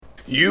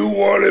You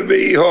want to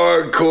be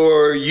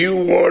hardcore, you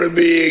want to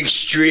be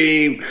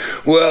extreme.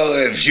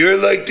 Well, if you're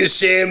like the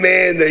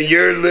Sandman, then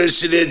you're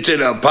listening to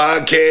the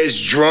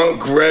podcast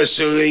Drunk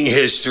Wrestling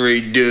History,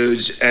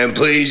 dudes. And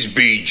please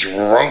be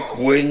drunk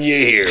when you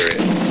hear it.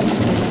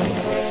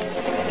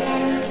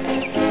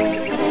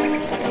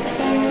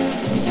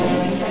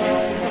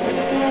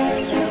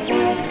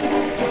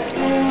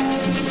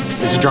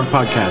 It's a drunk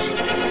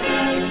podcast.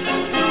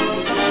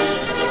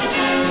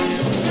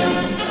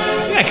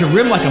 I can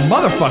rim like a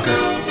motherfucker.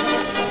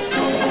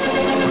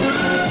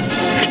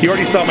 You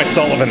already saw my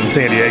Sullivan in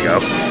San Diego.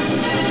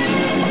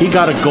 He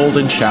got a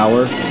golden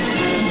shower.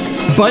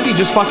 Bundy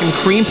just fucking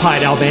cream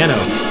pied Albano.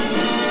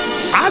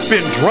 I've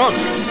been drunk.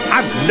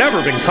 I've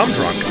never been cum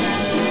drunk.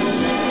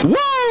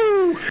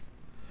 Woo!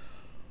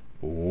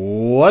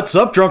 What's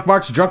up, Drunk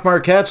Marks, Drunk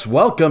Marquettes?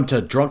 Welcome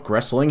to Drunk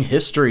Wrestling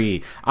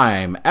History.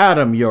 I'm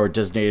Adam, your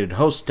designated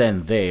host,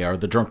 and they are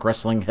the Drunk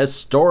Wrestling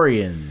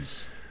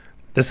Historians.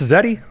 This is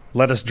Eddie.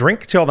 Let us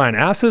drink till thine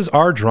asses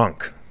are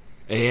drunk.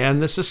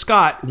 And this is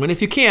Scott. Win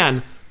if you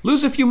can,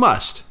 lose if you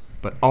must,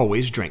 but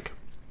always drink.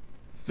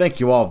 Thank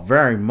you all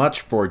very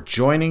much for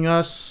joining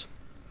us.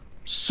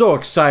 So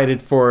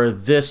excited for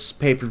this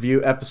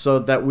pay-per-view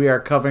episode that we are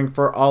covering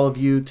for all of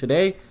you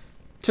today,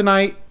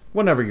 tonight,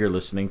 whenever you're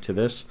listening to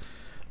this.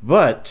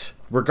 But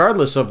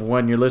regardless of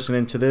when you're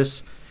listening to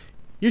this,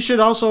 you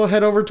should also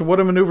head over to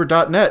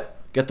whatamaneuver.net.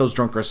 Get those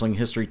Drunk Wrestling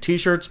History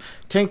t-shirts,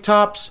 tank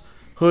tops,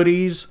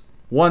 hoodies,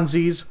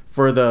 onesies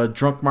for the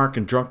Drunk Mark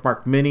and Drunk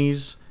Mark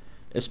minis,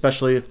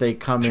 especially if they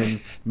come in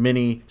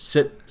mini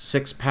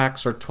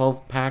 6-packs or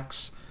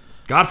 12-packs.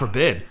 God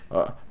forbid.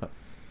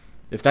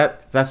 If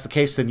that's the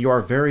case, then you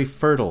are very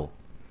fertile.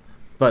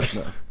 But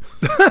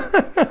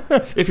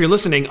if you're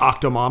listening,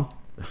 Octomom.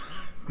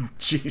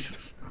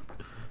 Jesus.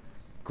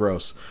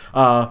 Gross.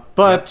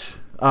 But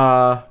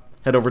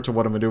head over to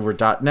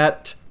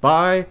whatamaneuver.net,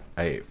 buy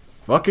a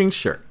fucking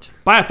shirt.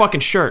 Buy a fucking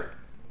shirt.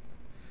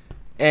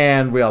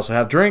 And we also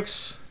have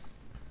drinks.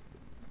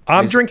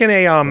 I'm drinking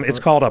a, it's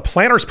called a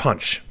Planter's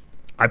Punch.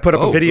 I put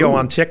up a video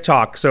on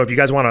TikTok, so if you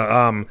guys want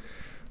to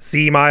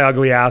see my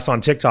ugly ass on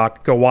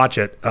TikTok, go watch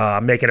it. I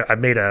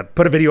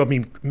put a video of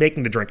me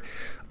making the drink.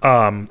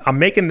 I'm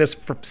making this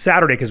for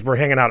Saturday because we're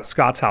hanging out at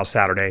Scott's house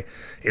Saturday.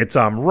 It's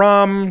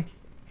rum,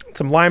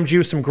 some lime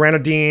juice, some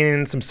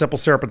grenadine, some simple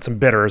syrup, and some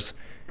bitters,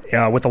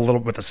 with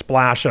a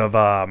splash of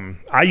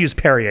I use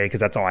Perrier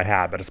because that's all I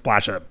had, but a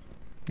splash of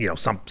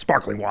some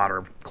sparkling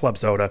water, club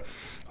soda.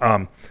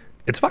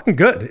 It's fucking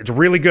good. It's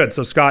really good.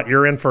 So Scott,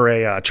 you're in for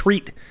a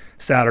treat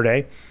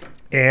Saturday,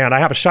 and I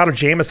have a shot of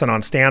Jameson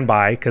on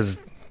standby because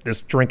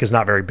this drink is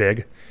not very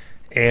big.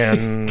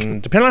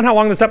 And depending on how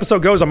long this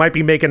episode goes, I might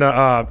be doing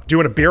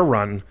a beer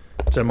run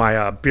to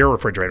my beer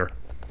refrigerator,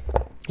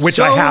 which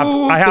so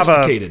I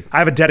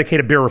have a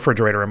dedicated beer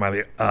refrigerator in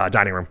my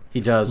dining room.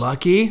 He does.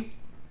 Lucky.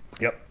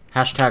 Yep.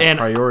 Hashtag And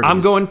priorities.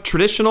 I'm going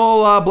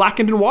traditional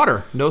blackened in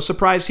water. No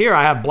surprise here.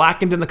 I have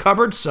blackened in the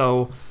cupboard,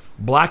 so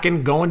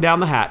blackened going down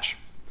the hatch.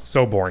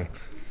 So boring.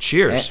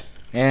 Cheers.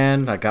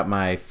 And I got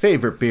my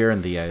favorite beer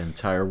in the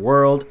entire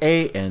world,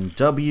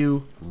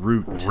 A&W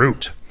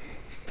Root.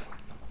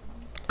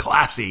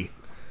 Classy.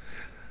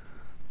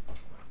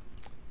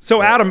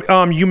 So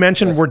Adam, you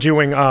mentioned we're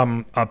doing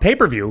a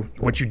pay-per-view,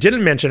 which you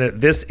didn't mention it.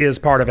 This is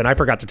part of it. And I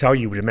forgot to tell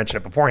you, we mentioned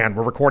it beforehand.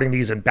 We're recording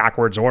these in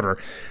backwards order.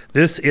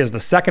 This is the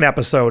second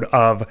episode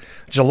of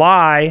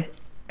July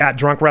at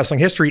Drunk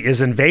Wrestling History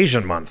is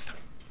Invasion Month.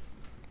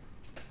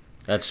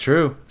 That's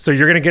true. So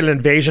you're going to get an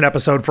Invasion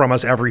episode from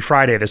us every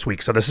Friday this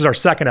week. So this is our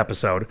second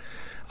episode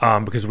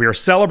because we are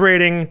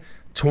celebrating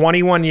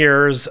 21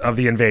 years of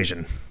the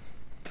Invasion.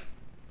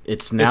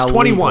 It's now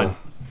 21. legal.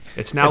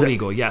 It's now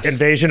legal, yes.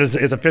 Invasion is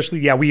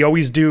officially, we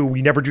always do.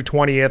 We never do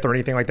 20th or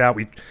anything like that.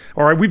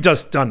 We've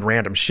just done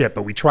random shit,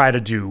 but we try to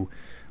do,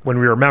 when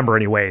we remember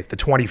anyway, the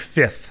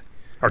 25th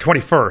or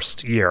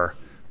 21st year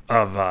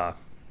of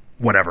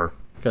whatever.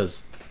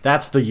 Because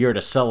that's the year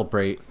to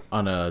celebrate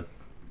on a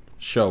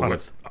show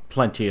with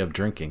plenty of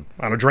drinking.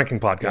 On a drinking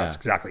podcast,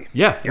 exactly.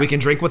 Yeah, we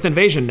can drink with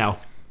Invasion now.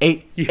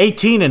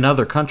 18 in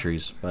other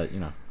countries, but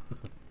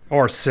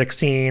Or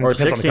 16. Or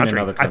depends on the 16 in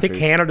country. other I think countries.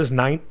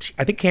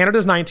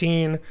 Canada's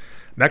 19.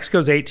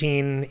 Mexico's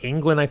 18.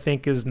 England, I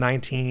think, is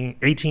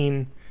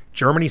 18.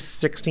 Germany's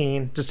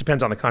 16. Just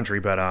depends on the country,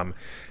 but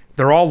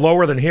they're all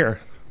lower than here.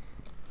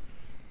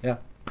 yeah.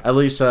 At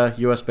least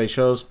US-based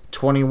shows,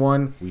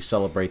 21, we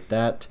celebrate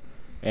that.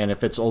 And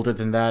if it's older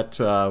than that,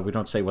 we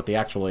don't say what the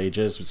actual age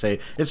is. We say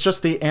it's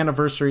just the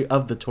anniversary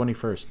of the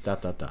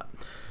 21st, ...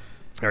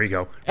 There you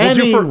go.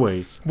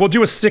 Anyways. We'll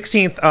do a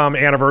 16th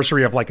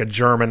anniversary of like a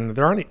German.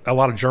 There aren't a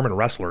lot of German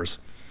wrestlers.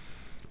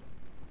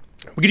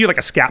 We could do like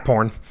a scat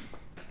porn.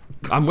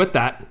 I'm with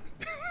that.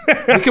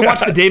 We could watch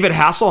the David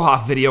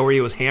Hasselhoff video where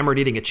he was hammered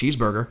eating a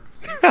cheeseburger.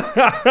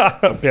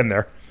 Been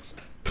there.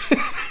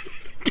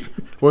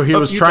 Where he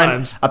was trying.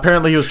 Times.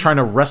 Apparently, he was trying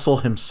to wrestle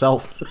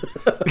himself,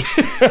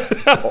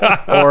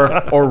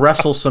 or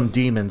wrestle some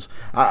demons.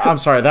 I'm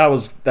sorry, that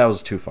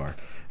was too far.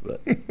 But.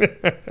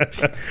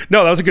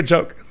 No, that was a good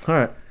joke. All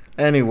right.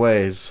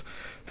 Anyways,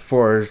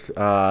 for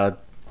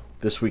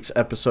this week's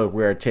episode,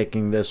 we are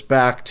taking this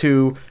back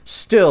to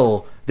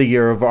still the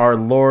year of our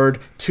Lord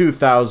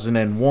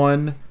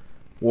 2001.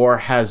 War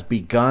has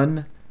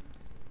begun,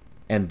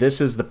 and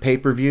this is the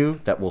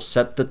pay-per-view that will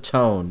set the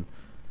tone.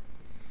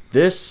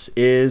 This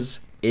is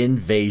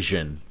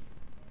Invasion.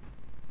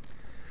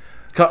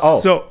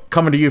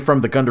 Coming to you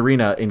from the Gund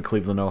Arena in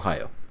Cleveland,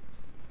 Ohio.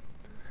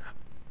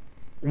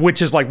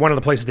 Which is like one of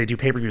the places they do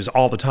pay-per-views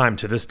all the time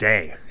to this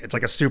day. It's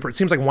like it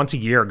seems like once a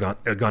year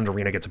Gund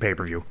Arena gets a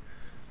pay-per-view.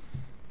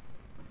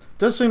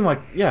 Does seem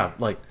like, yeah,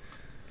 like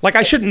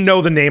I shouldn't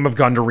know the name of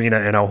Gund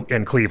Arena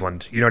in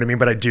Cleveland. You know what I mean?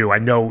 But I do. I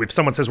know if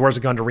someone says, where's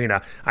the Gund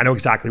Arena? I know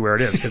exactly where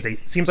it is because it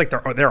seems like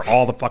they're there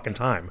all the fucking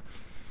time.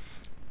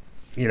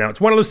 You know, it's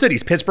one of those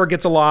cities. Pittsburgh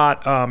gets a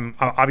lot.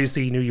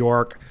 Obviously New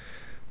York.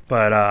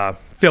 But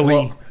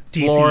Philly,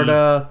 DC.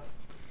 Florida,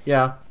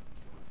 yeah.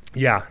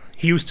 Yeah.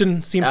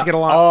 Houston seems to get a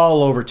lot.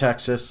 All over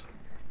Texas.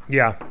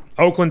 Yeah.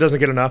 Oakland doesn't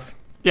get enough.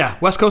 Yeah,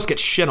 West Coast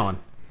gets shit on.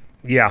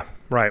 Yeah,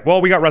 right.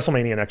 Well, we got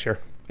WrestleMania next year.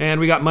 And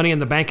we got Money in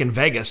the Bank in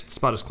Vegas. It's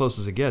about as close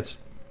as it gets.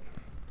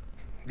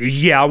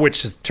 Yeah,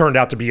 which has turned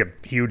out to be a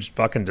huge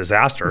fucking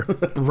disaster.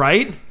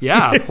 Right?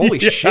 Yeah.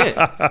 Holy shit.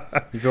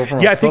 You go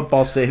from a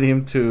football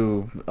stadium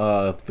to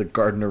the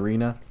Garden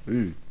Arena.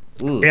 Ooh.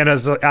 And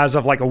as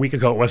of like a week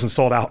ago, it wasn't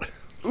sold out.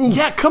 Oof.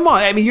 Yeah, come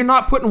on. I mean, you're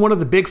not putting one of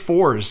the big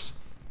fours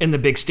in the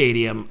big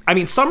stadium. I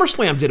mean,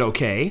 SummerSlam did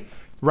okay,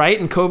 right?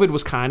 And COVID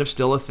was kind of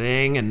still a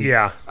thing. And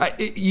yeah,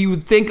 you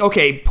would think,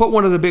 okay, put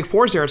one of the big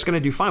fours there, it's going to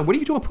do fine. What are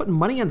you doing putting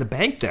Money in the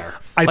Bank there?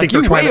 I think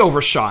you way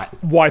overshot.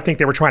 Well, I think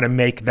they were trying to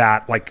make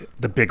that like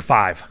the big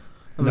five.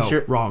 No,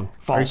 wrong.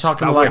 False. Are you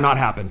talking that like, would not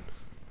happen.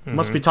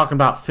 Must be talking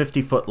about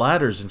 50-foot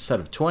ladders instead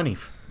of 20.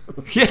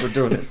 Yeah. We're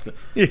doing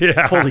it.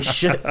 Yeah. Holy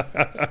shit.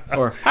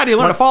 Or how do you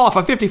learn to fall off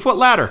a 50-foot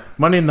ladder?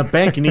 Money in the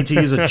Bank, you need to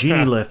use a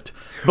genie lift.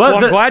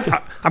 But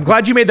well, I'm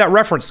glad you made that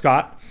reference,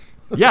 Scott.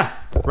 Yeah,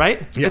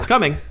 right? Yeah. It's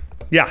coming.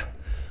 Yeah.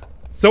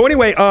 So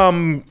anyway,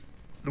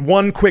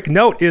 one quick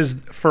note is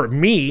for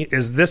me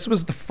is this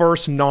was the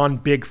first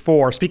non-Big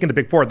Four. Speaking of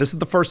Big Four, this is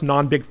the first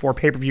non-Big Four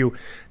pay-per-view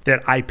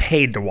that I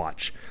paid to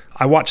watch.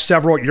 I watched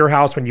several at your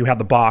house when you had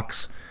the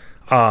box.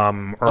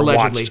 Or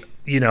allegedly.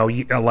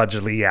 Watched,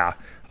 allegedly, yeah.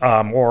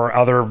 Or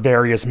other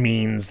various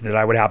means that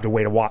I would have to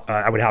wait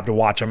I would have to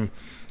watch them.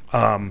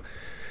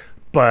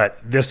 But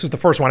this is the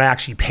first one I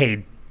actually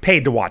paid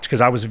to watch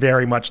because I was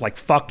very much like,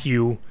 fuck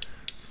you.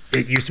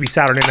 It used to be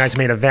Saturday Night's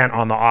Main Event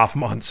on the off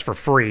months for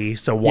free,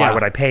 so why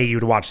would I pay you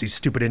to watch these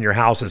stupid in your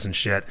houses and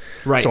shit?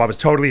 Right. So I was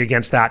totally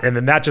against that, and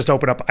then that just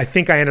opened up. I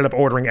think I ended up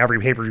ordering every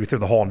pay-per-view through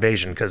the whole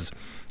Invasion because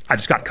I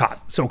just got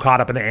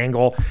caught up in the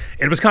angle.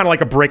 It was kind of like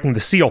a breaking the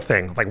seal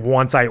thing. Like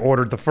once I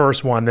ordered the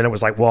first one, then it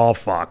was like, well,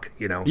 fuck,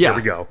 here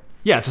we go.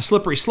 Yeah, it's a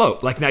slippery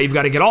slope. Like now you've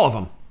got to get all of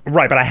them.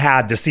 Right, but I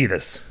had to see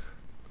this.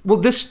 Well,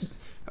 this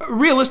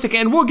realistic,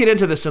 and we'll get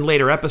into this in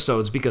later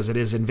episodes because it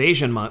is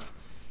Invasion Month.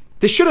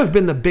 This should have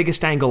been the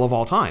biggest angle of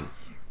all time.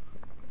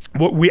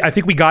 Well, I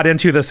think we got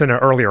into this in an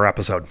earlier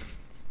episode.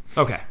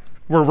 Okay.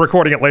 We're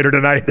recording it later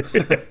tonight.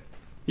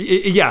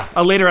 Yeah,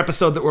 a later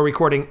episode that we're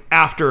recording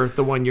after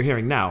the one you're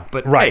hearing now.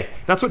 But right. Hey,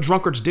 that's what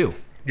drunkards do.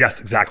 Yes,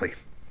 exactly.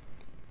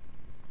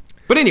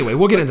 But anyway,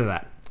 we'll get into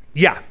that.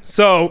 Yeah,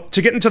 so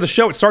to get into the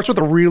show, it starts with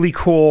a really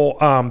cool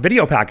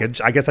video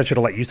package. I guess I should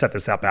have let you set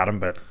this up, Adam,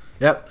 but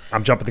yep,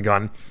 I'm jumping the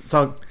gun. It's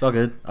all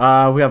good.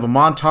 We have a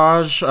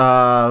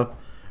montage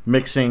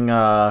mixing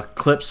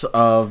clips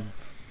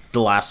of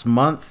the last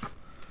month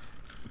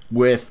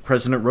with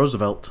President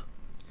Roosevelt.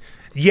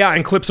 Yeah,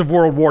 and clips of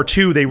World War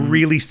II. They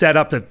really set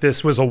up that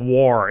this was a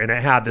war, and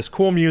it had this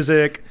cool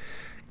music,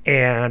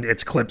 and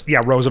it's clips.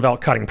 Yeah, Roosevelt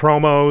cutting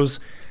promos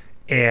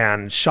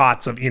and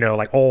shots of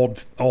like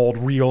old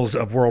reels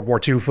of World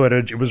War II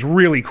footage. It was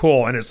really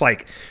cool, and it's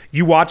like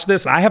you watch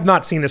this. I have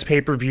not seen this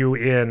pay-per-view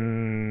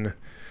in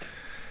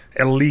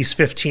at least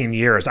 15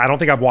 years. I don't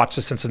think I've watched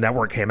this since the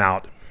network came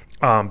out.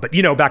 But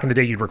back in the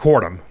day, you'd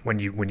record them when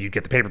you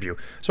get the pay-per-view.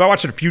 So I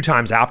watched it a few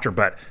times after,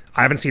 but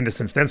I haven't seen this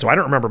since then, so I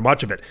don't remember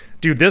much of it.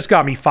 Dude, this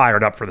got me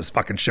fired up for this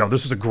fucking show.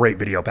 This was a great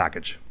video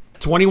package.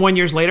 21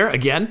 years later,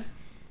 again?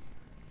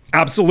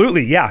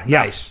 Absolutely, yeah.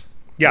 Nice.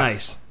 Yeah.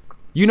 Nice.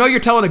 You're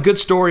telling a good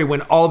story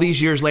when all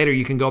these years later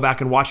you can go back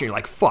and watch it and you're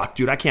like, fuck,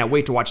 dude, I can't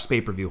wait to watch this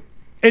pay-per-view.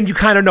 And you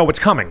kind of know what's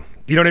coming.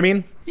 You know what I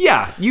mean?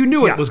 Yeah, you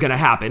knew it was going to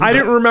happen. I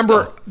didn't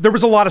remember. There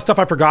was a lot of stuff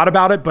I forgot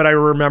about it, but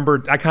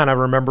I kind of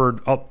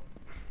remembered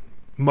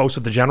most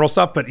of the general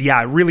stuff. But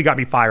yeah, it really got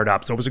me fired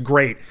up. So it was a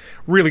great,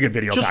 really good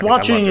video Just package.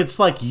 watching, it's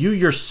like you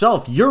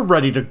yourself, you're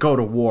ready to go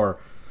to war.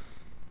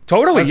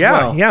 Totally,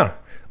 yeah.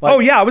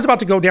 Like, I was about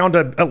to go down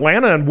to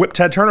Atlanta and whip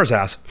Ted Turner's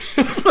ass.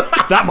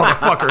 That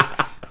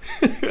motherfucker.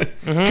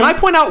 Can I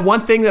point out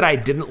one thing that I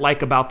didn't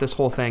like about this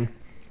whole thing?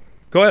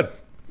 Go ahead.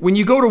 When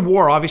you go to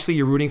war, obviously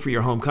you're rooting for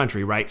your home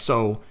country, right?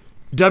 So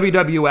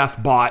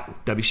WWF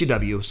bought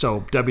WCW,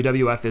 so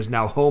WWF is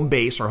now home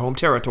base or home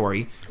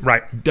territory.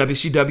 Right.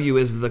 WCW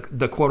is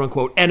the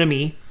quote-unquote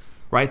enemy,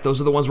 right? Those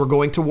are the ones we're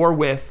going to war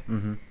with.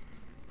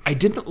 I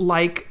didn't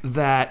like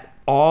that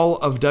all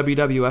of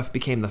WWF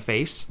became the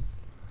face.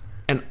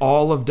 and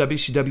all of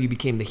WCW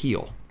became the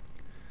heel.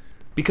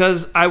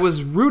 Because I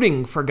was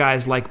rooting for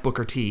guys like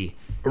Booker T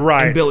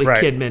and Billy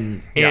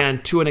Kidman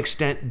and to an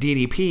extent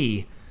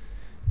DDP.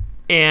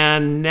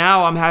 And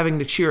now I'm having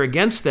to cheer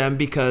against them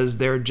because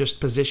they're just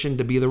positioned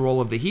to be the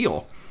role of the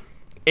heel.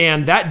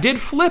 And that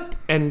did flip,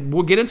 and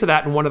we'll get into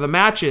that in one of the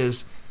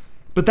matches.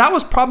 But that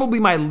was probably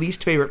my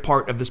least favorite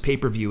part of this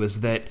pay-per-view,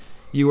 is that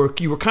you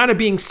were kind of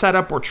being set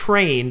up or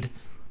trained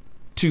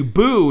to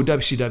boo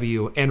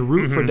WCW and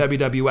root for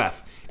WWF.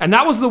 And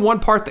that was the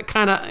one part that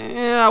kind of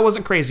I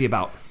wasn't crazy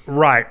about.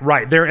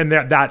 Right. There and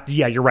that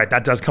you're right.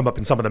 That does come up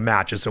in some of the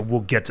matches, so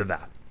we'll get to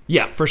that.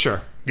 Yeah, for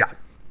sure. Yeah.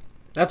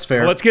 That's fair.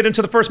 Well, let's get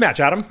into the first match,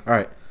 Adam. All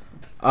right.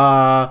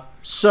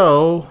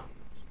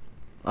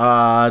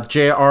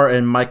 JR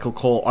and Michael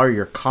Cole are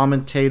your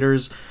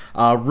commentators.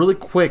 Really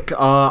quick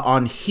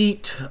on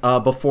Heat,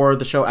 before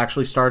the show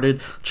actually started,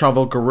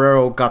 Chavo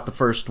Guerrero got the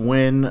first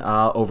win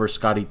over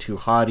Scotty 2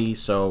 Hotty.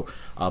 So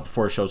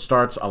before the show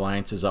starts,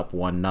 Alliance is up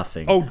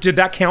 1-0. Oh, did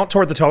that count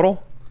toward the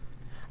total?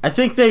 I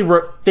think they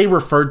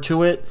referred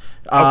to it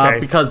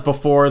because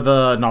before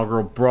the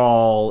inaugural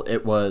brawl,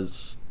 it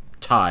was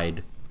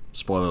tied.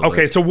 Spoiler alert.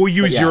 Okay, so we'll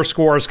use your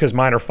scores because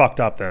mine are fucked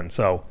up then.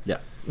 So yeah.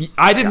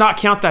 I did not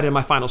count that in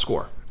my final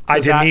score. I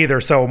didn't either,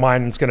 so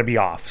mine's going to be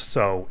off.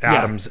 So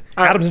Adam's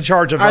in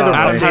charge of Adam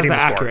has updating the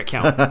accurate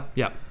count.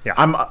 Yep. Yeah.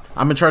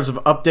 I'm in charge of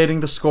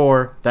updating the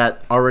score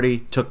that already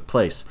took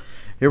place.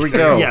 Here we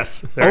go.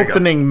 Yes.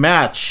 Opening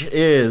match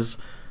is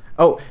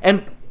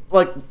and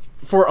like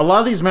for a lot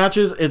of these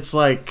matches, it's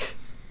like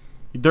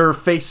they're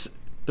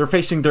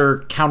facing their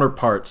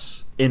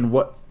counterparts in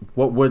what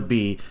would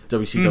be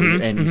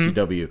WCW and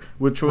ECW,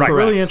 which was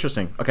really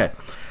interesting. Okay.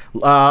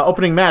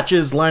 Opening match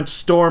is Lance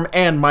Storm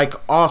and Mike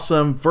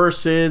Awesome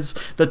versus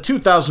the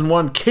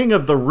 2001 King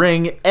of the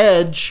Ring,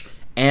 Edge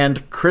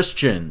and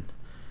Christian.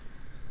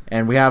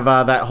 And we have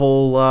that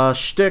whole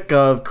shtick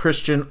of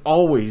Christian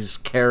always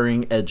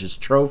carrying Edge's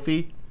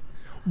trophy.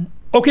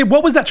 Okay,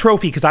 what was that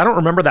trophy? Because I don't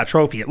remember that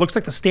trophy. It looks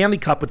like the Stanley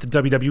Cup with the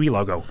WWE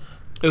logo.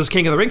 It was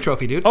King of the Ring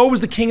trophy, dude. Oh, it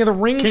was the King of the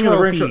Ring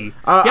trophy.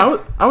 I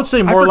would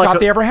say more I forgot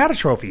they ever had a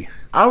trophy.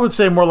 I would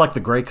say more like the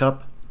Grey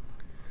Cup.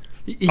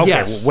 Okay,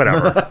 well,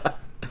 whatever.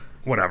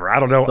 Whatever. I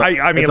don't know.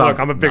 I mean, look,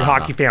 I'm a big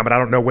hockey fan, but I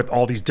don't know what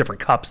all these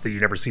different cups that you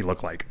never see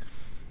look like.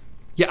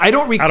 Yeah, I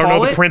don't recall. I don't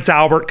know the Prince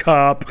Albert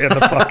Cup and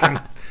the fucking,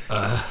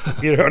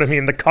 you know what I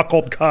mean, the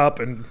Cuckold Cup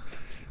and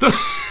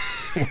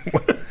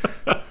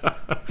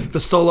the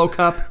Solo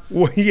Cup.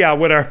 Well, yeah,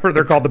 whatever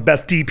they're called, the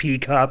Best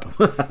DP Cup.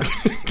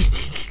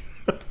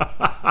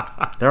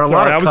 There are a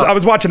lot of cups. I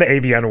was watching the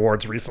AVN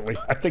Awards recently.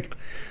 I think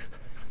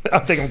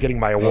I'm getting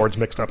my awards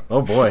mixed up.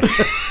 Oh boy.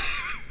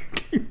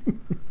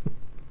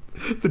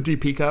 The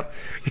DP Cup.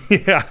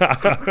 Yeah.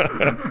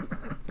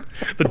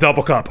 The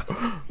Double Cup.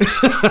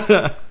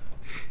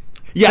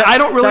 Yeah, I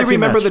don't really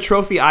remember the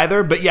trophy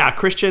either, but yeah,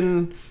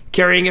 Christian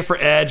carrying it for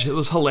Edge, it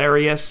was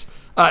hilarious.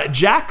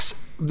 Jax,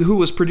 who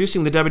was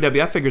producing the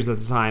WWF figures at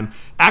the time,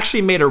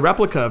 actually made a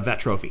replica of that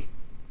trophy.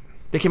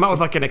 They came out with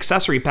like an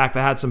accessory pack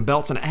that had some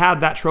belts and it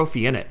had that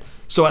trophy in it.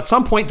 So at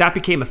some point that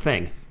became a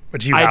thing.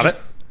 But you have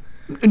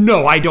it?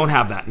 No, I don't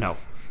have that, no.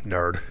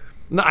 Nerd.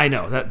 No, I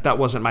know, that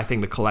wasn't my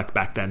thing to collect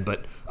back then,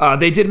 but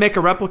they did make a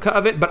replica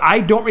of it, but I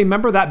don't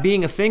remember that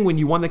being a thing when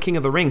you won the King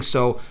of the Ring,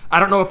 so I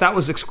don't know if that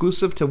was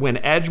exclusive to when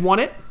Edge won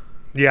it,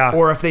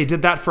 or if they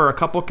did that for a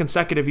couple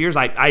consecutive years.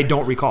 I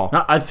don't recall.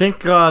 I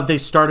think they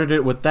started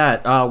it with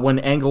that. When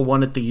Angle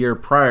won it the year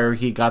prior,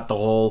 he got the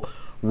whole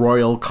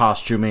royal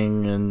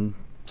costuming and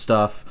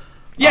stuff.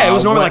 Yeah, it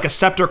was normally like a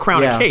scepter,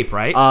 crown, and cape,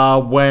 right?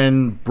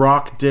 When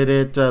Brock did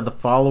it the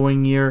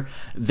following year,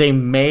 they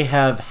may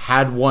have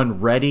had one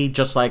ready,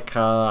 just like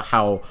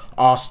how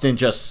Austin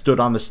just stood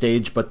on the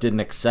stage but didn't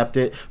accept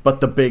it.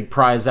 But the big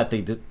prize that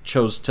they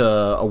chose to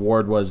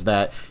award was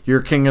that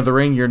you're King of the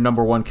Ring, you're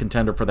number one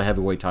contender for the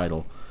heavyweight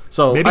title.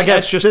 So maybe I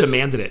guess just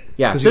demanded it.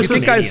 Yeah,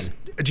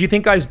 do you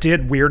think guys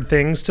did weird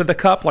things to the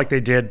cup like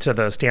they did to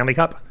the Stanley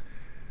Cup?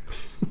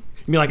 You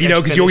mean like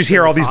because you always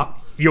hear all these.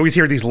 You always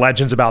hear these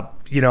legends about,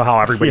 how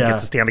everybody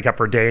gets a Stanley Cup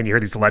for a day, and you hear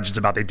these legends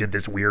about they did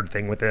this weird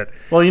thing with it.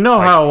 Well,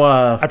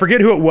 how... I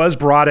forget who it was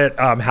brought it.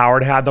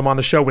 Howard had them on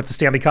the show with the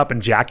Stanley Cup, and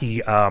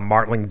Jackie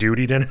Martling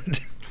dutied in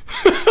it.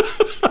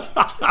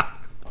 I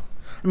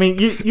mean,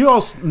 you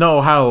all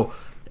know how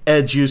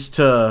Edge used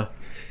to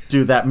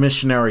do that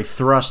missionary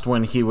thrust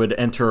when he would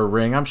enter a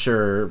ring. I'm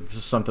sure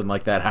something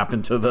like that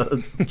happened to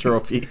the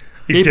trophy.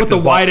 He put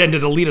the wide end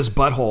into Lita's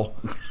butthole.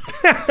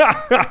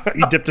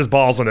 He dipped his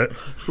balls in it.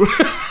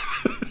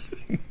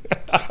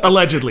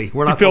 Allegedly.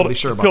 We're not totally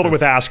sure about filled this. it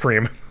with ass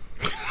cream.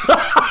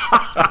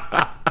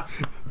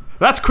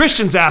 That's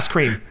Christian's ass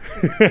cream.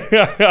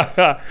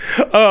 So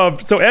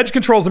Edge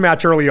controls the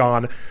match early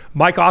on.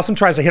 Mike Awesome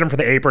tries to hit him for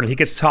the apron, and he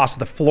gets tossed to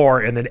the floor,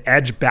 and then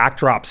Edge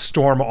backdrops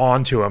Storm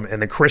onto him,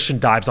 and then Christian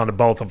dives onto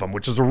both of them,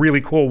 which is a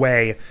really cool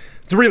way.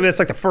 It's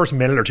like the first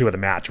minute or two of the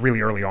match,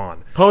 really early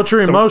on.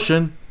 Poetry in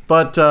motion,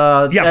 but...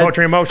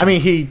 poetry in motion. I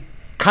mean, he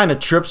kind of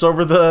trips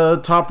over the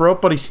top rope,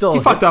 but he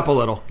fucked up a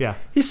little, yeah.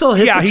 He still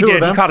hit the two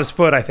of them. He caught his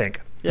foot, I think.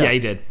 Yeah, he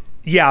did.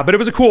 Yeah, but it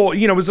was a cool,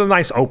 it was a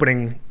nice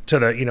opening to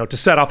the, to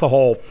set off the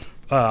whole,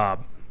 what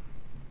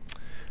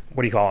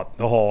do you call it?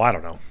 The whole, I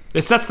don't know.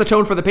 It sets the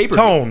tone for the pay-per-view.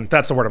 Tone,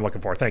 that's the word I'm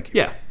looking for. Thank you.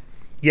 Yeah.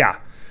 Yeah.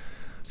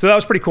 So that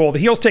was pretty cool. The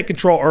heels take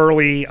control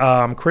early.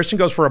 Christian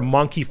goes for a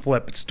monkey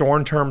flip, but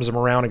Storm turns him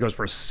around and goes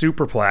for a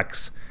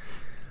superplex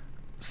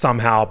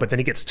somehow, but then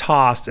he gets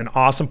tossed, and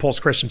Awesome pulls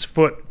Christian's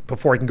foot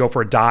before he can go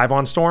for a dive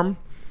on Storm.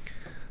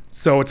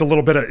 So it's a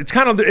little bit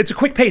of, it's a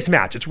quick pace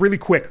match. It's really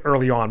quick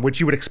early on, which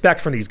you would expect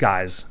from these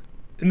guys.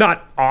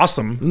 Not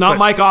Awesome. Not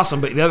Mike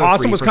Awesome, but the other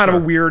Awesome three, was kind of a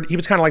weird, he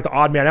was kind of like the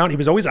odd man out.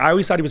 I always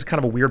thought he was kind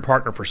of a weird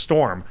partner for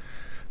Storm,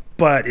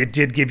 but it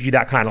did give you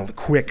that kind of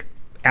quick,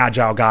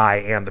 agile guy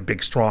and the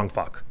big strong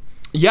fuck.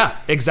 Yeah,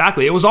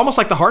 exactly. It was almost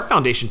like the Hart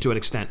Foundation to an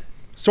extent.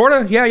 Sort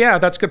of. Yeah,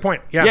 that's a good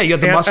point. Yeah, you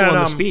had the muscle and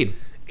the speed.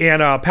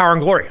 And Power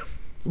and Glory.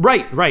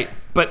 Right.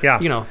 But,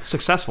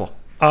 successful.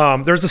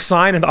 There's a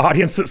sign in the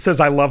audience that says,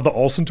 "I love the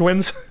Olsen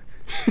twins."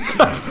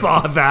 I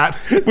saw that.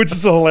 Which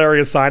is a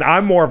hilarious sign.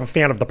 I'm more of a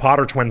fan of the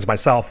Potter twins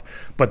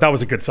myself, but that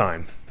was a good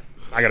sign.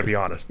 I gotta be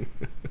honest.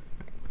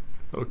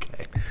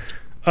 Okay.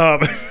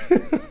 And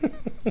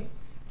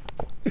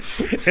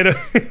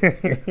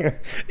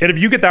if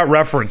you get that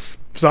reference,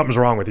 something's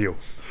wrong with you.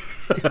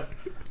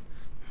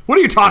 What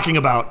are you talking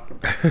about?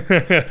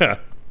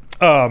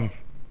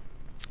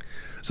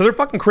 So they're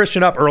fucking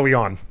Christian up early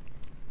on.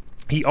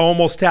 He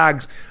almost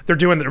tags.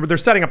 They're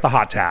setting up the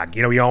hot tag.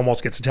 He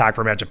almost gets a tag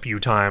from Edge a few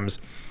times.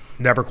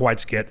 Never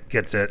quite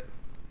gets it.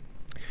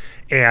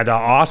 And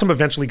Awesome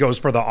eventually goes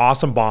for the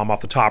Awesome Bomb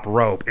off the top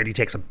rope, and he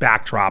takes a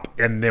backdrop,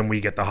 and then we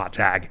get the hot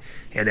tag.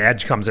 And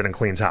Edge comes in and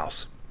cleans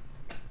house.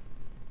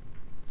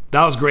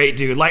 That was great,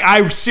 dude. Like,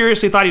 I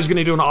seriously thought he was going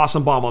to do an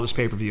Awesome Bomb on this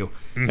pay-per-view.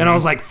 Mm-hmm. And I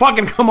was like,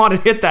 fucking come on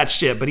and hit that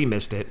shit, but he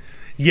missed it.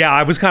 Yeah,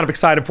 I was kind of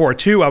excited for it,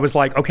 too. I was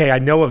like, okay, I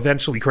know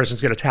eventually Christian's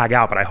going to tag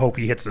out, but I hope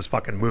he hits this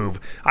fucking move.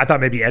 I thought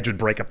maybe Edge would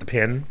break up the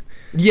pin.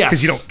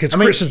 Yes. Because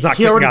Christian's not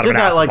kicking out of an Awesome Bomb. He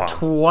already did that,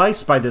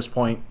 twice by this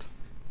point.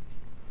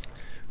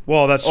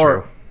 Well, that's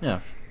true.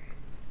 Yeah.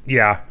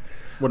 Yeah.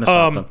 Wouldn't have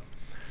stopped him.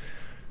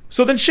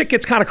 So then shit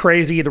gets kind of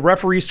crazy. The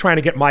referee's trying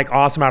to get Mike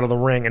Awesome out of the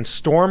ring, and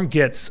Storm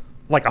gets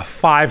like a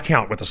 5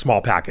 count with a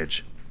small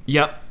package.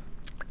 Yep.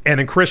 And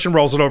then Christian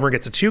rolls it over and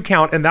gets a 2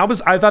 count, and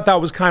I thought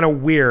that was kind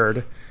of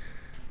weird.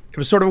 It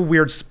was sort of a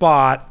weird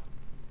spot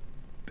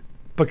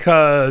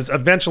because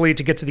eventually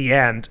to get to the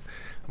end,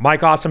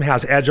 Mike Awesome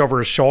has Edge over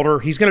his shoulder.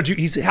 He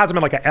has him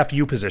in like a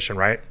FU position,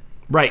 right?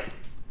 Right.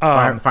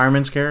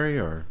 Fireman's carry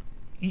or?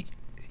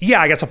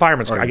 Yeah, I guess a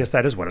fireman's carry. I guess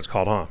that is what it's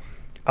called,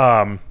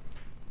 huh?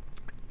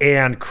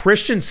 And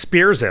Christian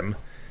spears him,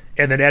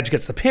 and then Edge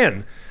gets the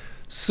pin.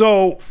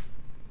 So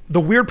the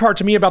weird part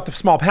to me about the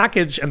small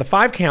package and the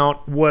 5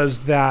 count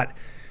was that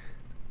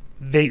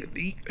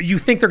you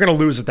think they're going to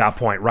lose at that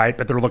point, right?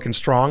 But they're looking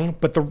strong.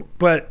 But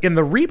in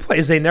the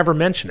replays, they never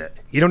mention it.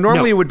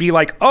 Normally it would be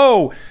like,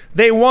 oh,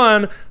 they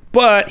won,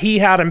 but he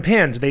had him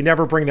pinned. They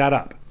never bring that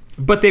up.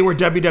 But they were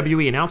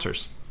WWE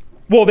announcers.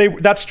 Well,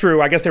 that's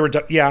true. I guess they were.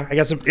 Yeah, I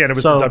guess it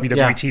was the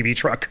WWE TV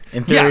truck.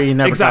 In theory, you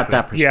never got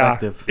that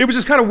perspective. Yeah. It was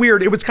just kind of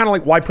weird. It was kind of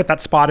like, why put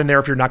that spot in there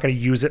if you're not going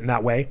to use it in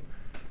that way?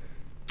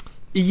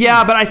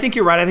 Yeah, but I think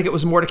you're right. I think it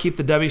was more to keep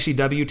the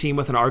WCW team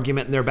with an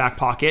argument in their back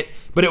pocket.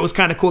 But it was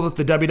kind of cool that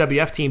the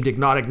WWF team did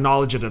not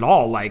acknowledge it at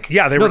all. Like,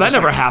 yeah, no, that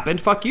never happened.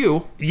 Fuck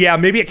you. Yeah,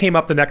 maybe it came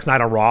up the next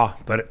night on Raw,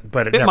 but it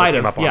never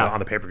came up on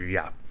the pay-per-view.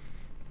 Yeah.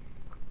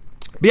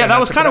 But yeah, that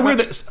was kind of weird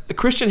that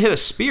Christian hit a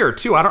spear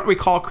too. I don't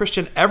recall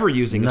Christian ever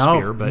using a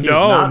spear, but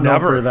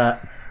never for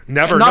that.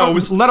 Never.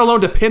 Let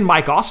alone to pin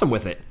Mike Awesome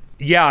with it.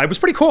 Yeah, it was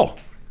pretty cool.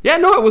 Yeah,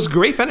 no, it was a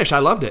great finish. I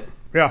loved it.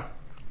 Yeah.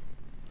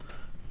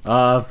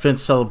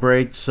 Vince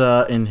celebrates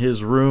in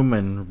his room,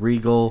 and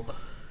Regal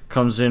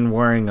comes in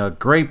wearing a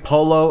gray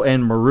polo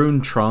and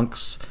maroon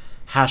trunks.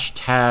 #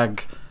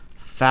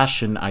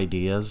 fashion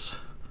ideas.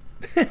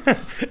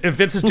 And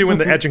Vince is doing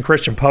the Edge and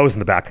Christian pose in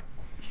the back.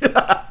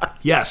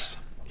 Yes.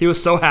 He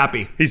was so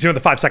happy. He's doing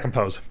the 5-second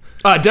pose.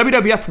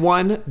 WWF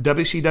 1,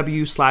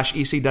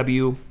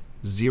 WCW/ECW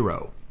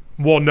 0.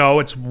 Well, no,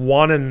 it's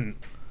 1 and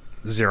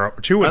 0.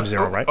 2 and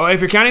 0, right? Oh, if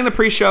you're counting the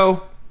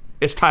pre-show,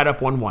 it's tied up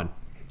 1-1.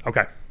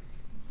 Okay.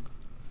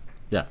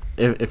 Yeah.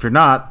 If you're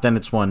not, then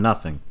it's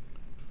 1-0.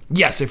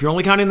 Yes, if you're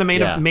only counting the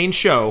main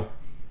show,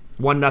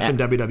 1-0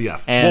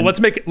 WWF. Well,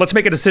 let's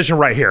make a decision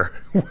right here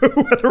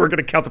whether we're going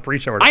to count the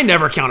pre-show or not. I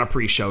never count a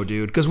pre-show,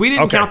 dude, because we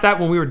didn't count that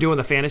when we were doing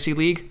the Fantasy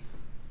League.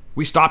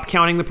 We stopped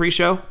counting the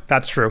pre-show.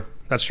 That's true.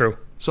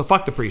 So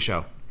fuck the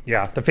pre-show.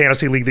 Yeah, the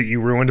Fantasy League that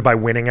you ruined by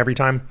winning every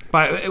time.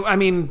 I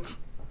mean,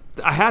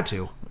 I had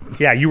to.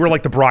 Yeah, you were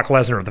like the Brock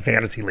Lesnar of the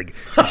Fantasy League.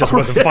 It just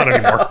wasn't fun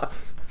anymore.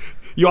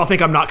 You all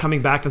think I'm not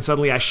coming back, and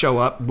suddenly I show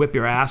up, whip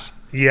your ass?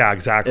 Yeah,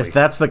 exactly. If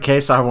that's the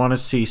case, I want to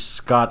see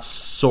Scott's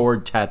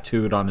sword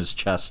tattooed on his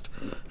chest.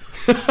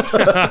 All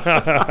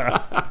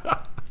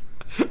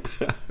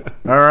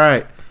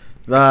right.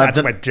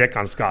 That's my dick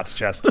on Scott's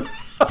chest.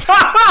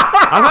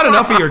 I've had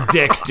enough of your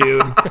dick,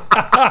 dude.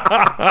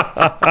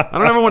 I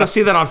don't ever want to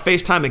see that on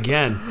FaceTime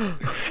again.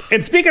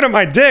 And speaking of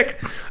my dick,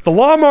 the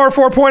Lawnmower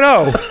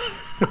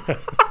 4.0.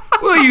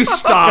 Will you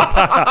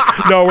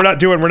stop? No, we're not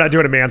doing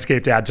a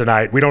Manscaped ad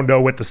tonight. We don't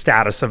know what the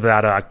status of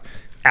that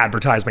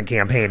advertisement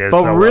campaign is.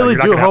 But so, we really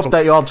do hope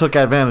that you all took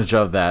advantage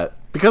of that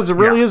because it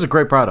really is a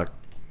great product.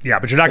 Yeah,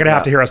 but you're not going to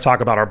have to hear us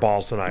talk about our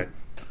balls tonight.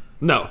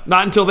 No,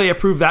 not until they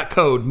approve that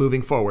code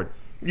moving forward.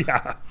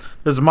 Yeah.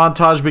 There's a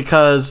montage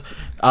because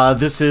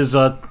this is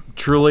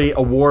truly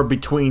a war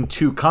between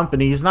two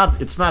companies.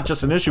 It's not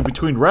just an issue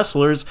between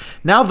wrestlers.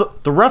 Now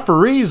the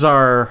referees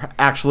are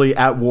actually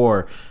at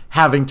war,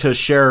 having to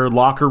share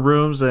locker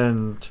rooms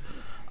and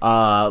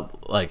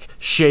like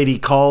shady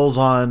calls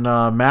on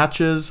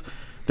matches.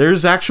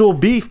 There's actual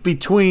beef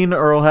between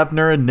Earl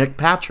Hebner and Nick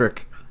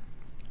Patrick.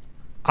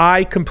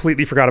 I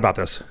completely forgot about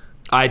this.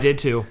 I did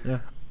too. Yeah.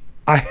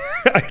 I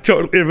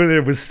totally.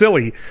 It was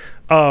silly,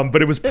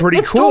 but it was pretty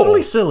it's cool. It's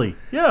totally silly.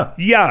 Yeah.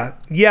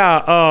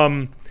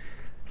 Yeah.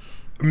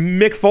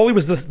 Mick Foley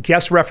was the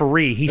guest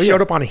referee. He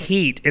showed up on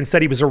Heat and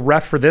said he was a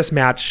ref for this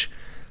match,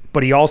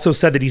 but he also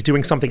said that he's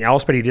doing something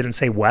else, but he didn't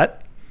say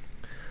what.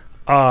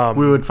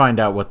 We would find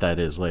out what that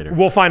is later.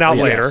 We'll find out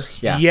later.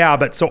 Yes. Yeah,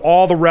 but so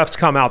all the refs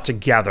come out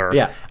together.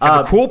 Yeah. And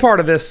the cool part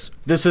of this...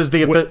 This is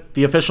the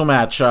official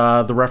match.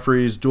 The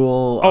referees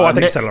duel. I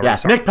think you said it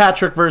already. Nick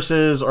Patrick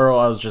versus Earl.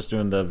 I was just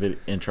doing the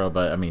intro,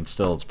 but I mean,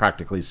 still, it's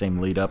practically the same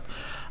lead up.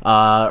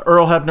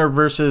 Earl Hebner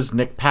versus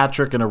Nick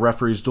Patrick in a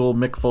referee's duel.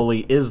 Mick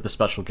Foley is the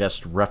special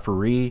guest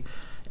referee.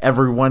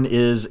 Everyone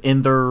is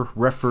in their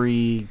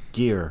referee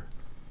gear.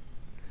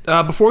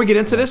 Before we get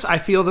into this, I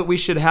feel that we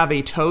should have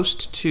a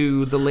toast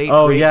to the late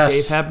great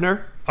Dave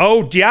Hebner.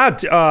 Oh,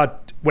 yeah.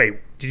 Wait,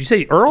 did you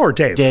say Earl or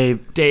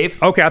Dave?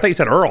 Dave. Okay, I thought you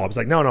said Earl. I was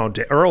like, no,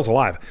 Earl's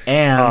alive.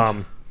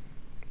 And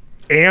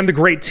the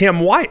great Tim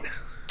White.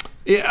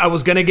 Yeah, I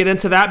was going to get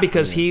into that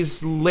because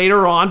he's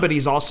later on, but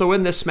he's also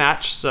in this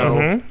match.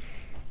 So,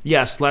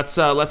 yes, let's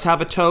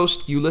have a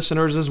toast. You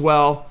listeners as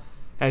well,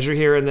 as you're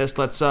hearing this,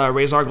 let's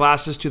raise our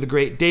glasses to the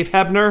great Dave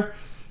Hebner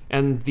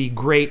and the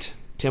great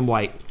Tim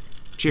White.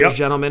 Cheers,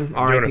 gentlemen.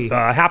 R.I.P.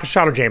 Half a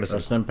shot of Jameson.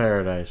 Rest in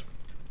paradise.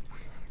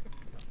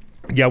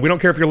 Yeah, we don't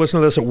care if you're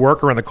listening to this at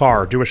work or in the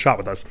car. Do a shot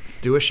with us.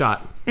 Do a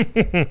shot.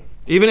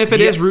 Even if it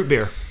is root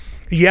beer.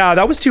 Yeah,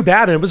 that was too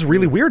bad. And it was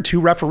really weird.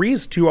 Two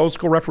old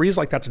school referees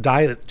like that to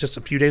die just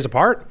a few days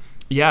apart.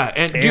 Yeah,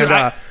 and dude,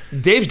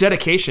 Dave's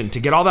dedication to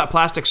get all that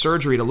plastic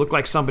surgery to look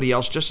like somebody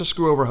else just to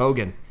screw over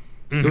Hogan.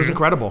 It was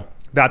incredible.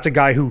 That's a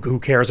guy who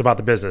cares about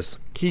the business.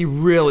 He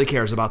really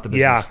cares about the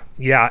business.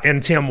 Yeah.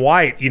 And Tim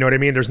White, you know what I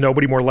mean? There's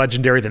nobody more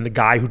legendary than the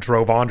guy who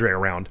drove Andre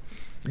around.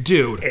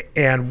 Dude.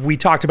 And we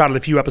talked about it a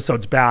few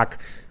episodes back.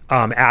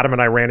 Adam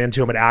and I ran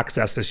into him at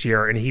Access this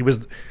year, and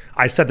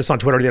I said this on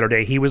Twitter the other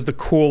day, he was the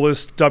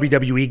coolest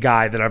WWE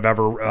guy that I've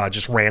ever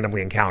just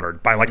randomly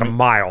encountered by like a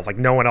mile, like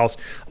no one else.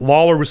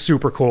 Lawler was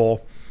super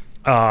cool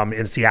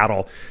in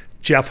Seattle.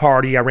 Jeff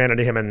Hardy, I ran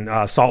into him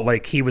in Salt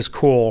Lake. He was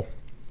cool,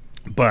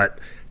 but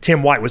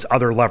Tim White was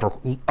other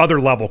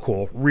level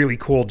cool, really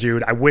cool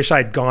dude. I wish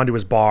I'd gone to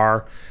his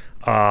bar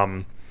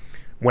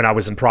when I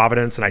was in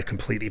Providence, and I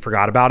completely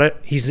forgot about it.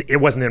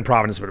 It wasn't in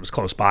Providence, but it was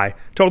close by.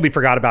 Totally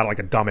forgot about it like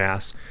a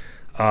dumbass.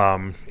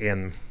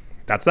 And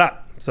that's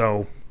that.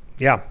 So,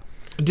 yeah.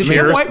 Did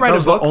Tim White write a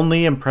book? That was the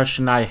only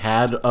impression I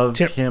had of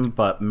him,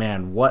 but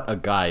man, what a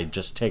guy.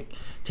 Just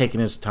taking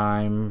his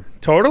time.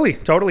 Totally,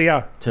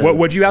 yeah.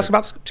 What'd you ask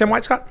about Tim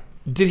White, Scott?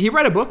 Did he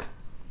write a book?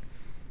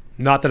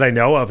 Not that I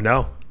know of,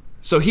 no.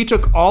 So he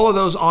took all of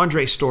those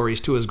Andre stories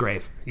to his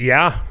grave.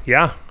 Yeah.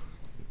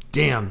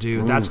 Damn,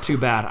 dude, that's too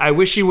bad. I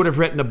wish he would have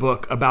written a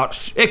book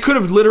about... It could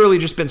have literally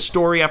just been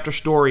story after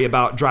story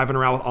about driving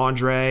around with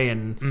Andre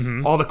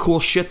and all the cool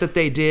shit that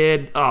they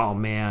did. Oh,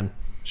 man.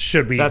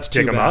 Should we that's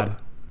dig too him bad.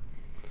 up?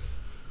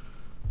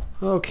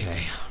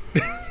 Okay.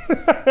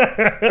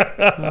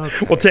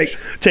 We'll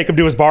take him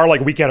to his bar like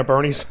Weekend at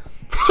Bernie's.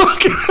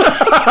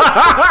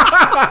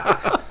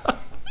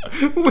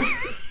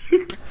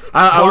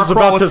 I was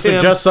about to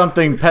suggest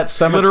something Pet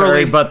Sematary,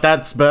 Literally. but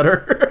that's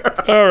better.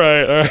 All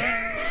right.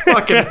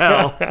 Fucking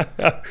hell.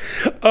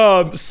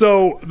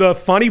 So the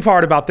funny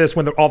part about this,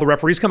 when all the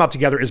referees come out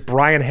together, is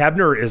Brian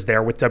Hebner is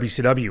there with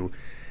WCW.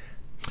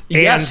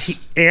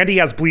 Yes. And he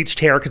has bleached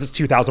hair because it's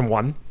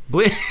 2001.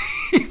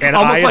 And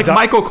almost like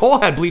Michael Cole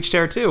had bleached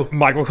hair too.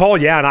 Michael Cole,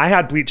 yeah, and I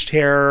had bleached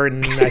hair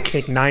in I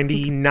think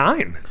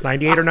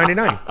 98 or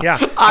 99. Yeah.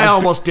 I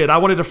almost did. I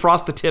wanted to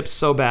frost the tips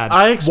so bad.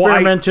 I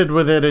experimented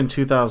with it in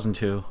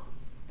 2002.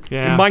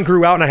 Yeah. Mine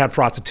grew out and I had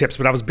frosted tips,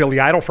 but I was Billy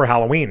Idol for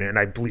Halloween and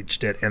I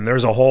bleached it. And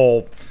there's a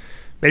whole,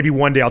 maybe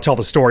one day I'll tell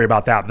the story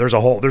about that. There's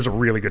a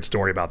really good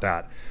story about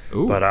that.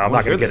 Ooh, but I'm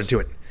not going to get into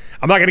it.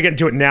 I'm not going to get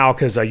into it now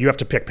because you have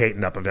to pick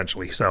Peyton up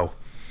eventually. So,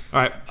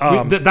 all right,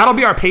 that'll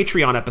be our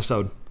Patreon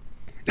episode.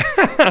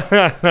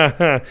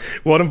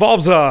 Well, it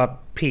involves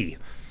pee.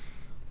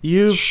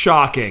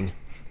 Shocking.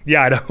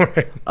 Yeah, I know.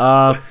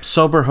 Right?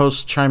 Sober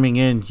host chiming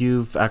in.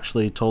 You've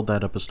actually told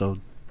that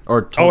episode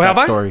or told that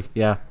story.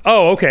 Yeah.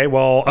 Oh, okay.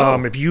 Well,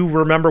 if you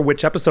remember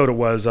which episode it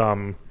was,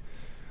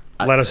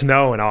 let us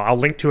know, and I'll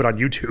link to it on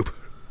YouTube.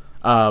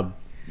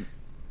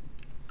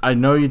 I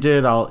know you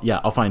did.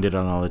 I'll find it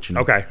and I'll let you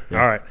know. Okay.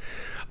 Yeah. All right.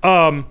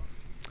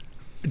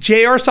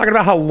 JR's talking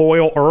about how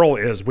loyal Earl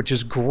is, which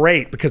is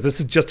great because this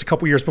is just a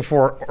couple years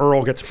before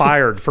Earl gets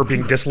fired for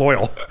being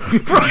disloyal.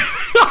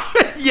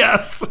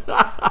 Yes.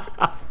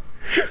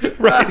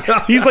 Right.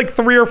 He's like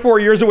 3 or 4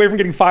 years away from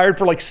getting fired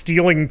for like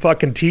stealing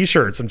fucking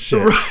t-shirts and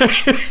shit.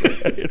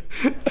 Right.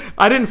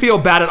 I didn't feel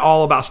bad at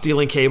all about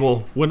stealing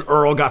cable when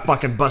Earl got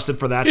fucking busted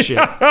for that shit.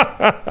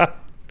 I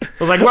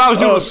was like, well, I was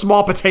doing with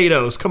small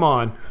potatoes. Come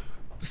on.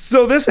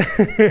 So this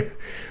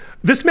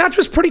this match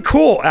was pretty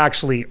cool,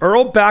 actually.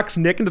 Earl backs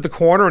Nick into the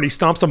corner and he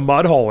stomps a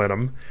mud hole in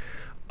him.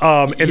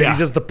 And then he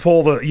does the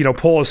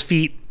pull his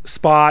feet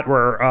spot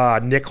where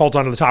Nick holds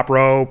onto the top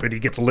rope and he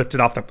gets lifted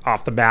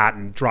off the mat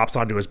and drops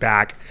onto his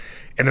back.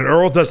 And then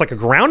Earl does like a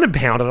ground and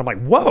pound and I'm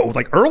like, whoa,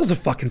 like Earl's a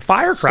fucking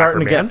firecracker,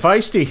 Starting to man. get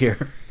feisty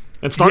here.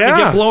 And starting to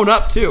get blown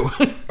up too.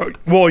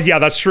 Well, yeah,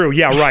 that's true.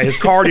 Yeah, right. His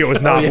cardio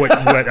is not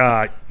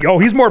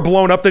he's more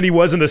blown up than he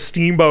was in the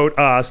Steamboat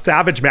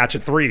Savage match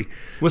at 3.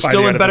 Was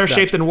still in better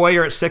shape than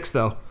Warrior at 6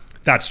 though.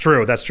 That's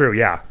true.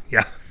 Yeah.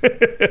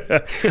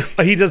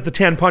 He does the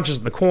 10 punches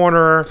in the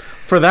corner.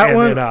 For that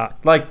one,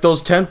 like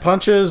those 10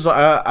 punches,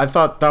 I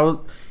thought that was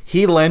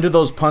he landed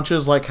those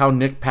punches like how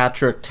Nick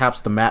Patrick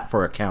taps the mat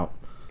for a count.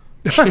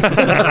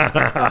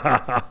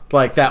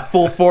 Like that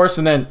full force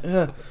and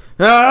then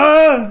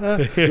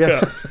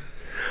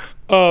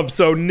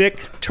so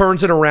Nick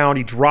turns it around.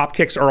 He drop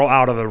kicks Earl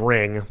out of the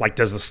ring, like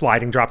does the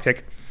sliding drop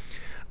kick.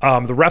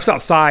 The ref's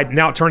outside.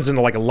 Now it turns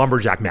into like a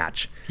lumberjack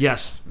match.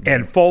 Yes.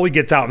 And Foley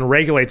gets out and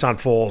regulates on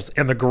Foles.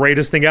 And the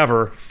greatest thing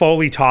ever,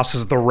 Foley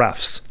tosses the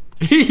refs.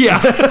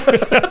 Yeah.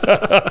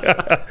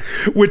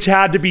 Which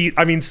had to be,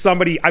 I mean,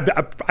 somebody, I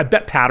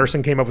bet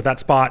Patterson came up with that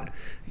spot.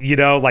 You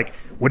know, like,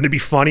 wouldn't it be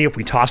funny if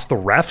we tossed the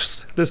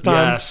refs this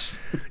time? Yes.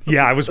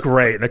 Yeah, it was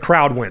great. The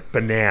crowd went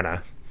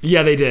banana.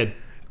 Yeah, they did.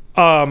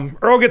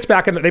 Earl gets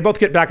back they both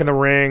get back in the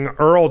ring.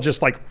 Earl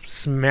just like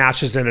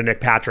smashes into Nick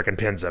Patrick and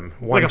pins him.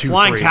 Like a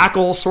flying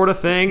tackle sort of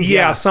thing.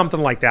 Yeah, something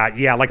like that.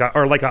 Yeah, like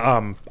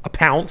a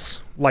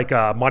pounce, like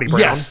Monty Brown.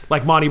 Yes,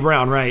 like Monty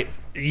Brown, right?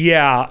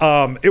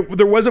 Yeah.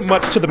 There wasn't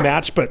much to the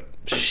match, but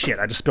shit,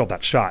 I just spilled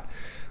that shot.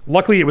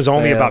 Luckily, it was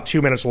only about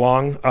 2 minutes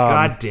long.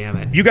 God damn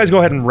it! You guys go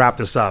ahead and wrap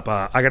this up.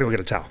 I gotta go get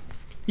a towel.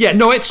 Yeah,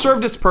 no, it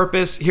served its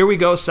purpose. Here we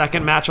go,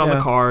 second match on the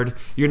card.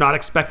 You're not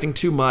expecting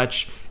too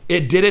much.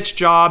 It did its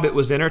job. It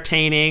was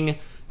entertaining.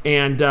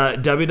 And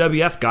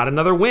WWF got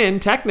another win,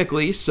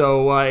 technically.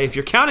 So if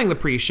you're counting the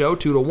pre-show,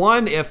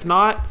 2-1. If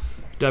not,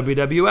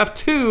 WWF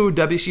 2,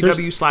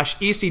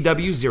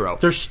 WCW/ECW 0.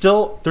 They're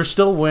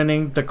still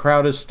winning. The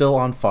crowd is still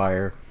on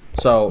fire.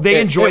 So they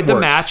enjoyed the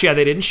match. Yeah,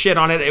 they didn't shit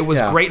on it. It was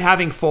great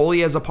having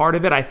Foley as a part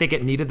of it. I think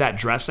it needed that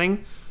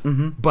dressing.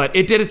 But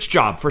it did its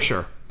job, for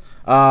sure.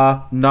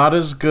 Not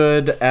as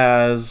good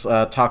as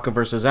Taka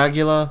versus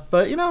Aguila,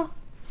 but you know,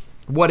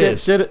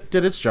 did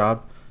its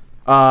job.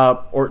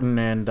 Orton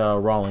and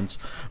Rollins,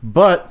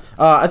 but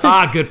I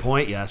think good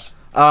point. Yes.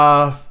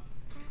 I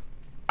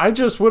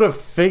just would have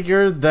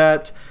figured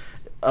that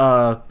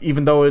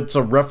even though it's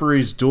a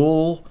referee's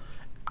duel,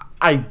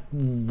 I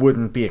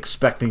wouldn't be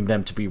expecting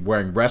them to be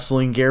wearing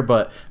wrestling gear,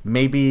 but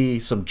maybe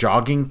some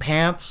jogging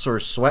pants or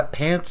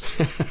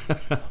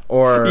sweatpants,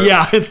 or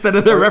instead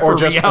of the referee or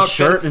just outfits. a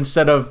shirt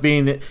instead of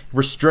being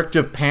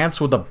restrictive pants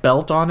with a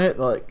belt on it.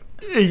 Like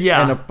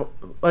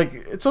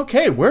it's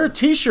okay. Wear a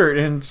t-shirt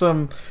and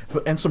some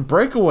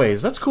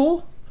breakaways. That's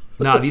cool.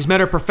 No, these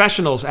men are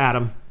professionals,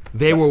 Adam.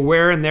 They were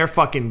wearing their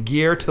fucking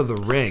gear to the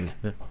ring.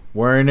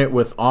 Wearing it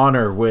with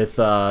honor with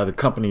the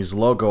company's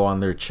logo on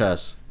their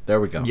chest. There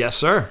we go. Yes,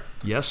 sir.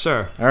 Yes,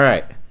 sir. All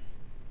right.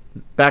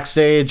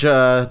 Backstage,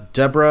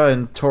 Deborah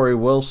and Tori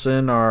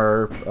Wilson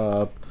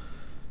are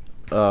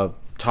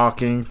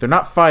talking. They're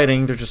not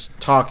fighting. They're just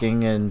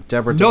talking. And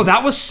Deborah. No,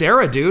 that was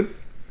Sarah, dude.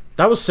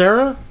 That was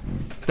Sarah?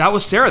 That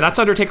was Sarah. That's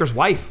Undertaker's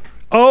wife.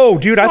 Oh,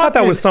 dude, I thought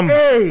that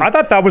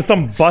was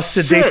some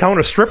busted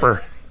Daytona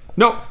stripper.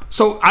 No,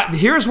 so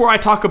here's where I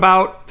talk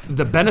about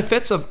the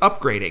benefits of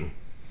upgrading.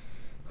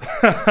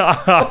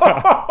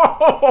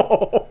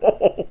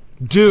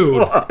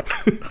 Dude.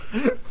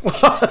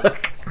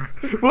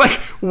 Like,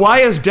 why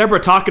is Deborah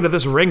talking to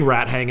this ring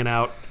rat hanging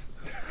out?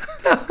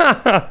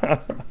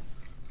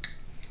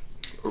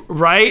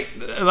 Right?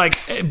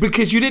 Like,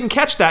 because you didn't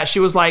catch that. She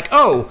was like,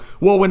 oh,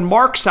 well, when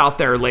Mark's out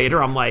there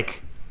later, I'm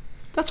like,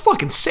 that's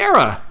fucking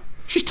Sarah.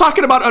 She's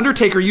talking about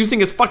Undertaker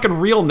using his fucking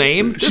real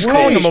name. She's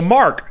calling him a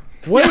Mark.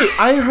 Wait,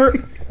 I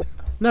heard...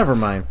 Never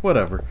mind.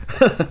 Whatever.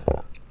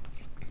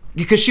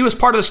 Because she was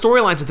part of the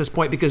storylines at this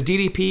point because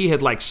DDP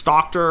had, like,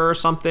 stalked her or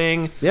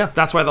something. Yeah.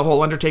 That's why the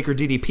whole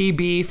Undertaker-DDP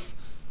beef.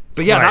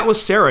 But yeah, that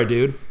was Sarah,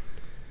 dude.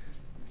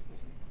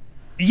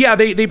 Yeah,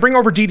 they bring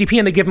over DDP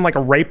and they give him, like,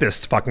 a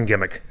rapist fucking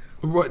gimmick.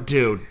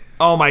 Dude.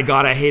 Oh, my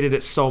God. I hated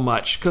it so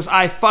much. Because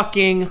I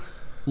fucking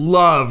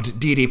loved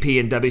DDP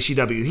in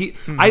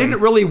WCW. I didn't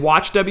really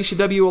watch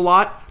WCW a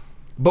lot.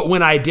 But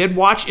when I did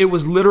watch, it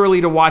was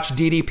literally to watch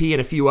DDP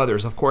and a few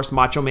others. Of course,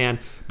 Macho Man.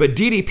 But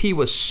DDP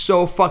was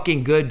so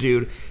fucking good,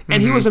 dude.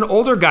 And he was an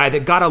older guy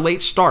that got a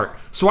late start.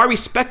 So I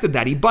respected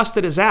that. He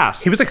busted his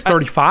ass. He was like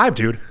 35,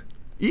 dude.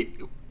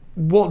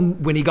 Well,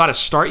 when he got a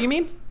start, you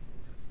mean?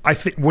 I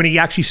think when he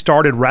actually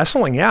started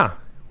wrestling, yeah.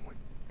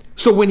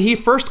 So when he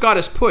first got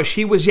his push,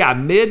 he was,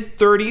 mid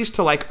 30s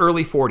to like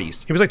early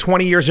 40s. He was like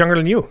 20 years younger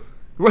than you.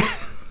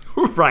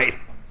 Right.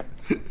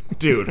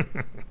 Dude.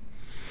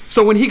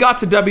 So when he got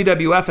to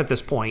WWF at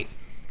this point,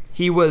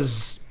 he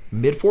was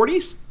mid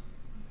 40s?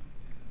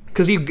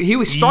 Because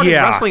he started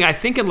wrestling, I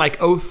think, in like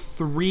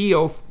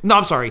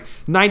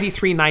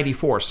 93,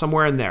 94,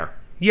 somewhere in there.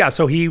 Yeah,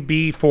 so he'd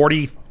be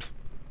 42,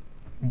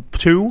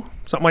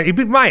 something like, he'd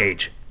be my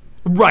age.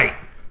 Right.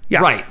 Yeah.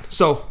 Right.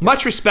 So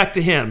much respect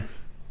to him.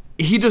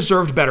 He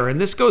deserved better.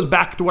 And this goes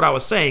back to what I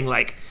was saying,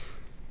 like,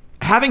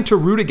 having to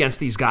root against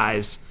these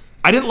guys,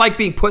 I didn't like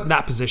being put in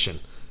that position.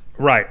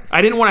 Right.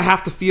 I didn't want to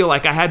have to feel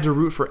like I had to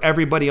root for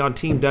everybody on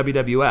Team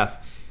WWF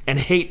and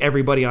hate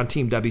everybody on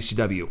Team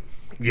WCW.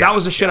 Yeah. That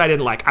was the shit I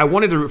didn't like. I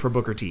wanted to root for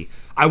Booker T.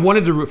 I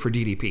wanted to root for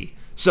DDP.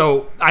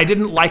 So I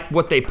didn't like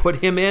what they put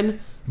him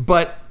in,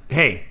 but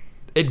hey,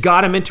 it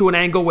got him into an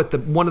angle with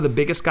one of the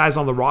biggest guys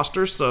on the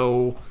roster.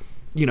 So,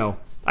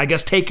 I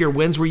guess take your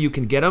wins where you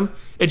can get them.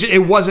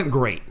 It wasn't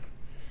great.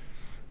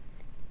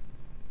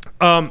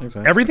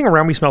 Exactly. Everything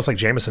around me smells like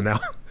Jameson now.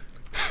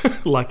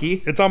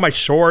 Lucky. It's on my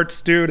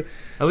shorts, dude.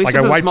 At least it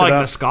doesn't smell like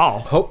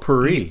mezcal.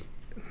 Potpourri.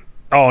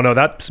 Oh no,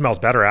 that smells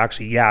better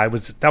actually. Yeah,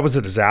 that was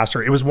a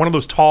disaster. It was one of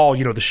those tall,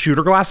 the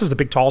shooter glasses, the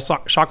big tall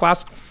shot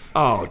glass.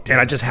 Oh, damn.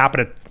 And I just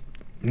happened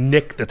to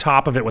nick the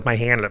top of it with my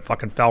hand, and it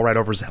fucking fell right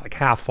over, like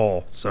half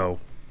full. So,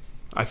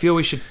 I feel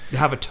we should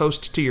have a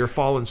toast to your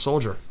fallen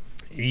soldier.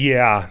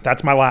 Yeah,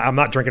 that's my I'm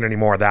not drinking any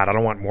more of that. I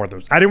don't want more of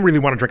those. I didn't really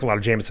want to drink a lot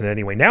of Jameson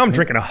anyway. Now I'm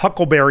drinking a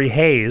Huckleberry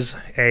Haze,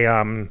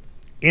 a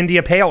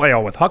India Pale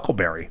Ale with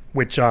Huckleberry,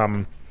 which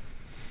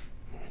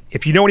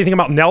if you know anything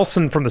about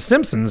Nelson from The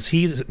Simpsons,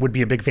 he would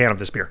be a big fan of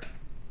this beer.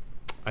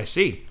 I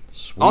see.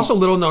 Sweet. Also,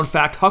 little known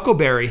fact,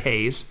 Huckleberry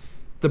Hayes,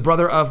 the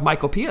brother of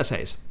Michael P.S.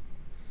 Hayes.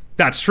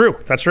 That's true.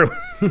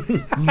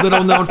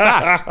 Little known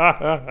fact.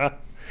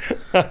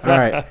 All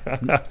right.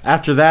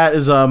 After that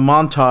is a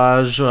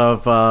montage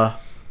of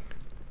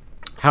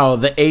how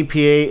the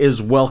APA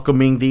is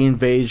welcoming the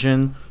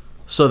invasion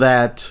so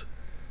that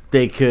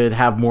they could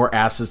have more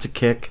asses to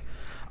kick.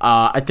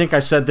 I think I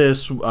said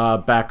this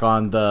back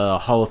on the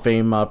Hall of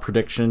Fame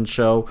prediction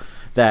show,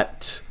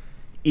 that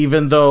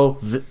even though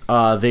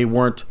they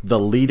weren't the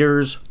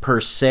leaders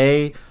per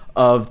se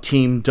of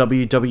Team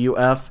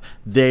WWF,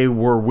 they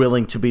were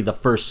willing to be the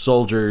first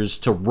soldiers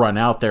to run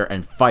out there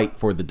and fight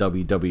for the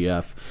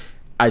WWF.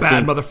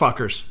 Bad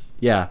motherfuckers.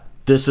 Yeah,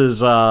 this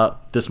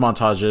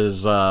montage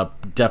is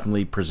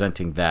definitely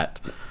presenting that.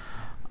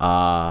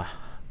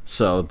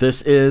 So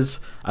this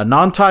is a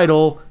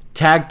non-title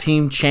Tag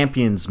Team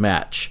Champions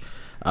match.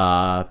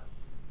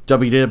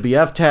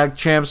 WWF Tag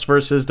Champs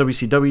versus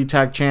WCW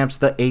Tag Champs.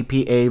 The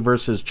APA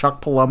versus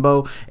Chuck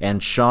Palumbo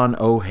and Sean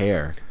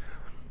O'Hare.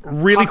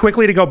 Really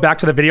quickly to go back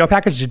to the video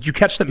package, did you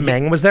catch that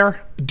Meng was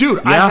there?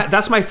 Dude, yeah.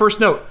 That's my first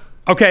note.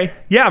 Okay,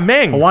 yeah,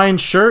 Meng. Hawaiian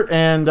shirt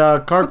and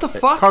what the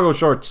fuck? Cargo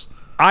shorts.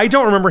 I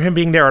don't remember him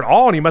being there at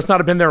all, and he must not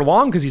have been there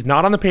long because he's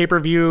not on the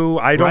pay-per-view.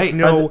 I don't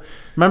know.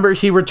 Remember,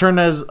 he returned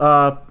as, he's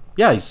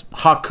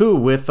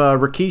Haku with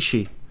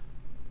Rikishi.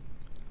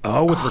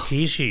 Oh, with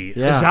Rikishi.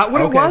 Yeah. Is that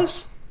what it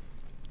was?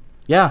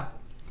 Yeah.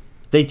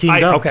 They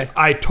teamed up. Okay.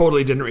 I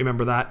totally didn't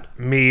remember that.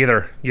 Me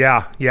either.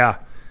 Yeah.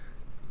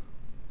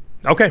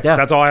 Okay, yeah.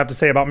 That's all I have to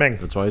say about Meng.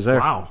 That's why he's there.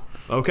 Wow.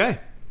 Okay.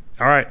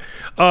 All right.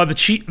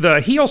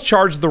 The heels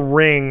charge the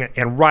ring,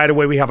 and right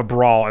away we have a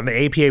brawl, and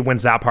the APA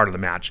wins that part of the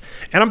match.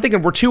 And I'm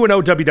thinking, we're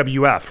 2-0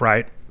 WWF,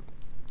 right?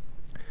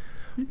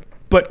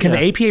 But can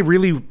the APA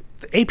really...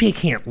 The APA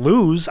can't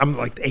lose. I'm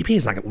like, the APA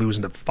is not going to lose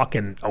into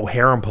fucking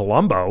O'Hare and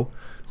Palumbo.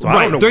 So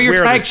I don't know. They're your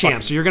where tag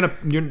champs, so you're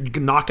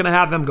not gonna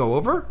have them go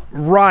over?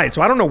 Right.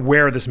 So I don't know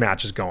where this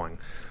match is going.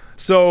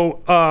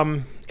 So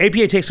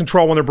APA takes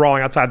control when they're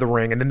brawling outside the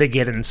ring, and then they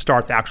get in and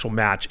start the actual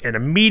match. And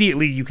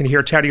immediately you can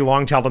hear Teddy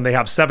Long tell them they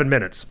have 7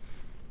 minutes.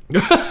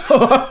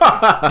 I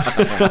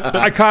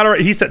caught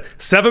it. He said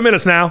 7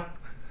 minutes now.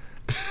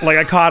 Like,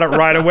 I caught it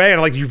right away,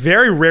 and like, you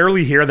very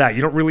rarely hear that.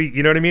 You don't really,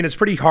 you know what I mean? It's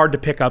pretty hard to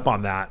pick up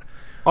on that.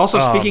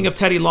 Also, speaking of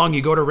Teddy Long,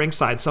 you go to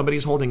ringside,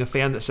 somebody's holding a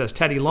fan that says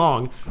Teddy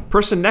Long.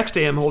 Person next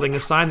to him holding a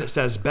sign that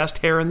says best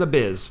hair in the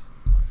biz.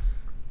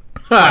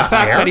 In fact,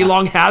 Teddy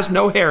Long has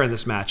no hair in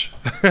this match.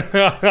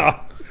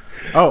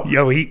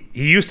 Yo, he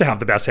used to have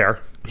the best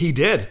hair. He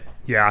did.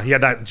 Yeah, he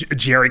had that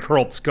Jerry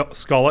curled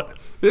skullet.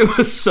 It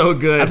was so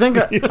good. I think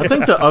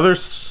the other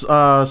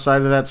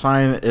side of that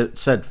sign, it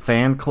said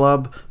fan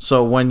club.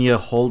 So when you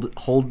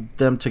hold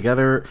them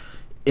together,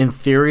 in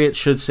theory, it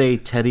should say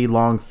Teddy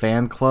Long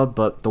Fan Club,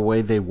 but the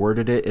way they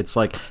worded it, it's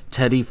like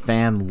Teddy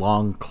Fan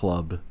Long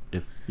Club,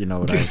 if you know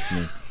what I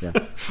mean. Yeah.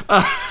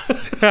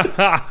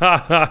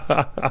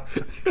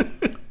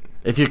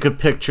 If you could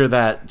picture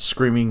that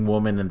screaming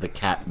woman and the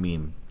cat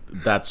meme,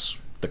 that's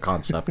the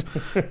concept.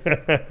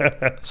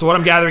 So what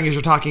I'm gathering is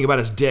you're talking about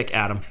his dick,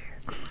 Adam.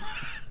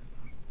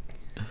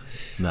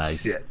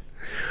 Nice. Yeah.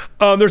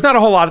 There's not a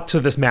whole lot to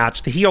this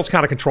match. The heels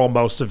kind of control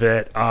most of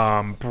it.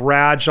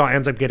 Bradshaw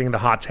ends up getting the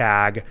hot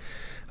tag.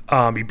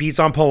 He beats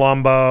on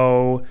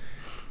Palumbo.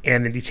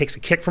 and then he takes a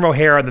kick from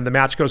O'Hare, and then the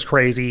match goes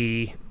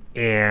crazy,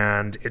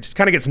 and it just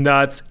kind of gets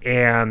nuts,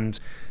 and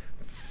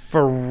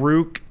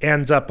Farouk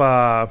ends up,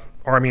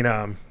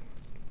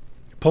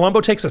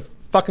 Palumbo takes a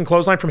fucking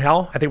clothesline from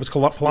hell. I think it was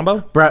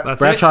Palumbo.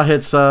 Bradshaw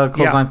hits a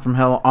clothesline from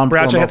hell on Palumbo.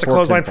 Bradshaw hits a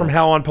clothesline from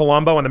hell on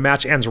Palumbo, and the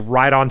match ends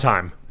right on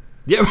time.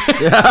 Yeah.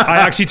 I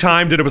actually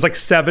timed it. It was like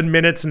 7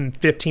 minutes and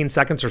 15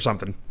 seconds or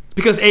something.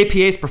 Because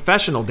APA's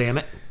professional, damn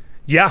it.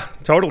 Yeah,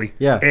 totally.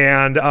 Yeah.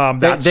 And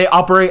they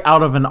operate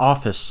out of an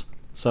office.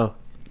 So,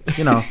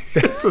 they're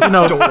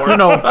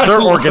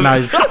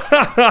organized.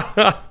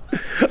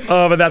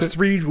 But that's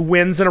 3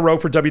 wins in a row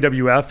for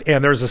WWF.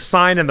 And there's a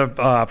sign in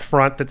the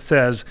front that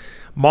says,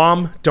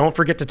 "Mom, don't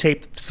forget to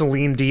tape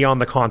Celine Dion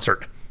the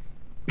concert."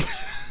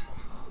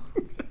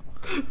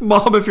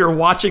 Mom, if you're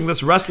watching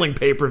this wrestling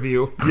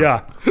pay-per-view,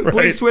 yeah, right.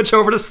 Please switch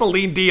over to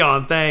Celine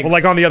Dion. Thanks. Well,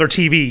 like on the other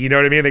TV, you know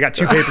what I mean? They got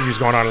 2 pay-per-views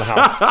going on in the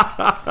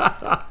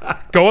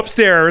house. Go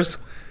upstairs.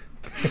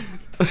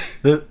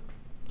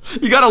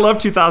 You gotta love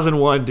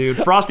 2001, dude.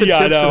 Frosted Tips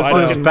and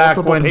fucking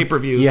multiple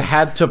pay-per-views. You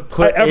had to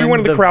put everyone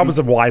in the crowd was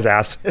a wise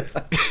ass.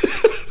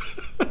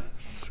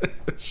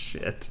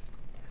 Shit.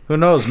 Who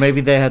knows?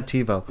 Maybe they had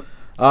TiVo.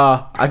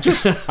 I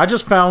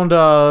just found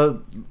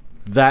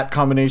that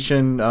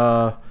combination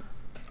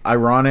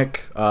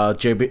ironic.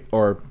 JB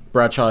or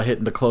Bradshaw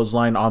hitting the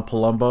clothesline on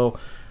Palumbo.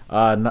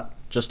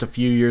 Just a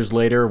few years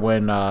later,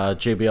 when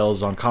JBL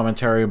is on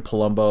commentary and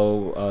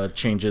Palumbo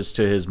changes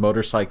to his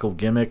motorcycle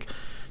gimmick,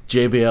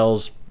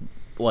 JBL's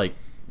like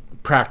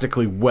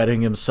practically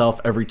wetting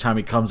himself every time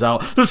he comes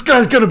out. This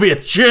guy's gonna be a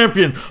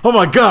champion. Oh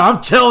my god,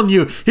 I'm telling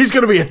you, he's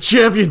gonna be a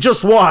champion.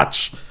 Just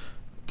watch.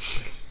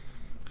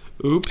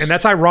 Oops. And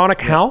that's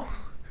ironic how?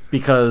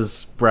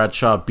 Because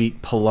Bradshaw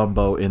beat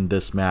Palumbo in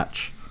this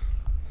match.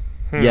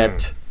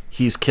 Yet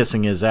he's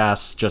kissing his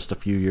ass just a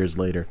few years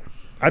later.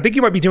 I think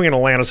you might be doing an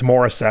Alanis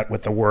Morissette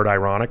with the word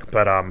ironic,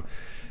 but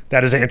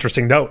that is an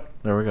interesting note.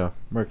 There we go.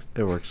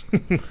 It works.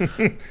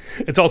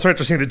 It's also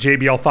interesting that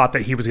JBL thought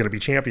that he was going to be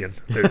champion,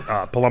 that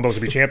Palumbo was going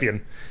to be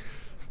champion.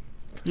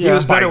 He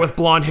was better with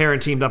blonde hair and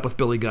teamed up with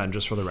Billy Gunn,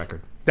 just for the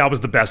record. That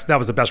was the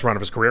best run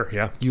of his career,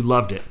 yeah. You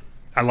loved it.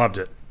 I loved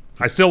it.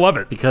 I still love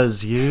it.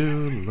 Because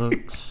you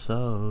look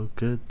so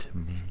good to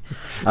me.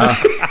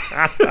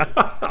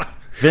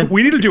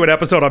 We need to do an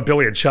episode on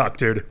Billy and Chuck,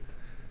 dude.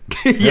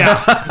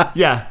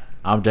 Yeah.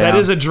 I'm down. That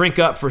is a drink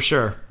up for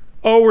sure.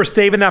 Oh, we're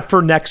saving that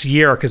for next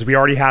year because we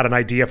already had an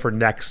idea for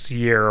next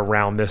year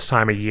around this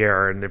time of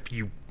year. And if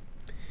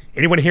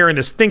anyone hearing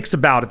this thinks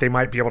about it, they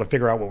might be able to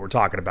figure out what we're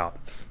talking about.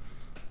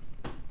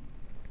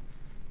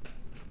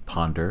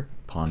 Ponder.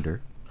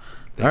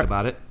 Think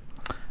about it.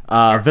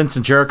 Vince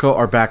and Jericho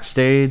are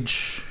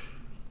backstage.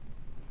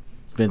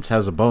 Vince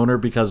has a boner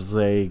because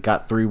they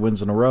got 3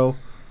 wins in a row.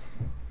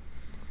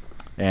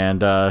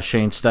 And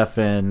Shane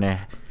Stephan...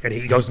 And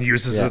he goes and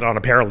uses it on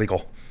a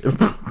paralegal.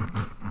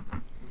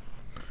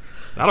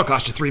 That'll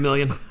cost you $3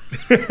 million.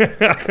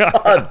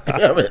 God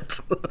damn it.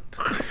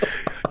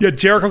 Yeah,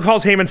 Jericho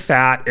calls Heyman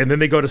fat, and then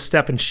they go to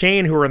Steph and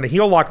Shane, who are in the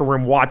heel locker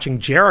room watching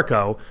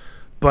Jericho,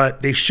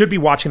 but they should be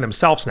watching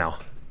themselves now.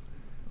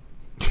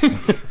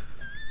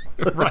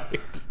 Right.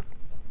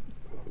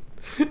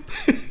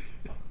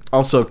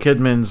 Also,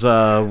 Kidman's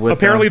with...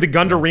 Apparently, the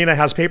Gund Arena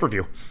has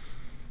pay-per-view.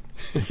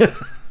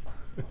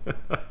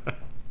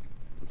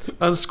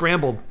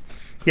 Unscrambled.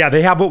 Yeah,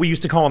 they have what we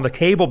used to call in the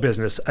cable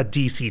business a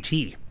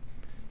DCT.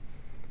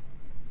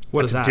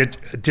 What is that?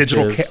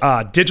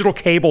 Digital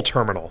cable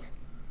terminal.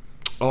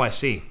 Oh, I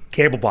see.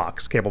 Cable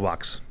box.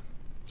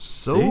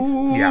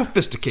 So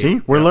sophisticated.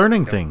 See, we're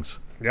learning things.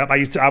 Yep,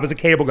 I was a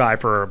cable guy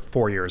for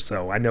 4 years,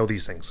 so I know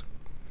these things.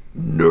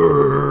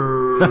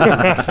 Nerd.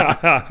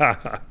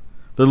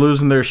 They're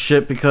losing their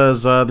shit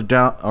because they're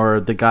down, or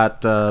they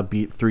got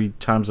beat 3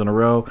 times in a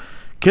row.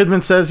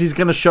 Kidman says he's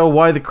going to show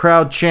why the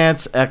crowd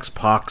chants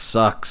X-Pac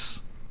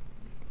sucks.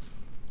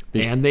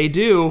 And they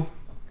do.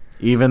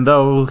 Even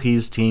though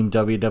he's Team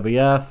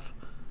WWF.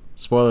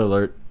 Spoiler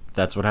alert,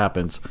 that's what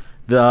happens.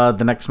 The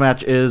next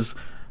match is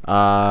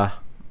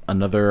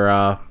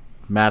another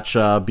match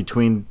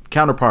between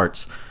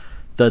counterparts.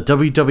 The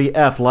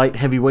WWF Light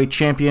Heavyweight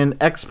Champion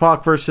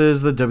X-Pac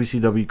versus the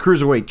WCW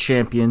Cruiserweight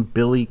Champion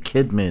Billy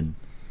Kidman.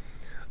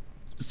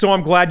 So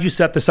I'm glad you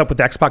set this up with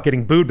X-Pac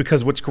getting booed,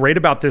 because what's great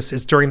about this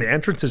is during the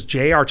entrances,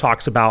 JR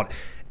talks about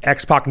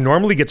X-Pac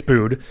normally gets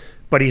booed,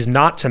 but he's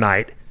not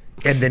tonight,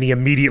 and then he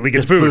immediately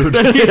gets booed.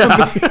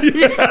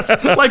 Yes,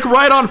 like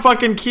right on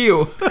fucking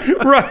cue.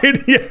 Right,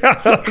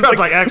 yeah. It's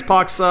like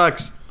X-Pac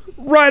sucks.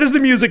 Right as the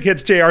music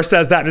hits, JR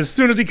says that, and as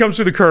soon as he comes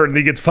through the curtain,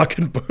 he gets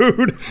fucking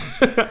booed.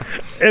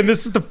 And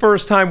this is the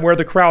first time where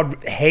the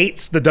crowd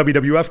hates the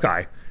WWF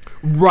guy.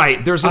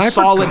 Right, there's a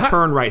solid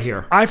turn right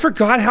here. I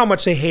forgot how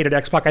much they hated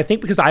X-Pac. I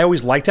think because I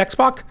always liked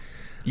X-Pac.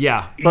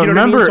 Yeah. But you know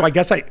remember, what I mean? So I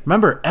guess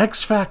remember,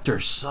 X Factor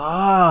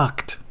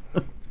sucked.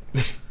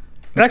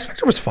 X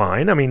Factor was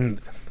fine. I mean,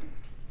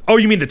 oh,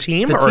 you mean the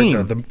team?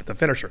 The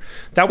finisher?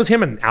 That was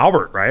him and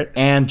Albert, right?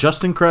 And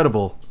Just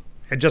Incredible.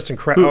 And Just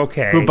Incredible,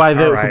 okay. Who by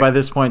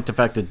this point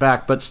defected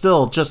back, but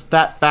still, just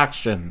that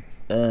faction.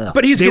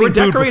 But they were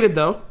decorated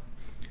though.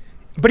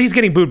 But he's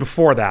getting booed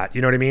before that.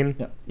 You know what I mean?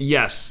 Yeah.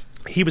 Yes.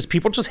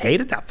 People just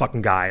hated that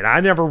fucking guy, and I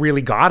never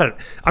really got it.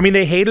 I mean,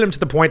 they hated him to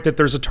the point that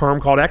there's a term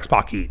called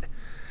X-Pac heat.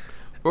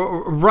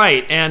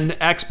 Right, and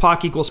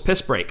X-Pac equals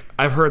piss break.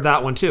 I've heard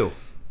that one too.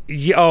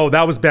 Yeah,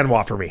 that was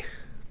Benoit for me.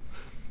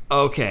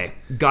 Okay,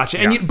 gotcha.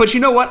 And but you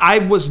know what? I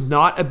was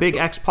not a big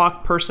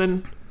X-Pac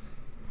person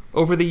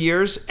over the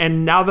years,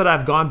 and now that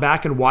I've gone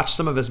back and watched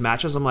some of his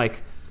matches, I'm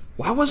like,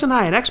 why wasn't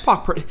I an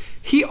X-Pac person?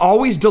 He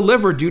always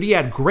delivered, dude. He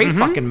had great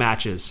fucking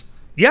matches.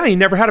 Yeah, he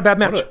never had a bad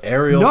match. What an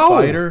aerial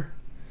fighter.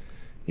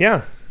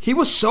 Yeah. He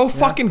was so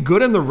fucking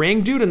good in the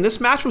ring, dude, and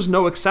this match was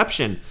no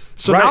exception.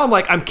 So now I'm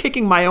like, I'm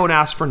kicking my own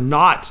ass for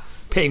not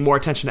paying more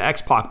attention to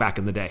X-Pac back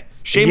in the day.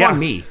 Shame on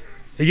me.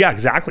 Yeah,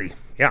 exactly.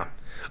 Yeah.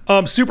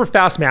 Super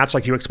fast match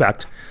like you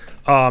expect.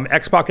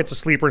 X-Pac gets a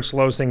sleeper and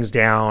slows things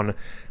down.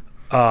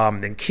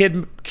 Then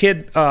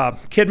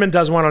Kidman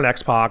does one on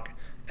X-Pac.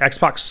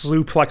 X-Pac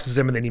suplexes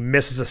him and then he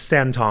misses a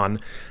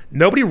senton.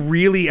 Nobody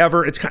really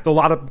ever, it's kind of a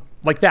lot of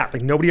like that.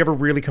 Like nobody ever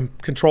really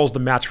controls the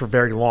match for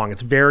very long.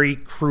 It's very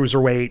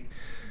cruiserweight.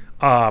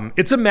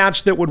 It's a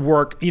match that would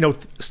work. You know,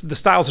 the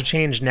styles have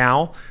changed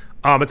now.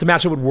 It's a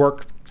match that would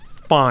work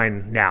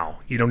fine now.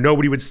 You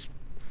know,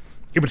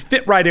 it would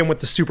fit right in with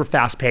the super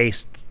fast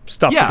paced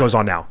stuff that goes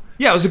on now.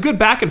 Yeah, it was a good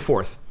back and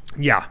forth.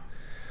 Yeah.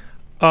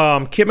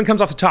 Kidman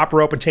comes off the top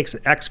rope and takes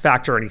an X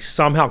Factor and he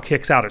somehow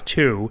kicks out at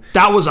 2.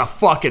 That was a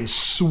fucking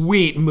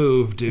sweet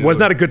move, dude. Wasn't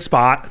that a good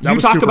spot? You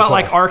talk about cool.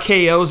 Like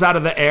RKOs out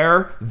of the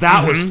air.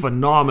 That was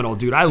phenomenal,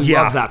 dude. I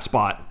love that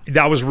spot.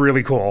 That was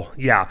really cool.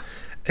 Yeah.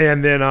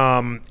 And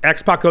then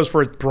X-Pac goes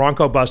for a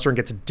Bronco Buster and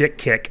gets a dick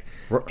kick.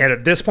 And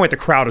at this point, the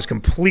crowd is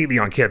completely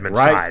on Kidman's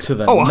side. To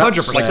the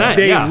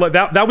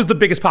 100%. That was the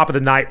biggest pop of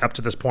the night up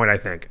to this point, I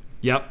think.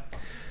 Yep.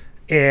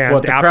 And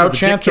what, the crowd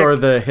chant or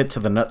the hit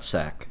to the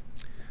nutsack?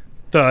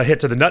 The hit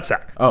to the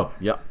nutsack. Oh,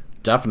 yeah,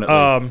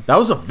 definitely. That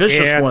was a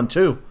vicious one,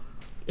 too.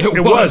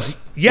 It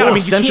was. Yeah, I mean,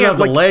 extension of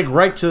the leg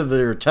right to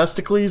their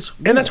testicles.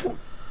 And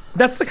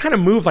that's the kind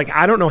of move, like,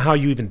 I don't know how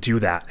you even do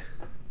that.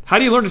 How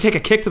do you learn to take a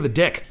kick to the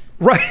dick?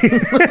 Right.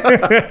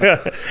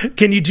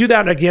 Can you do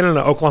that again in an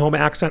Oklahoma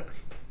accent?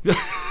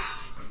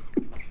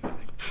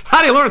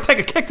 How do you learn to take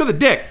a kick to the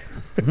dick?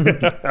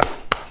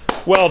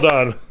 Well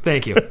done.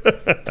 Thank you.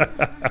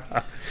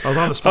 I was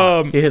on the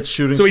spot. He hits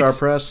shooting star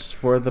press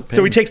for the pin.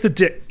 So he takes the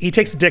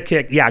dick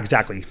kick. Yeah,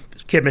 exactly.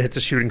 Kidman hits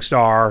a shooting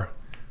star.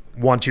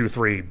 1, 2,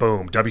 3.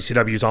 Boom.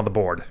 WCW's on the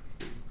board.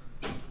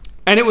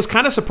 And it was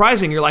kind of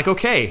surprising. You're like,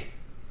 okay,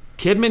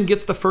 Kidman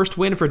gets the first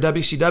win for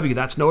WCW.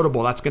 That's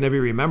notable. That's going to be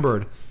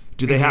remembered.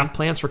 Do they have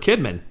plans for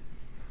Kidman?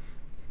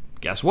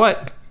 Guess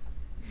what?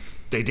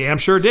 They damn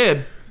sure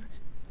did.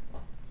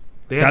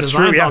 They had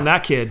designs on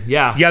that kid.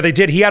 Yeah. Yeah, they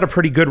did. He had a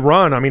pretty good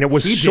run. I mean, it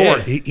was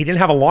short. He didn't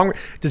have a long...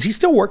 Does he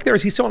still work there?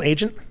 Is he still an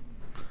agent?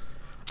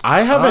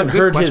 I haven't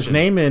heard his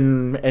name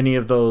in any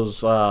of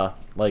those,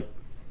 like,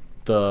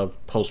 the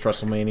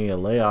post-WrestleMania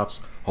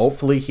layoffs.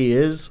 Hopefully he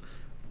is.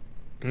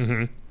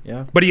 Mm-hmm.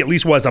 Yeah. But he at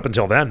least was up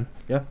until then.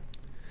 Yeah.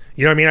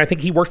 You know what I mean? I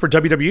think he worked for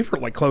WWE for,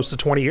 like, close to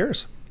 20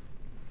 years.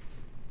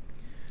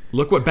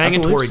 Look what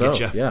Bangin' Tori gets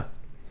you. Yeah.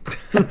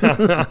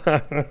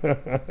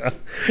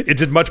 It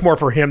did much more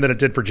for him than it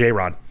did for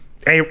J-Rod.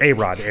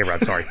 A-Rod,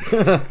 sorry.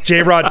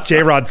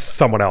 J-Rod's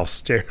someone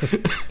else.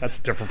 That's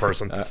a different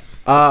person.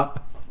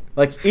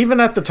 Like, even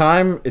at the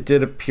time, it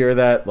did appear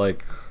that,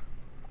 like,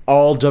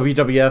 all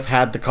WWF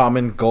had the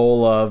common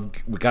goal of,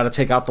 we got to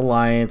take out the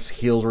Alliance,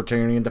 heels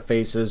returning into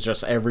faces,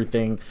 just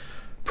everything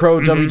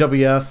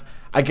pro-WWF.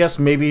 I guess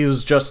maybe it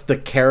was just the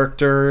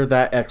character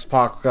that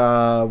X-Pac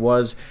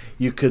was.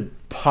 You could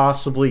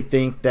possibly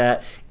think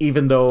that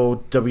even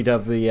though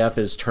WWF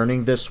is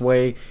turning this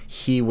way,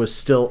 he was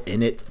still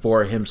in it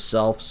for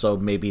himself, so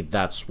maybe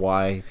that's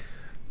why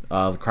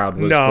the crowd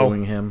was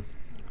booing him.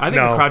 I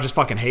think the crowd just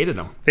fucking hated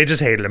him. They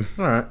just hated him.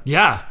 All right.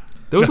 Yeah.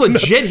 There was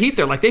legit heat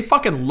there. Like, they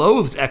fucking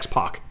loathed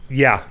X-Pac.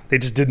 Yeah, they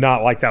just did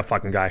not like that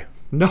fucking guy.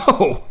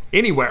 No,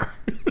 anywhere.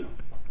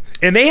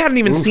 And they hadn't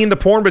even seen the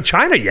porn with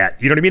China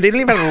yet. You know what I mean? They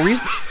didn't even have a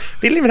reason.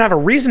 They didn't even have a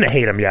reason to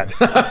hate him yet.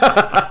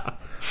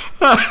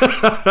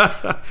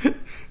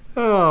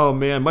 Oh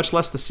man, much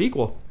less the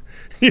sequel.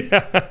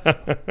 Yeah.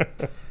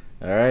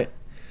 All right.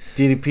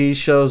 DDP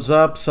shows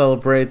up,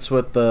 celebrates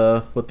with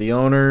the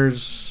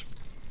owners.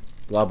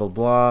 Blah blah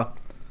blah.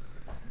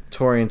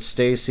 Tori and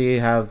Stacy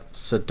have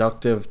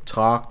seductive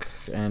talk,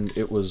 and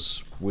it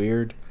was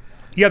weird.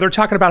 Yeah, they're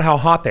talking about how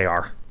hot they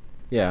are.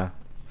 Yeah.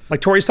 Like,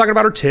 Tori's talking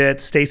about her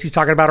tits, Stacy's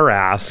talking about her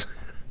ass.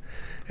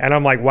 And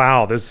I'm like,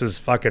 wow, this is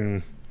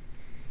fucking...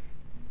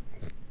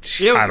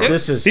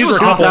 This is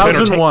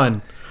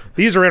 2001.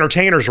 These are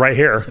entertainers right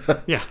here.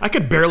 Yeah, I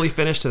could barely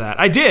finish to that.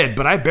 I did,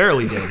 but I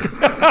barely did.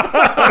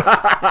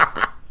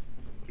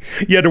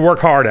 You had to work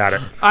hard at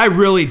it. I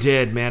really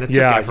did, man. It took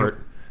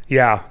effort.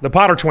 Yeah, the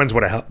Potter twins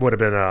would have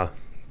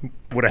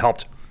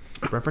helped.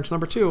 Reference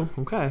number 2.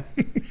 Okay.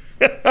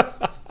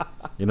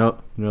 You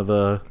know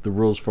the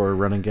rules for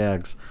running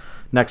gags.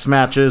 Next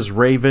match is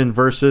Raven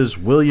versus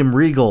William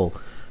Regal.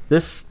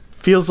 This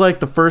feels like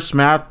the first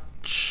match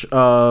match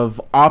of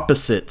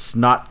opposites,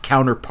 not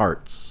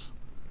counterparts.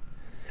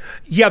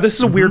 Yeah, this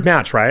is a weird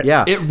match, right?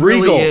 Yeah, It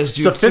really is,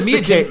 dude. To me,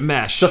 it didn't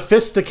mesh.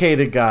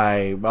 Sophisticated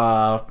guy.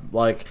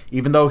 Like,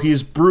 even though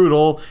he's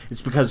brutal,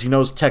 it's because he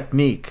knows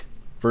technique.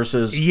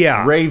 Versus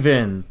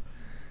Raven,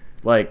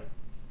 like,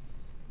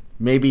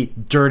 maybe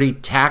dirty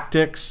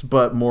tactics,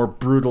 but more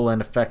brutal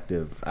and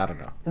effective. I don't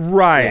know.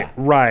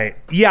 Right.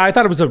 Yeah, I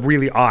thought it was a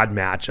really odd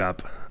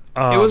matchup.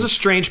 It was a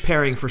strange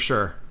pairing for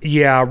sure.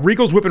 Yeah,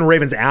 Regal's whipping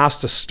Raven's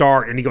ass to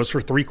start, and he goes for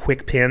 3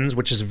 quick pins,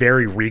 which is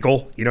very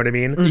Regal. You know what I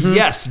mean? Mm-hmm.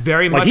 Yes,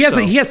 very much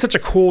so. He has such a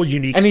cool,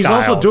 unique and he's style,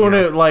 also doing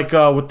it like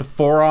with the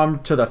forearm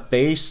to the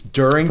face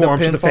during the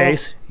pinfall. To the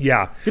face,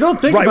 yeah. You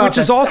don't think about which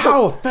that. Is also,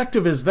 how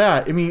effective is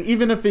that? I mean,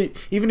 even if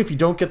you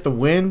don't get the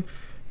win,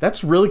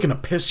 that's really going to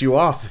piss you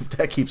off if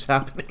that keeps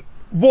happening.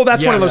 Well,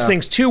 that's one of those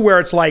things, too, where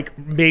it's like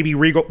maybe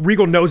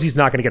Regal knows he's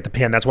not going to get the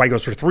pin. That's why he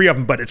goes for 3 of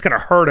them, but it's going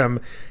to hurt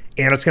him,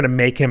 and it's going to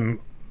make him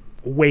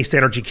waste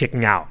energy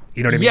kicking out.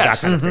 You know what I mean?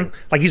 Yes. That kind of thing.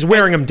 Like, he's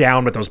wearing him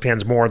down with those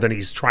pins more than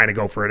he's trying to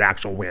go for an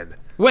actual win.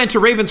 Well, and to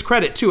Raven's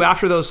credit, too,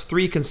 after those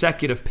 3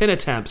 consecutive pin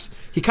attempts,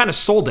 he kind of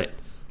sold it.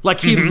 Like,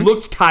 he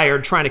looked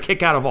tired trying to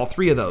kick out of all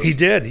 3 of those. He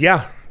did,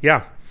 yeah.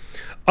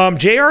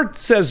 JR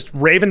says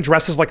Raven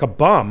dresses like a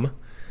bum,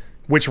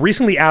 which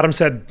recently Adam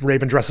said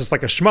Raven dresses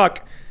like a schmuck,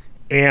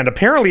 and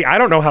apparently I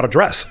don't know how to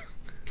dress.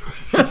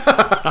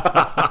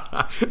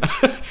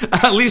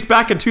 At least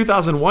back in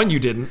 2001, you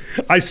didn't.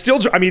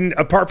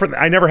 Apart from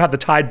I never had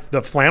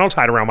the flannel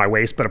tied around my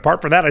waist, but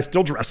apart from that, I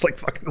still dress like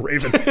fucking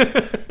Raven.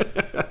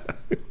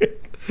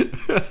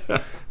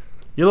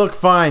 You look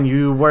fine.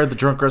 You wear the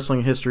Drunk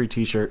Wrestling History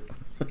T-shirt.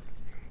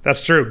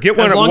 That's true. Get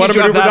one as at long as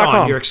you have that on,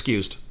 whatamaneuver.com. you're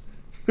excused.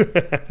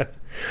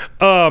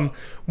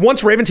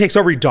 Once Raven takes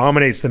over, he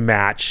dominates the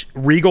match.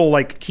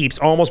 Regal keeps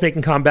almost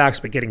making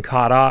comebacks, but getting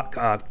cut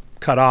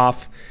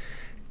off.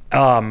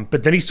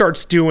 But then he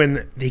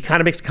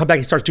kind of makes a comeback.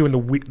 He starts doing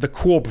the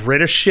cool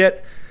British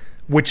shit,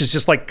 which is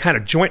just kind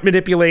of joint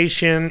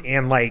manipulation,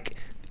 and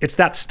it's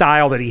that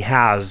style that he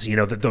has. You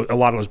know, a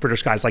lot of those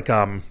British guys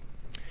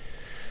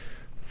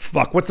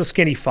what's the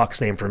skinny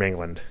fuck's name from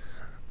England?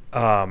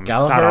 Gallagher?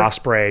 Not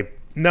Osprey.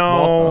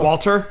 No.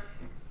 Walter?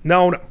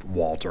 No,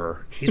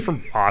 Walter. He's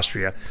from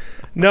Austria.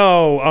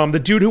 No, the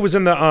dude who was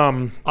in the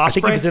Osprey? I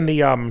think he was in the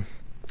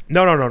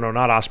no,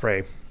 not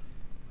Osprey.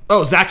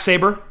 Oh, Zack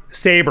Sabre?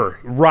 Sabre,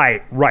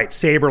 right.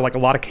 Sabre, a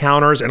lot of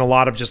counters and a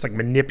lot of just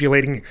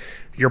manipulating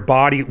your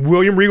body.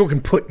 William Regal can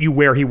put you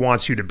where he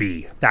wants you to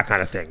be, that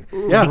kind of thing.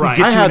 Yeah, right.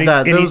 I had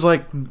that. There was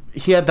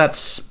he had that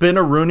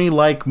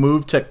spin-a-rooney-like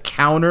move to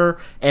counter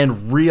and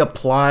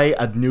reapply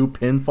a new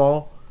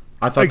pinfall.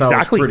 I thought that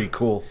was pretty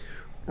cool.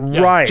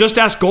 Yeah, right. Just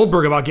ask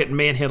Goldberg about getting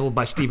manhandled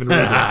by Steven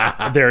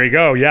Regal. There you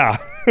go, yeah.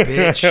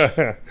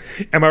 Bitch.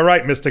 Am I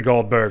right, Mr.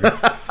 Goldberg?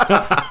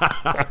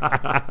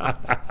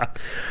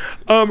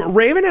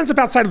 Raven ends up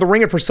outside of the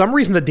ring, and for some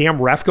reason the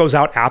damn ref goes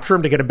out after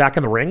him to get him back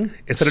in the ring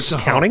instead of just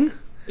counting.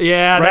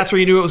 Yeah, right? That's where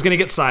you knew it was going to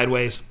get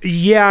sideways.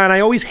 Yeah, and I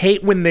always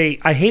hate when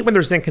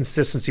there's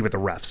inconsistency with the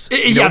refs.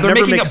 They're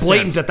making it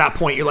blatant at that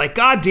point. You're like,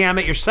 God damn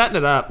it, you're setting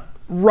it up.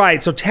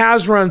 Right, so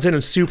Taz runs in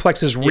and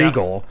suplexes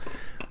Regal. Yeah.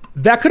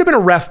 That could have been a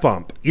ref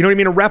bump. You know what I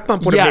mean? A ref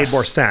bump would have made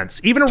more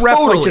sense. Even a ref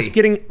just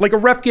getting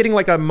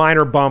a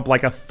minor bump,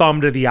 like a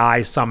thumb to the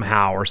eye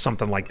somehow or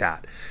something like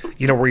that.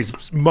 You know, where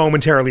he's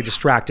momentarily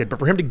distracted. But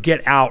for him to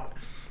get out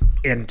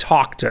and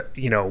talk to,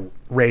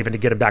 Raven to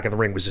get him back in the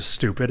ring was just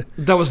stupid.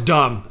 That was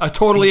dumb. I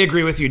totally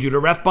agree with you, dude. A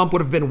ref bump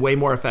would have been way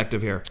more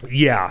effective here.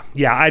 Yeah,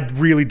 I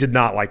really did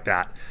not like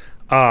that.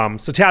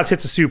 So Taz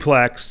hits a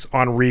suplex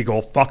on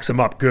Regal, fucks him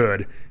up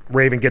good.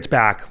 Raven gets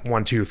back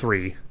 1, 2,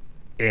 3,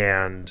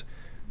 and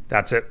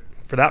that's it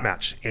for that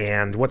match.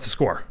 And what's the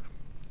score?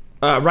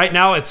 Right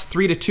now, it's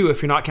 3-2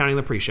 if you're not counting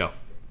the pre-show.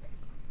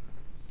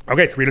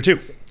 Okay,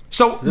 3-2.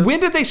 So when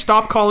did they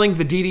stop calling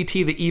the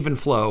DDT the even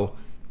flow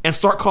and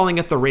start calling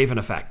it the Raven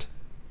effect?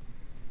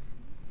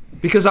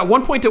 Because at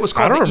one point it was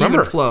called the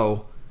even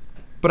flow,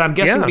 but I'm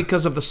guessing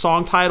because of the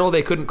song title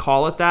they couldn't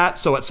call it that.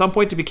 So at some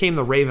point it became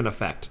the Raven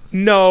effect.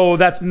 No,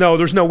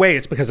 there's no way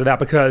it's because of that.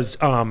 Because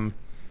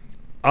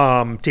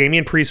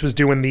Damian Priest was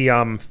doing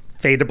the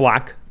Fade to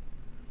Black.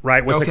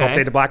 Right? Wasn't it called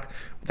Fade to Black?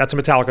 That's a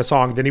Metallica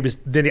song.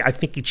 Then I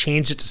think he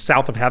changed it to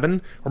South of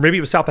Heaven, or maybe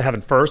it was South of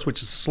Heaven first,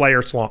 which is a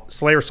Slayer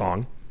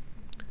song.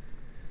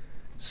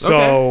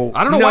 So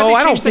I don't know why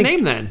they changed the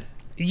name then.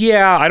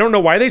 Yeah, I don't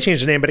know why they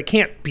changed the name, but it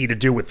can't be to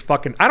do with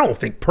fucking. I don't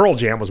think Pearl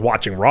Jam was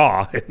watching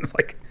Raw, and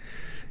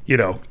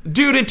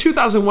Dude, in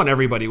 2001,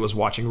 everybody was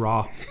watching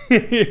Raw.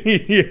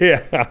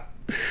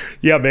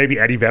 Yeah, maybe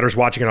Eddie Vedder's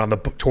watching it on the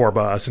tour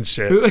bus and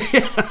shit.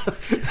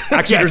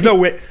 Actually,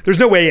 there's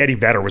no way Eddie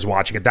Vedder was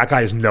watching it. That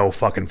guy is no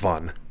fucking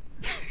fun.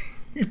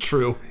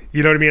 True.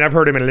 You know what I mean? I've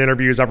heard him in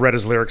interviews. I've read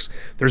his lyrics.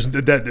 There's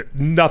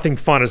nothing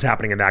fun is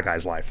happening in that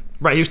guy's life.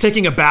 Right. He was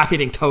taking a bath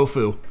eating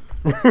tofu.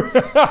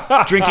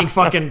 Drinking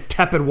fucking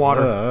tepid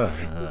water.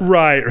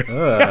 Right.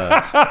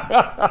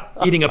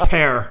 Eating a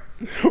pear.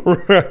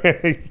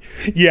 Right.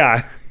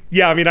 Yeah.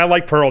 I mean, I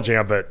like Pearl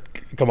Jam, but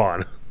come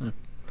on.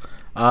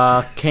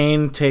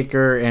 Kane,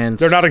 Taker, and...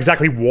 They're not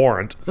exactly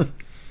Warrant.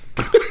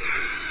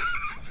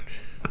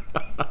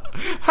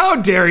 How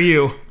dare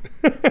you?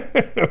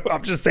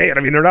 I'm just saying.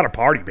 I mean, they're not a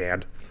party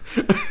band.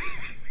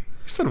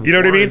 You know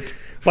what I mean?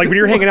 Like when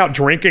you're hanging out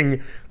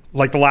drinking,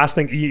 like the last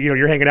thing,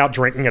 you're hanging out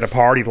drinking at a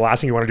party, the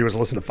last thing you want to do is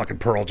listen to fucking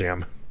Pearl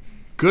Jam.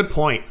 Good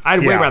point. I'd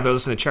way rather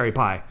listen to Cherry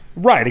Pie.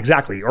 Right,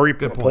 exactly. Or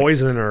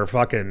Poison or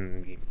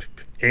fucking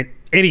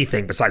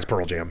anything besides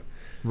Pearl Jam.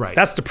 Right.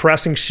 That's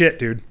depressing shit,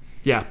 dude.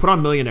 Yeah, put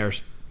on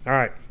Millionaires. All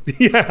right.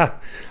 Yeah.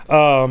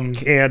 And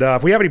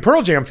if we have any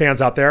Pearl Jam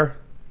fans out there,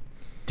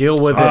 deal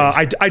with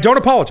it. I don't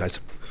apologize.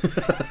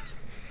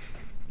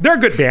 They're a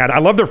good band. I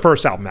love their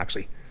first album,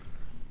 actually.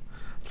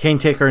 Kane,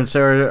 Taker, and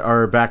Sarah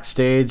are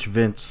backstage.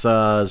 Vince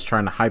is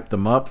trying to hype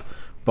them up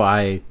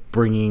by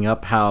bringing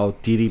up how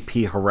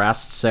DDP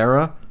harassed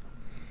Sarah,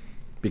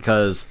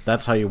 because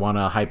that's how you want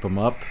to hype them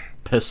up.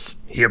 Piss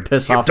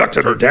off.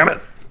 Abducted her, damn it.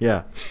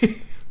 Yeah.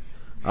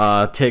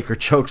 Taker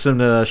chokes him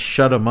to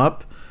shut him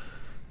up.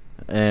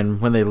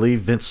 And when they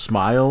leave, Vince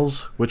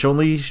smiles, which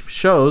only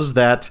shows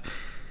that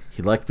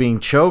he liked being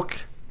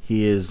choked.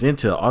 He is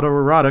into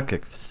autoerotic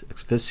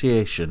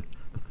asphyxiation.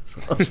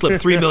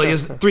 Slipped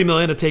 $3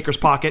 million to Taker's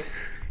pocket.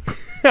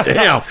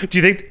 Damn. Do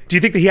you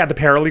think that he had the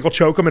paralegal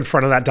choke him in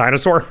front of that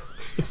dinosaur?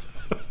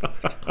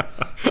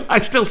 I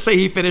still say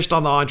he finished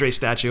on the Andre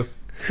statue.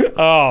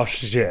 Oh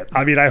shit!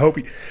 I mean, I hope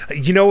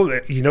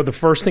the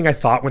first thing I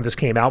thought when this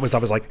came out was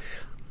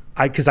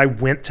because I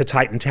went to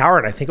Titan Tower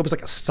and I think it was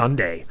like a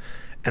Sunday,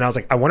 and I was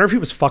like, I wonder if he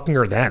was fucking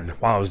her then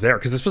while I was there,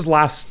 because this was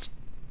last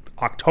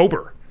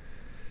October.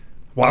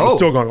 While it was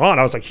still going on,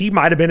 I was like, he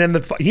might have been on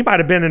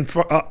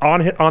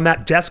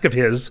that desk of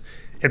his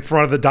in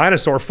front of the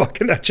dinosaur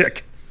fucking that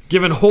chick.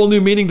 Giving whole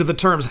new meaning to the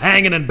terms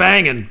hanging and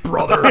banging,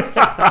 brother.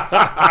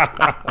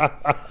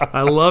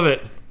 I love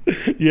it.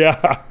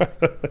 Yeah.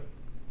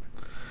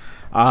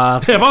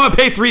 If I'm gonna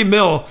pay $3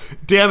 million,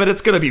 damn it,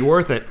 it's gonna be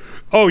worth it.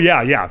 Oh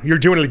yeah. You're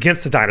doing it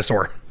against the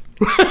dinosaur.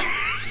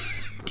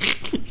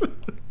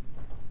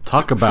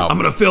 Talk about... I'm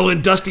gonna fill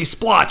in Dusty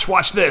Splotch.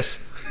 Watch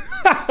this.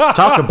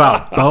 Talk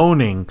about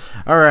boning.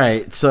 All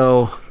right,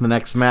 so the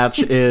next match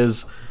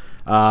is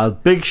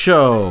Big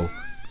Show,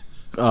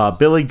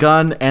 Billy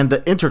Gunn, and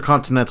the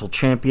Intercontinental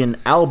Champion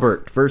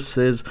Albert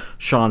versus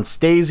Shawn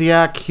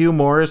Stasiak, Hugh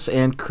Morris,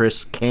 and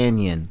Chris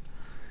Kanyon.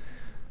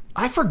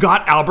 I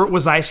forgot Albert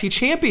was IC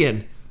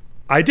champion.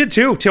 I did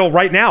too, till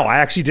right now. I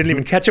actually didn't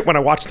even catch it when I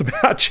watched the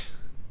match.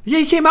 Yeah,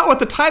 he came out with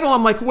the title.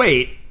 I'm like,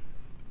 wait,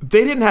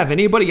 they didn't have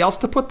anybody else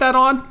to put that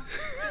on?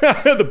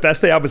 The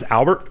best they had was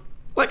Albert.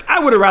 Like, I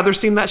would have rather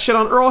seen that shit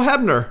on Earl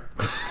Hebner.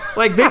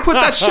 Like, they put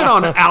that shit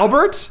on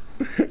Albert?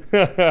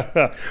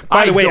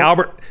 By the way,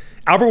 Albert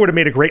would have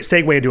made a great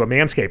segue into a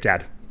Manscaped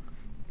ad.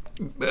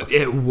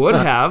 It would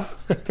have.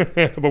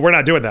 But we're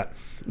not doing that.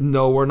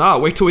 No, we're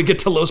not. Wait till we get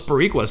to Los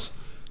Periquas.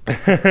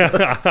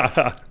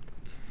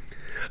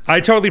 I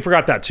totally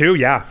forgot that too,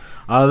 yeah.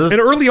 And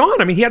early on,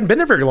 I mean, he hadn't been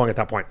there very long at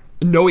that point.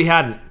 No, he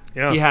hadn't.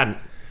 Yeah. He hadn't.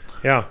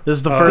 Yeah. This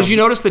is the first... Did you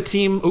notice the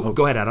team... Oh,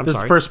 go ahead, Adam. This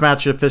is the first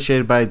match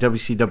officiated by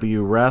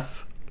WCW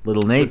ref,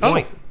 Little Nate. Good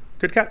point.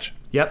 Good catch.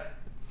 Yep.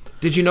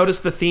 Did you notice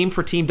the theme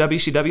for Team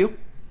WCW?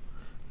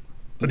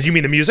 Did you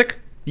mean the music?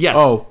 Yes.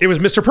 Oh, it was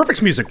Mr.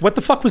 Perfect's music. What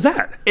the fuck was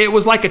that? It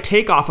was like a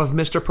takeoff of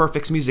Mr.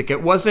 Perfect's music.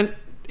 It wasn't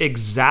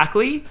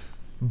exactly,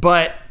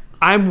 but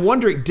I'm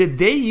wondering, did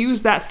they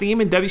use that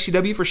theme in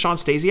WCW for Shawn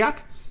Stasiak?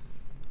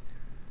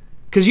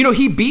 Because,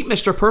 he beat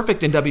Mr.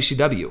 Perfect in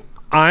WCW.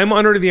 I'm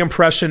under the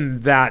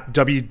impression that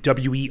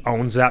WWE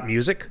owns that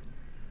music.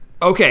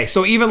 Okay,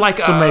 so even like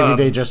maybe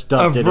they just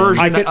dubbed a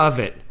version of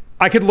it.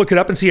 I could look it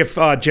up and see if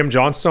Jim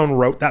Johnstone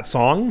wrote that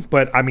song,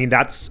 but I mean,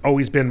 that's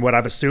always been what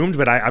I've assumed,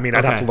 but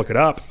I'd have to look it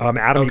up.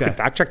 Adam, you can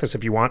fact check this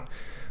if you want.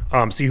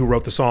 See who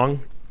wrote the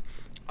song.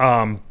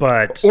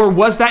 Or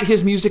was that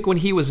his music when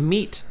he was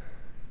Meat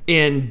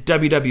in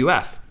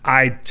WWF?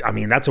 I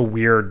mean, that's a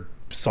weird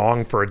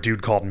song for a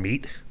dude called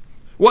Meat.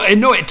 Well,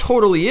 and no, it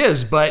totally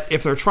is, but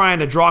if they're trying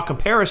to draw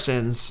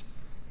comparisons...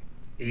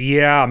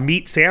 Yeah,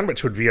 Meat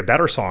Sandwich would be a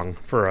better song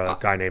for a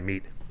guy named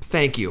Meat.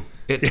 Thank you.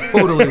 It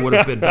totally would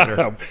have been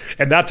better.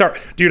 And that's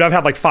dude, I've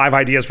had like 5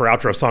 ideas for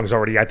outro songs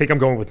already. I think I'm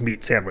going with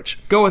Meat Sandwich.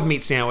 Go with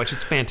Meat Sandwich.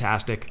 It's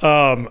fantastic.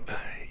 Yeah,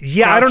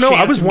 I don't know.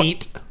 I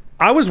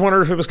was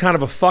wondering if it was kind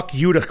of a fuck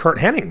you to Kurt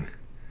Hennig.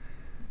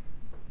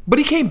 But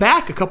he came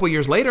back a couple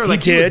years later. He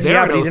did,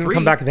 yeah, but he didn't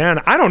come back then.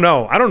 I don't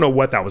know. I don't know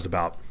what that was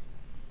about.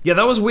 Yeah,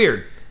 that was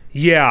weird.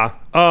 Yeah.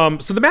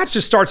 So the match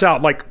just starts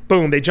out like,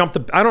 boom, they jumped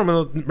I don't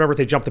remember if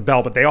they jumped the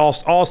bell, but they all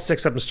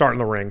 6 of them start in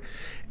the ring.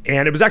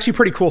 And it was actually a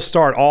pretty cool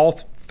start. All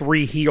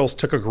 3 heels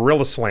took a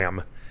gorilla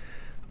slam.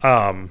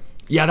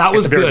 Yeah, that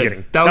was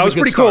good. That was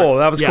pretty cool.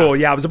 That was cool.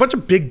 Yeah, it was a bunch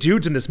of big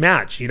dudes in this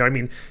match. You know what I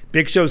mean?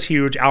 Big Show's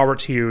huge.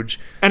 Albert's huge.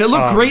 And it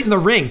looked great in the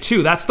ring,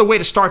 too. That's the way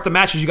to start the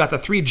match, is you got the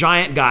 3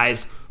 giant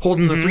guys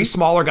holding the 3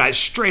 smaller guys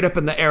straight up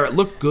in the air. It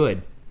looked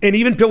good. And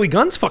even Billy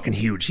Gunn's fucking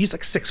huge. He's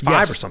like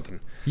 6'5" or something.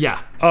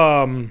 Yeah.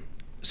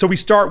 So we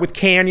start with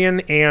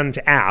Kanyon and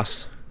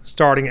Ass.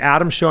 Starting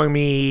Adam showing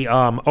me,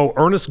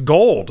 Ernest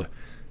Gold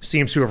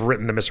seems to have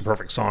written the Mr.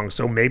 Perfect song.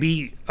 So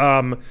maybe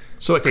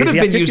so it could have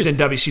been used in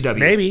WCW.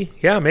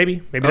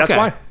 Maybe that's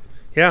why.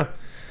 Yeah.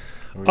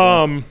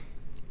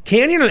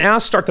 Kanyon and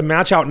Ass start the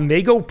match out, and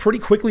they go pretty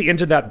quickly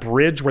into that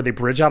bridge where they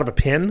bridge out of a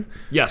pin.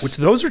 Yes. Which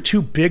those are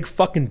two big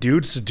fucking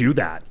dudes to do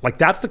that. Like,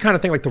 that's the kind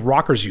of thing like the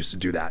Rockers used to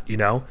do that, you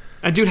know?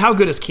 And dude, how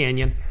good is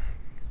Kanyon?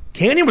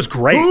 Kanyon was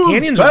great.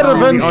 Kanyon's better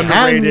really than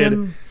underrated.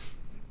 Kanyon.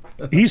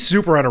 He's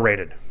super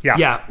underrated. Yeah.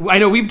 Yeah, I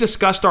know we've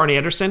discussed Arn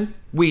Anderson.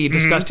 We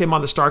discussed him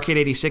on the Starrcade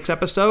 86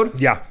 episode.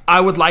 Yeah.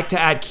 I would like to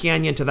add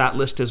Kanyon to that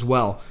list as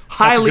well.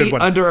 That's a Highly good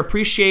one.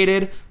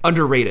 underappreciated,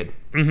 underrated.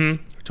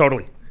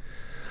 Totally.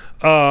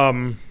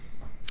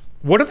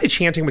 What are they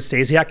chanting with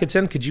Stasiak gets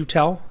in? Could you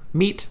tell?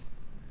 Meat.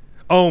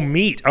 Oh,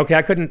 meat. Okay,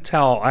 I couldn't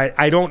tell.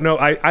 I don't know.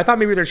 I thought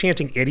maybe they're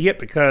chanting idiot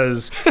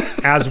because,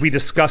 as we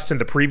discussed in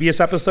the previous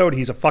episode,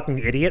 he's a fucking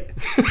idiot.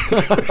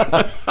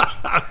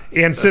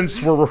 And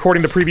since we're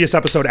recording the previous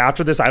episode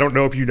after this, I don't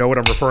know if you know what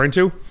I'm referring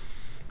to.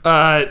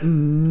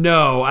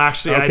 No,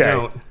 actually, Okay. I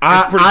don't.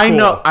 I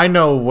cool.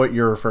 know what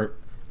you're referring.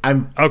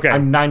 I'm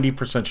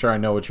 90% sure I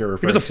know what you're He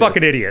referring was a to.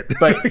 fucking idiot.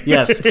 But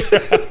yes,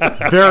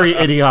 very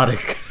idiotic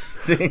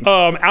thing.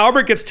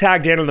 Albert gets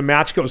tagged in and the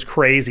match goes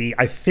crazy.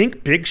 I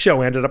think Big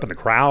Show ended up in the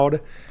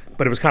crowd,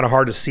 but it was kind of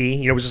hard to see.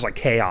 You know, it was just like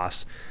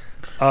chaos.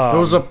 There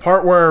was a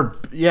part where,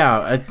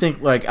 I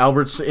think like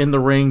Albert's in the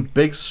ring.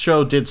 Big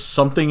Show did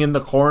something in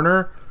the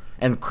corner,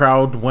 and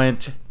crowd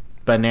went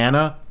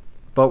banana,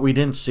 but we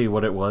didn't see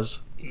what it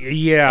was.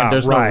 Yeah, And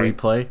there's right. no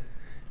replay.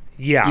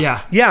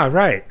 Yeah,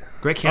 right.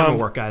 Great camera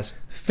work, guys.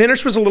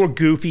 Finish was a little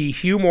goofy.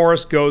 Hugh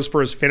Morris goes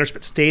for his finish,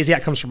 but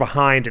Stasiak comes from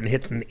behind and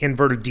hits an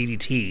inverted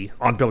DDT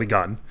on Billy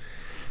Gunn.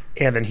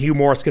 And then Hugh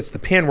Morris gets the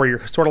pin where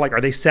you're sort of like, are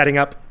they setting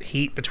up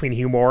heat between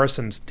Hugh Morris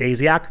and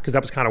Stasiak? Because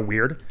that was kind of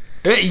weird.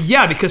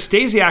 Yeah, because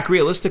Stasiak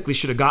realistically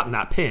should have gotten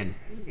that pin.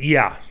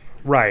 Yeah,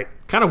 right.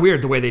 Kind of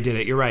weird the way they did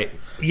it. You're right.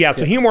 Yeah,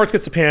 so Hugh Morris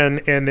gets the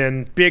pin, and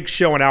then Big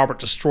Show and Albert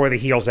destroy the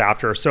heels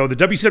after. So the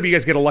WCW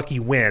guys get a lucky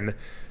win,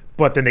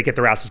 but then they get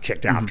their asses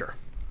kicked after.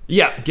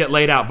 Yeah, get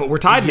laid out, but we're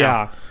tied now.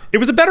 Yeah. It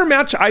was a better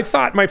match. I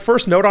thought my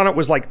first note on it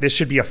was like, this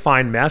should be a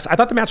fine mess. I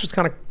thought the match was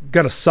kind of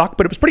going to suck,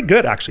 but it was pretty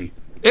good, actually.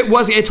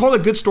 It told a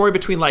good story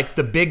between like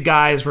the big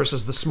guys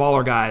versus the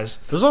smaller guys.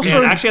 There's also-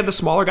 and actually had the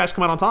smaller guys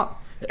come out on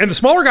top. And the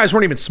smaller guys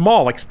weren't even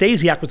small. Like,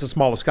 Stasiak was the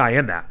smallest guy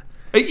in that.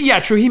 Yeah,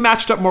 true. He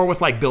matched up more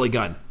with like Billy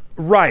Gunn.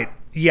 Right.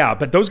 Yeah,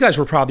 but those guys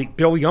were probably...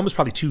 Billy Gunn was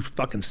probably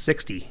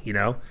 260, you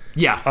know?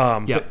 Yeah.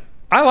 But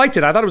I liked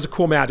it. I thought it was a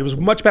cool match. It was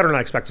much better than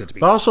I expected it to be.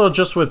 But also,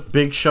 just with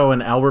Big Show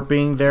and Albert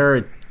being there,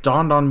 it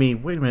dawned on me,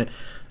 wait a minute,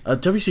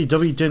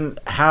 WCW didn't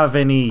have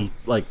any,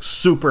 like,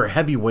 super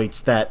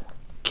heavyweights that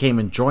came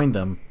and joined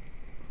them.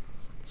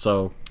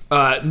 So...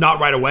 Not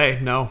right away,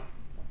 no.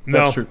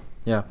 That's true.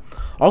 Yeah.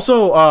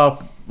 Also,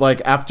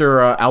 like, after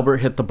Albert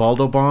hit the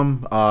Baldo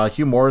bomb,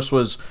 Hugh Morris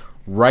was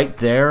right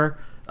there.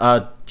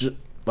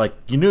 Like,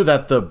 you knew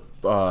that the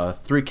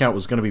 3 count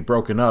was going to be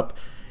broken up.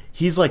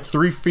 He's like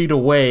 3 feet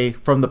away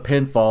from the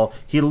pinfall.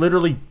 He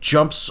literally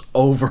jumps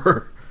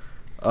over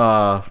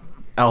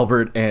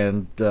Albert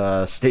and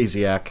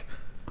Stasiak.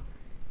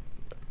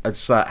 I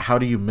just thought, how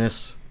do you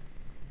miss?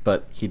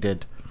 But he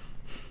did.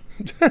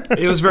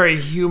 It was very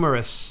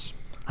humorous.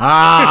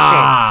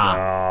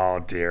 Ah! Oh,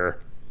 dear.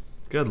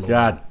 Good lord.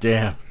 God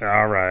damn.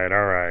 All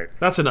right.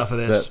 That's enough of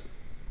this.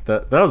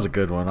 That was a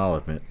good one, I'll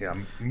admit. Yeah,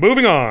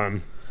 moving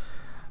on.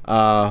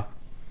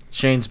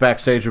 Shane's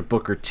backstage with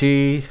Booker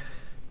T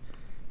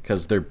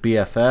because they're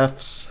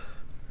BFFs.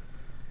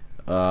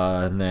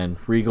 And then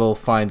Regal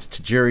finds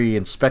Tajiri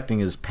inspecting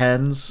his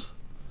pens.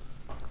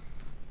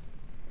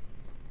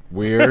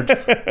 Weird.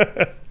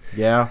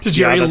 Yeah.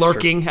 Tajiri that's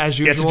lurking as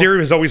Yeah, usual. Tajiri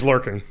was always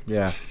lurking.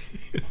 Yeah.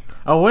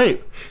 Oh,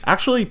 wait.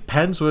 Actually,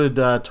 pens would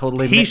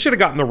totally He should have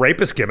gotten the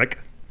rapist gimmick.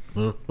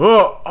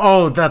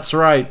 Oh, that's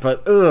right.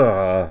 But,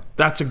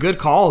 That's a good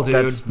call, dude.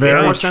 That's Made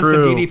very more sense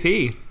true. than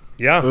DDP.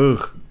 Yeah.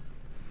 ugh.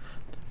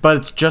 But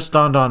it's just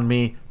dawned on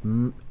me.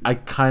 I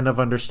kind of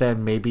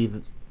understand maybe...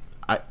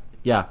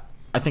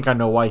 I think I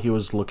know why he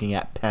was looking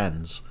at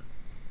pens.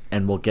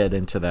 And we'll get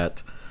into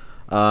that.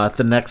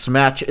 The next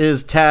match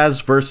is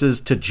Taz versus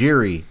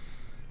Tajiri.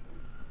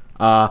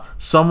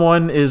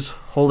 Someone is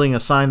holding a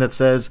sign that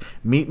says,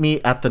 "Meet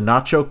me at the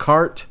nacho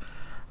cart,"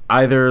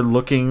 either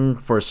looking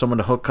for someone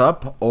to hook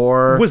up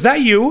or... Was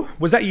that you?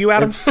 Was that you,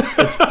 Adam? It's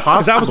possible.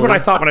 Because that was what I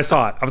thought when I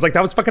saw it. I was like,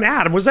 that was fucking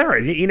Adam. Was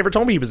there? He never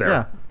told me he was there.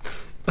 Yeah.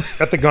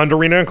 At the Gund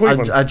Arena in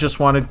Cleveland. I just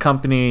wanted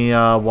company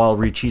while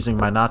re-cheesing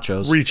my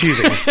nachos.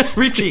 Re-cheesing.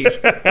 Reach-ease.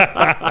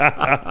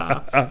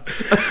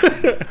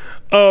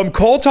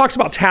 Cole talks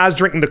about Taz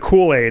drinking the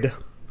Kool-Aid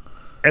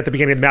at the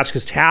beginning of the match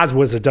because Taz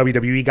was a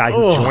WWE guy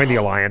who joined the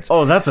Alliance.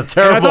 Oh, that's a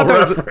terrible thought that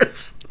was-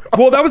 reference.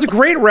 Well, that was a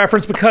great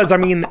reference because, I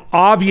mean,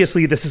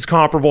 obviously this is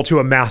comparable to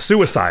a mass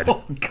suicide.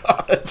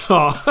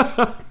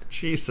 Oh,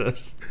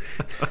 Jesus.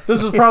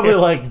 This is probably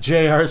like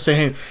JR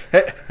saying,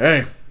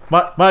 hey,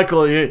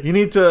 Michael, you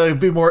need to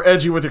be more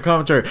edgy with your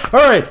commentary. All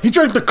right, he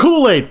drank the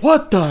Kool-Aid.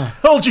 What the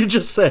hell did you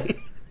just say?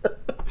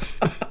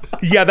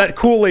 Yeah, that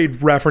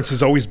Kool-Aid reference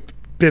has always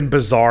been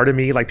bizarre to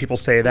me. Like people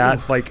say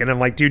that, like, and I'm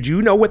like, dude, do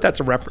you know what that's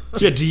a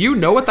reference? Yeah, do you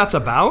know what that's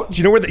about? Do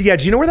you know where?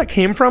 Do you know where that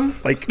came from?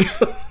 Like,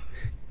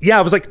 yeah,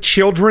 it was like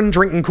children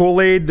drinking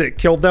Kool-Aid that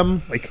killed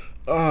them. Like,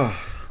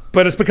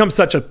 but it's become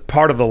such a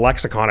part of the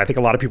lexicon. I think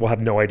a lot of people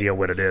have no idea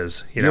what it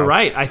is. You're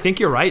right. I think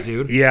you're right,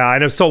 dude. Yeah,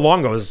 and it was so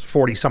long ago. It was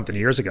 40-something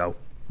years ago.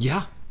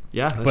 Yeah,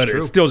 that's but true.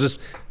 It's still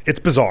it's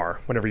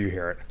bizarre whenever you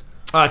hear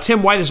it.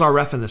 Tim White is our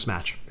ref in this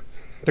match.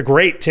 The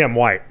great Tim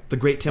White. The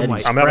great Tim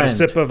White. I'm having a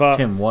sip of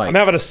Tim White. I'm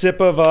having a sip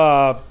of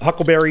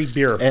Huckleberry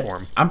beer for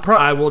him.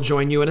 I will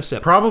join you in a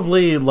sip.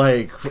 Probably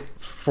like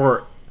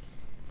for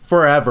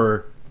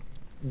forever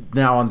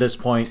now on this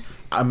point,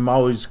 I'm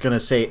always gonna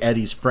say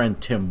Eddie's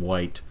friend Tim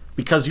White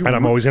because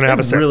I'm always gonna have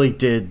a sip. Really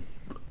did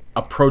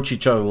approach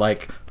each other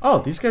like, oh,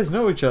 these guys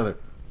know each other.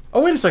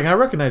 Oh, wait a second, I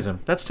recognize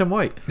him. That's Tim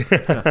White.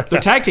 Yeah. They're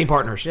tag team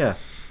partners. Yeah.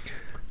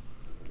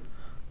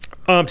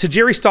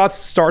 Tajiri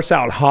starts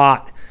out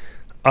hot.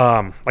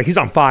 Like he's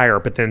on fire,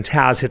 but then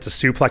Taz hits a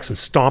suplex and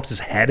stomps his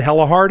head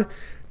hella hard.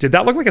 Did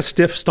that look like a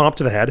stiff stomp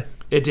to the head?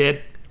 It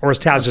did. Or is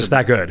Taz just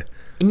that good?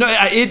 No,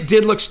 it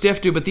did look stiff,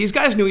 dude, but these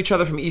guys knew each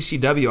other from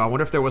ECW. I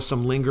wonder if there was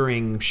some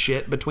lingering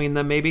shit between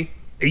them, maybe?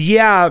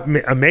 Yeah,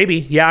 maybe.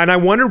 Yeah, and I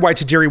wondered why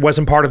Tajiri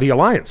wasn't part of the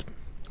alliance.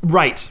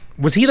 Right.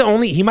 Was he the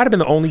only... He might have been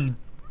the only...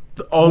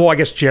 Well, I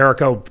guess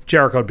Jericho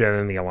had been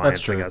in the alliance,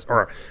 That's true. I guess.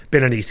 Or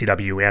been in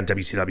ECW and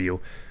WCW.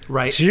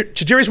 Right.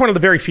 Tajiri's one of the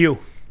very few.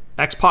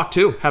 X-Pac,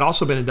 too, had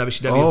also been in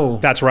WCW. Oh.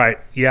 That's right.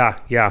 Yeah.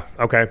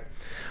 Okay.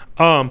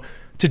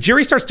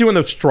 Tajiri starts doing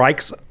those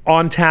strikes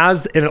on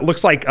Taz, and it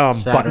looks like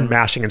button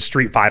mashing in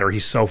Street Fighter.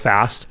 He's so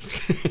fast.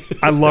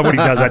 I love when he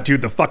does that,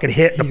 dude. The fucking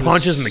hit, the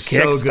punches, and the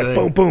kicks. It's like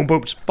boom, boom,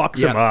 boom. Just fucks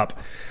him up.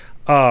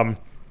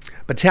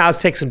 But Taz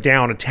takes him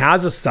down, and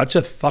Taz is such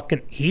a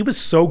fucking... He was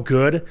so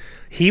good.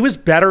 He was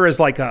better as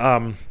like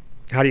a...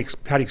 How do you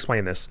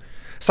explain this?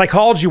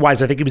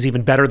 Psychology-wise, I think he was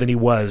even better than he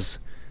was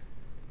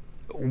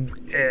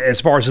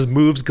as far as his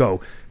moves go,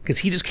 because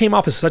he just came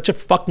off as such a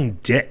fucking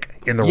dick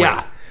in the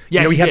ring.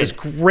 Yeah, he had this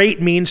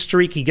great mean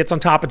streak. He gets on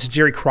top of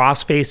Tajiri,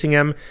 cross-facing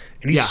him,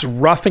 and he's just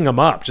roughing him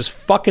up, just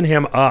fucking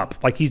him up.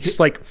 Like, he's just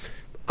like,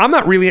 I'm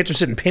not really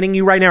interested in pinning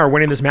you right now or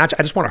winning this match.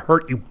 I just want to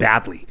hurt you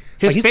badly.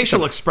 His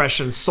facial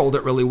expression sold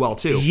it really well,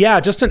 too. Yeah,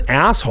 just an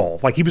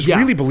asshole. Like, he was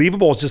really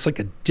believable as just like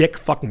a dick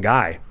fucking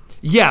guy.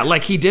 Yeah,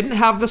 like he didn't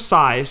have the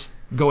size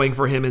going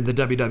for him in the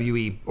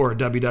WWE or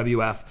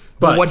WWF.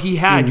 But what he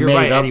had, you're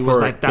right, and he was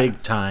like that.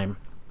 Big time.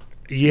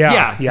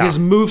 Yeah. His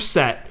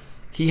moveset.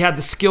 He had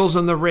the skills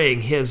in the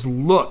ring, his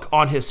look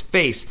on his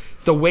face,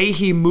 the way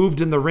he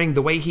moved in the ring,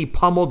 the way he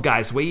pummeled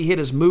guys, the way he hit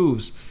his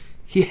moves.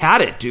 He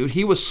had it, dude.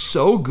 He was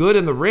so good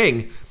in the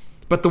ring.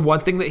 But the one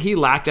thing that he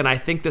lacked, and I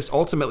think this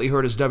ultimately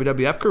hurt his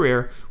WWF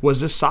career,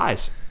 was his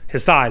size.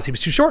 His size. He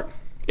was too short.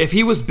 If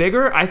he was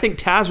bigger, I think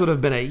Taz would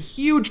have been a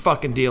huge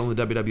fucking deal in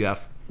the WWF.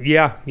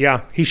 Yeah.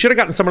 He should have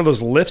gotten some of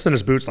those lifts in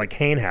his boots like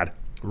Kane had.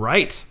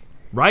 Right.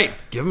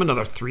 Give him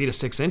another 3 to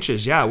 6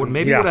 inches. Yeah, would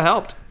have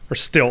helped. Or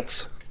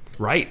stilts.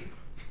 Right.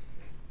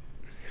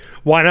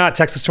 Why not?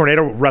 Texas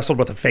Tornado wrestled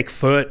with a fake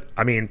foot.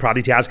 I mean,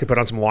 probably Taz could put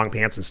on some long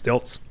pants and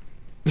stilts.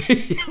 And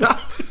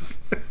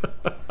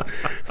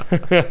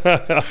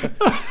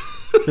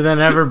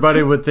then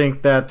everybody would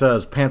think that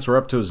his pants were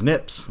up to his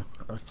nips.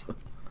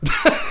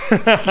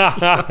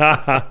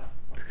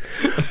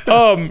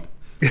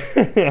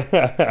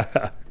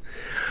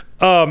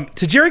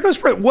 Tajiri goes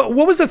for what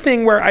was the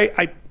thing where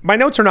I my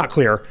notes are not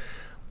clear.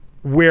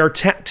 Where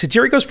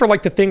Tajiri goes for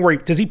like the thing where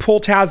does he pull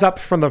Taz up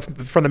from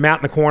the mat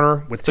in the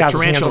corner with Taz's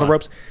hands on the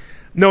ropes?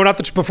 No, not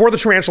before the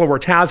tarantula, where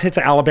Taz hits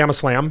an Alabama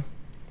Slam.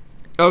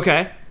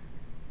 Okay.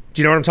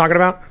 Do you know what I'm talking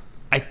about?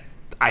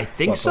 I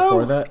think so.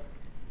 Before that?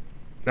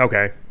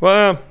 Okay.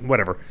 Well,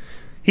 whatever.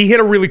 He hit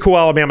a really cool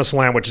Alabama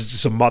Slam, which is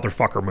just a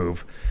motherfucker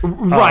move.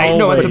 Right.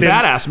 No, it's a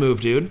badass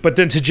move, dude. But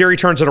then Tajiri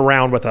turns it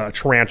around with a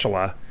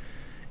tarantula,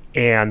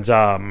 and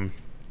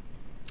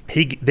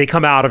they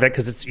come out of it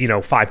because it's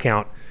 5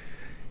 count.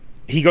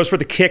 He goes for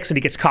the kicks and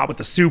he gets caught with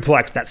the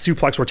suplex. That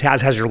suplex where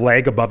Taz has your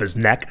leg above his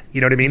neck.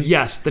 You know what I mean?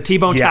 Yes, the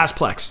T-bone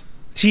Tazplex.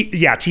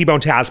 T-bone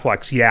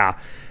Tazplex. Yeah,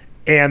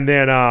 and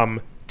then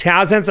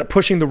Taz ends up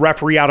pushing the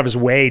referee out of his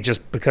way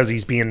just because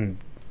he's being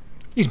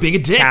a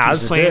dick.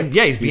 Taz.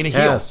 He's being a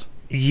heel.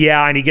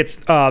 Yeah, and he gets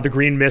the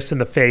green mist in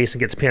the face and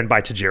gets pinned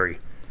by Tajiri.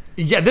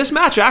 Yeah, this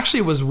match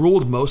actually was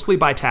ruled mostly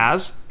by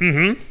Taz.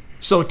 Mm-hmm.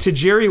 So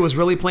Tajiri was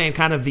really playing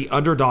kind of the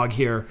underdog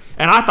here,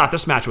 and I thought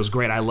this match was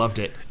great. I loved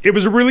it. It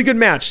was a really good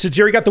match.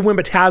 Tajiri got the win,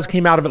 but Taz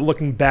came out of it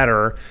looking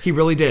better. He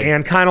really did.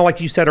 And kind of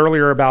like you said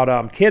earlier about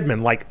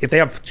Kidman, like if they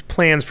have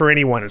plans for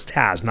anyone, it's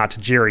Taz, not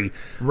Tajiri.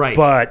 Right.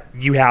 But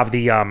you have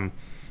the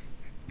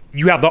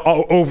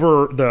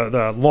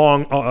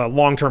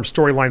long-term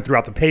storyline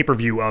throughout the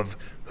pay-per-view of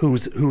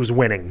who's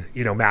winning,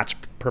 match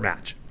per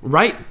match.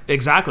 Right,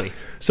 exactly.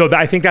 So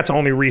I think that's the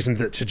only reason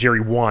that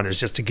Tajiri won is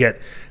just to get,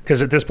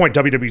 because at this point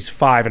WWE's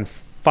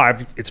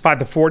 5-5. It's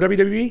 5-4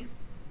 WWE.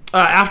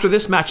 After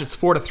this match, it's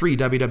 4-3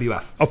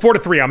 WWF. Oh,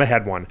 4-3. I'm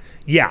ahead one.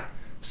 Yeah.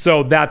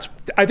 So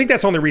I think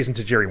that's the only reason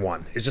Tajiri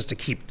won is just to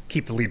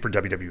keep the lead for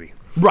WWE.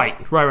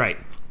 Right.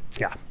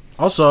 Yeah.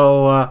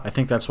 Also, I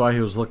think that's why he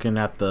was looking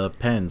at the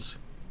pens.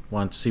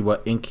 Wanted to see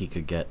what ink he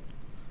could get.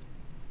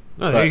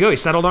 Oh, there you go. He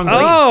settled on green.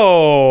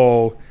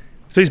 Oh,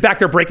 so he's back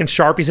there breaking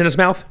Sharpies in his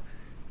mouth?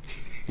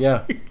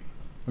 Yeah.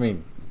 I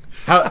mean,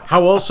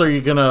 how else are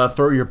you going to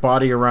throw your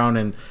body around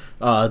and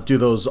do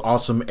those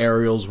awesome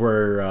aerials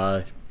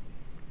where,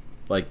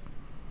 like,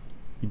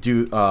 you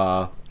do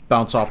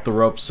bounce off the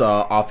ropes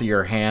off of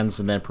your hands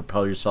and then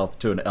propel yourself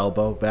to an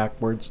elbow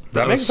backwards?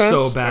 That makes was sense.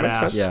 so That makes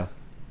badass. sense. Yeah.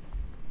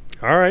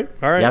 All right.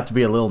 You have to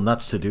be a little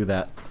nuts to do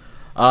that.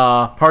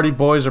 Hardy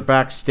Boys are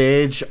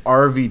backstage.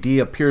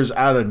 RVD appears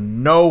out of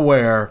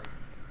nowhere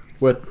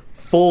with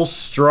full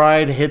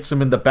stride, hits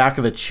him in the back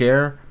of the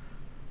chair.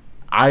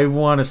 I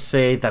want to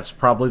say that's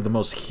probably the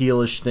most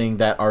heelish thing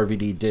that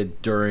RVD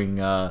did during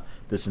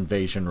this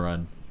invasion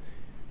run.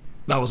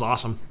 That was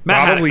awesome. Matt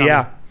had it Probably, coming.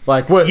 yeah.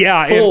 Like, what?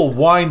 Yeah, full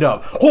wind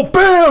up. Oh,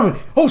 bam!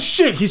 Oh,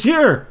 shit, he's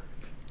here!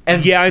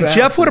 And Yeah, and Jeff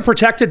bounces. would have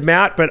protected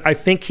Matt, but I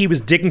think he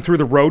was digging through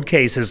the road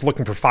cases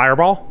looking for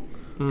Fireball.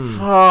 So he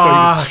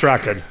was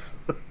distracted.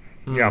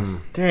 Yeah.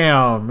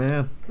 Damn,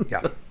 man.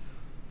 Yeah.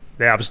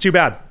 Yeah, it was too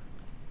bad.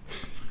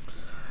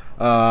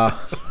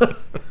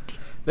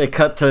 They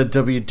cut to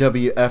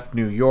WWF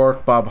New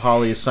York. Bob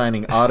Holly is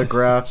signing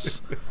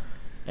autographs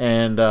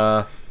and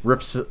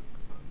rips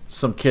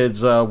some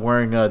kids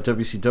wearing a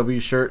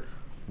WCW shirt,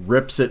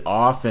 rips it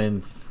off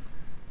and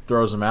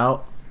throws them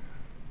out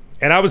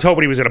And I was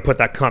hoping he was going to put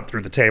that cunt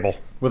through the table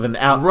with an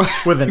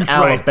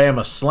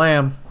Alabama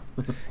slam.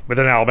 with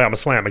an Alabama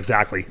slam,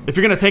 exactly. If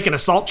you're going to take an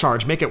assault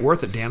charge, make it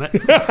worth it, damn it.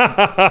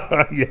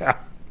 Yeah.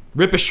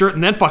 Rip his shirt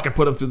and then fucking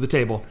put him through the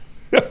table.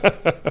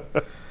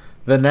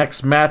 The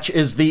next match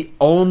is the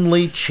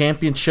only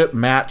championship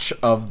match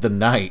of the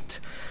night.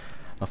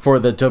 For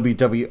the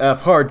WWF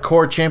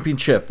Hardcore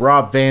Championship,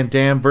 Rob Van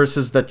Dam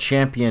versus the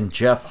champion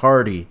Jeff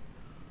Hardy.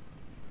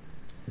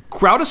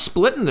 Crowd is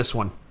split in this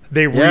one.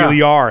 They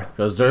really are.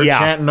 Because they're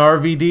chanting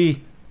RVD.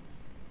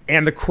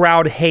 And the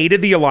crowd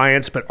hated the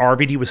Alliance, but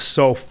RVD was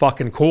so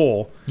fucking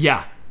cool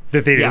Yeah.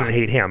 that they didn't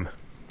hate him.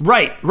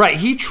 Right.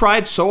 He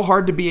tried so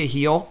hard to be a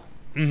heel.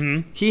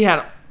 Mm-hmm. He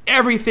had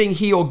everything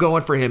heel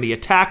going for him. He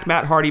attacked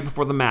Matt Hardy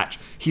before the match.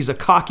 He's a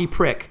cocky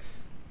prick.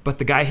 But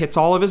the guy hits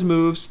all of his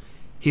moves.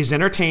 He's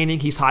entertaining.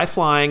 He's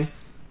high-flying.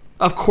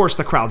 Of course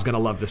the crowd's going to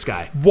love this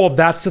guy. Well,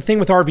 that's the thing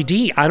with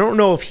RVD. I don't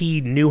know if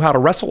he knew how to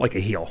wrestle like a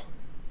heel.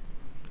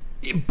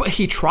 But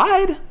he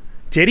tried.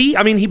 Did he?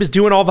 I mean, he was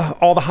doing all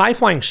the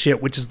high-flying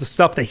shit, which is the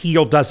stuff that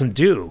heel doesn't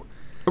do.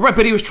 Right,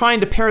 but he was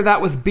trying to pair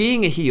that with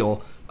being a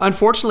heel.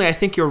 Unfortunately, I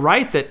think you're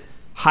right that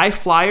high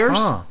flyers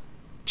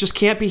just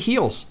can't be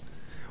heels.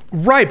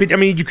 Right, but I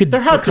mean, you could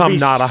There had to become be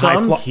not a high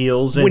some fly.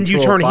 heels in When you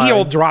turn 205.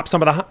 heel, drop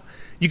some of the.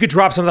 You could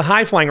drop some of the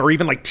high flying, or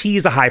even like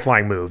tease a high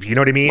flying move. You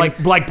know what I mean?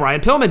 Like Brian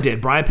Pillman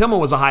did. Brian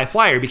Pillman was a high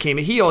flyer. He became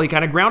a heel. He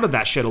kind of grounded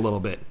that shit a little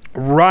bit.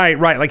 Right.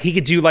 Like he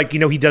could do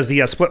he does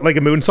the split leg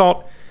of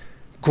moonsault,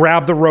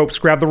 grab the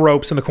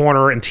ropes in the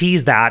corner and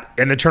tease that,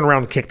 and then turn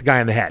around and kick the guy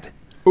in the head.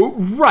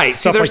 Right. See,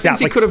 Stuff there's like that, things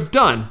he like- could have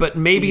done, but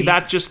maybe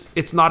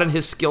it's not in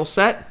his skill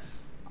set.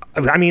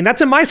 I mean, that's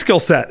in my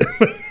skill set.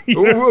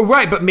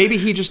 Right, but maybe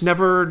he just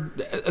never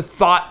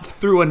thought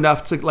through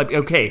enough to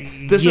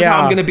okay, this is how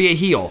I'm going to be a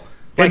heel.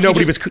 And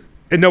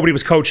nobody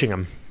was coaching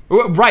him.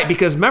 Right,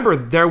 because remember,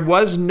 there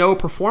was no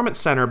performance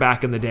center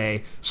back in the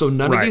day, so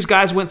none of these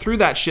guys went through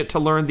that shit to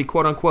learn the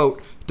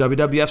quote-unquote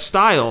WWF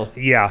style.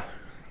 Yeah.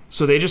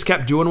 So they just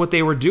kept doing what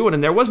they were doing,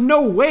 and there was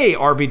no way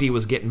RVD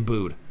was getting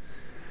booed.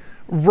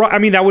 Right. I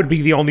mean, that would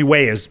be the only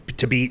way is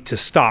to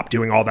stop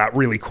doing all that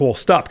really cool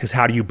stuff. Because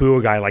how do you boo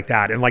a guy like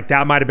that? And like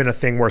that might have been a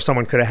thing where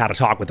someone could have had a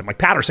talk with him. Like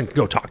Patterson could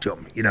go talk to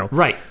him. You know.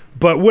 Right.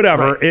 But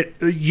whatever. Right.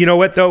 You know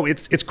what though?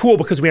 It's cool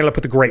because we ended up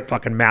with a great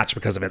fucking match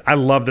because of it. I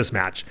love this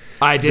match.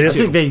 I did I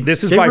too. think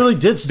they really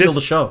did steal the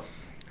show.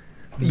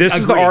 This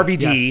is the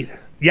Agreed, RVD. yes.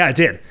 Yeah, it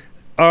did.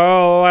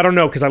 Oh, I don't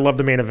know because I love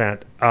the main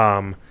event.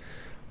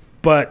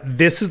 But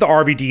this is the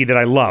RVD that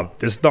I love.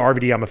 This is the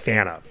RVD I'm a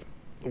fan of.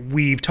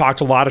 We've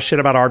talked a lot of shit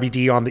about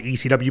RVD on the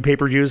ECW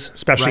pay-per-views,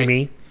 especially Right.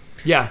 me.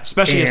 Yeah,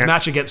 especially his And-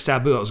 match against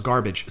Sabu. It was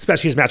garbage.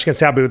 Especially his match against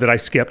Sabu that I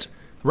skipped.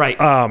 Right.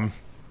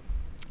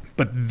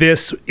 But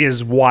this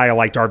is why I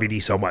liked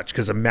RVD so much,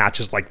 because of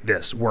matches like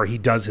this, where he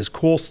does his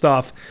cool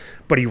stuff,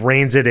 but he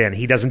reins it in.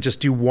 He doesn't just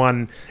do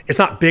one. It's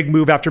not big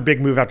move after big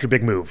move after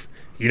big move.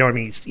 You know what I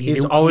mean?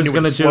 He's always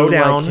going to do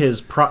like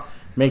his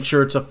make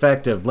sure it's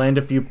effective, land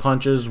a few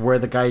punches, wear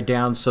the guy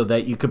down so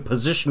that you could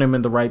position him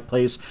in the right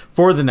place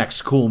for the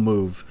next cool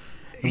move.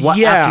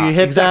 After you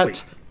hit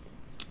that,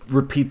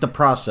 repeat the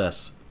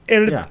process.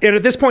 And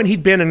at this point,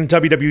 he'd been in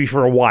WWE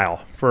for a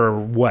while. For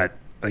what,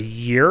 a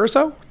year or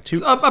so?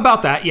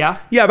 About that, yeah.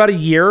 Yeah, about a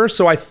year.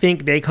 So I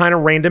think they kind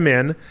of reined him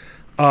in.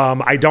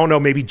 I don't know.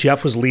 Maybe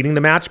Jeff was leading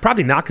the match.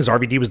 Probably not, because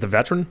RVD was the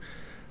veteran.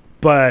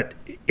 But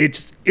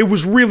it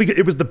was really good.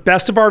 It was the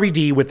best of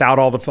RVD without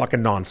all the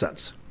fucking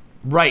nonsense.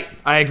 Right.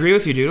 I agree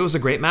with you, dude. It was a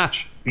great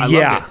match. I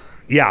loved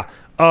it.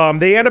 Yeah.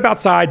 They end up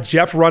outside.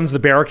 Jeff runs the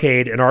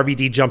barricade, and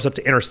RVD jumps up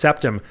to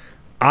intercept him.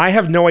 I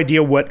have no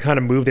idea what kind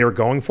of move they were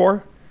going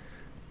for,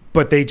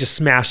 but they just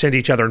smashed into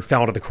each other and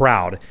fell into the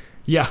crowd.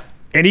 Yeah.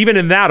 And even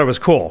in that, it was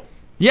cool.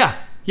 Yeah.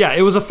 Yeah,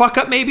 it was a fuck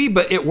up maybe,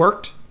 but it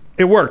worked.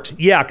 It worked.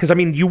 Yeah, because, I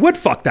mean, you would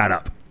fuck that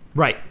up.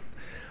 Right.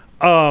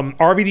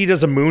 RVD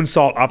does a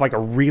moonsault off like a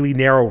really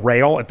narrow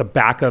rail at the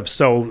back of,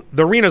 so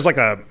the arena's like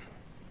I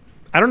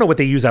don't know what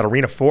they use that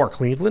arena for.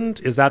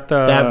 Cleveland? Is that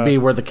the... That'd be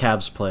where the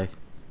Cavs play.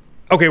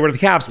 Okay, where the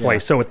Cavs play.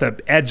 So at the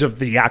edge of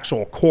the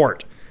actual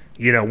court,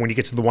 you know, when you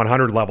get to the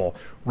 100 level,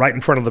 right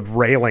in front of the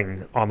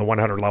railing on the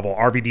 100 level,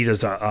 RVD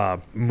does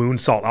a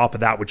moonsault off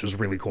of that, which was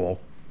really cool.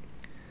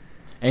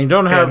 And you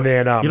don't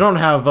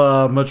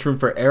have much room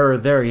for error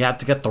there. You have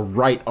to get the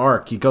right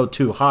arc. You go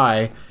too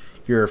high,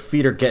 your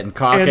feet are getting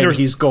caught, and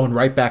he's going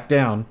right back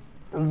down.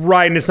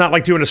 Right, and it's not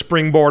like doing a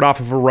springboard off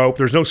of a rope.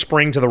 There's no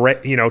spring to the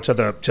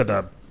to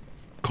the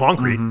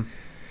concrete. Mm-hmm.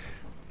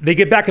 They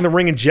get back in the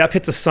ring, and Jeff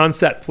hits a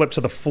sunset flip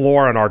to the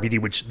floor on RVD,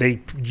 which they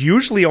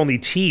usually only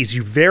tease.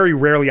 You very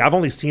rarely. I've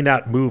only seen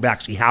that move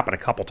actually happen a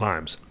couple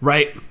times.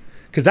 Right,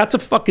 because that's a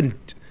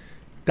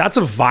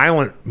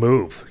violent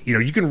move. You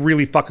know, you can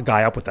really fuck a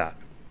guy up with that.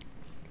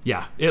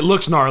 Yeah, it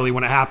looks gnarly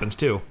when it happens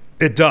too.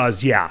 It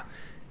does, yeah.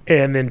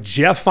 And then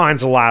Jeff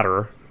finds a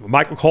ladder.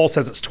 Michael Cole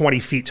says it's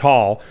 20 feet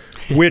tall,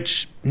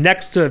 which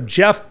next to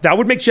Jeff, that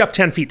would make Jeff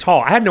 10 feet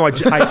tall. I had no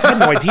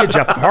idea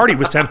Jeff Hardy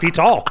was 10 feet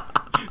tall.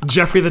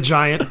 Jeffrey the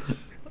Giant.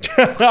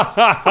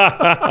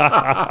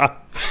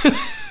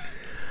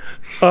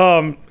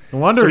 No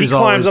wonder he's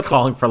always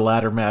calling for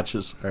ladder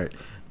matches. All right.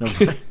 No.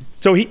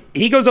 So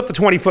he goes up the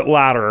 20-foot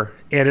ladder,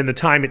 and in the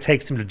time it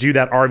takes him to do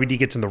that, RVD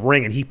gets in the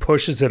ring, and he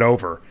pushes it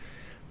over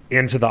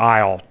into the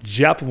aisle.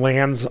 Jeff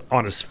lands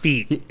on his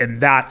feet,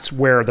 and that's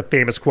where the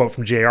famous quote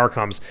from JR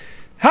comes.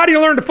 How do you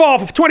learn to fall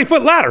off a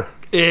 20-foot ladder?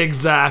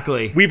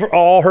 Exactly. We've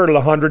all heard it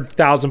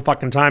 100,000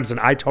 fucking times, and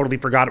I totally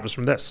forgot it was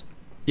from this.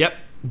 Yep,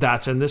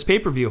 that's in this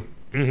pay-per-view.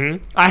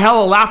 Mm-hmm. I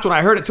hella laughed when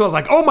I heard it, too. I was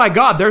like, oh my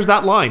God, there's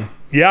that line.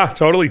 Yeah,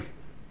 totally.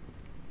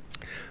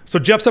 So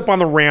Jeff's up on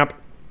the ramp,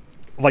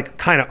 like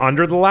kind of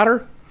under the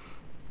ladder.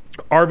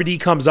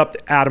 RVD comes up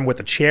at him with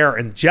a chair,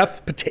 and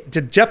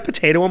did Jeff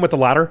potato him with the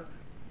ladder?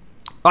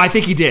 I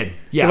think he did.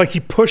 Yeah. Like he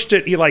pushed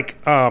it, he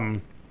like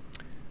kind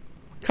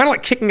of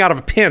like kicking out of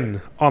a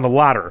pin on the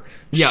ladder.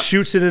 Yeah.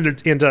 Shoots it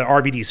into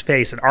RVD's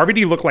face, and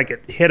RVD looked like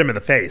it hit him in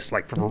the face,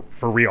 like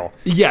for real.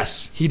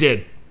 Yes, he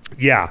did.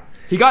 Yeah.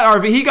 He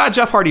got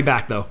Jeff Hardy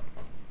back though.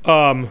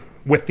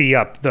 With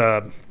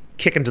the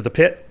kick into the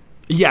pit.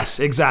 Yes,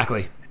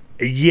 exactly.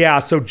 Yeah,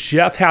 so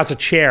Jeff has a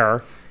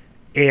chair,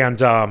 and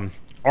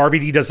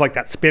RVD does like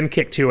that spin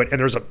kick to it, and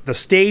the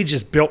stage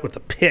is built with a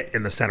pit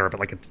in the center of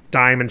it, like a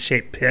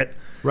diamond-shaped pit.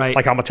 Right.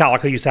 Like how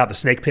Metallica used to have the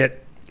snake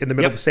pit in the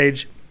middle of the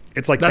stage.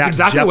 It's like that's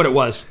exactly what it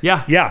was.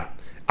 Yeah. Yeah.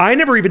 I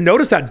never even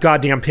noticed that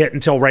goddamn pit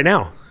until right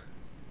now.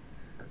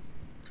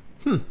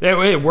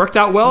 It worked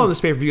out well in this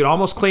pay-per-view. It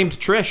almost claimed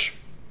Trish.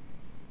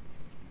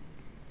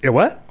 It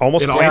what?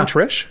 Almost claimed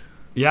Trish?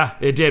 Yeah,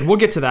 it did. We'll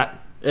get to that.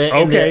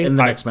 In the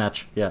next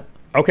match. Yeah.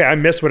 Okay, I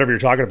missed whatever you're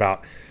talking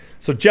about.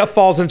 So Jeff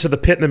falls into the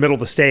pit in the middle of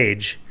the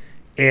stage,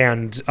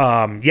 and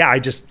I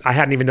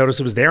hadn't even noticed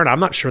it was there, and I'm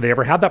not sure they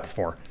ever had that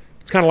before.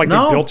 It's kind of like they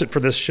built it for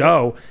this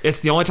show. It's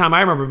the only time I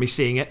remember me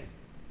seeing it.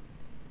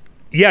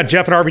 Yeah,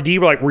 Jeff and RVD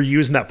were like, we're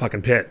using that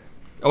fucking pit.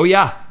 Oh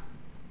yeah.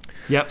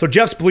 Yep. So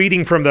Jeff's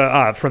bleeding from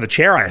the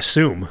chair, I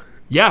assume.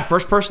 Yeah,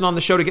 first person on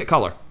the show to get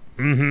color.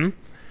 Mm-hmm.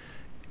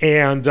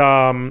 And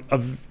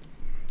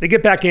they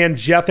get back in.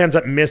 Jeff ends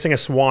up missing a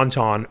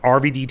swanton.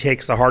 RVD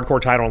takes the hardcore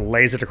title and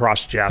lays it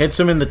across Jeff. Hits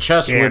him in the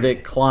chest where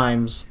it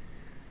climbs.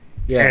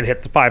 Yeah. And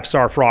hits the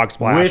 5-star frog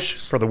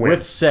splash for the win.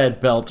 With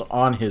said belt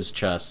on his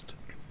chest.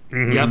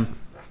 Mm-hmm. Yep.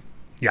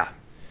 Yeah.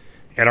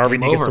 And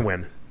RVD gets the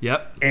win.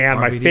 Yep. And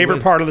RVD my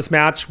favorite part of this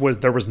match was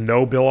there was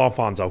no Bill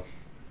Alfonso.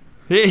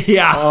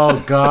 Yeah.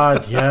 Oh,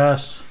 God,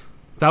 yes.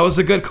 That was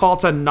a good call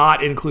to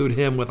not include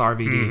him with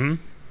RVD. Mm-hmm.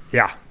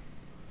 Yeah.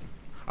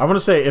 I want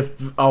to say if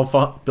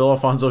Bill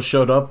Alfonso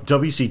showed up,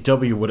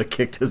 WCW would have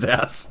kicked his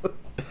ass.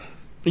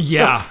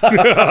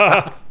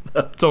 Yeah.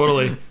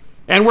 Totally.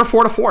 And we're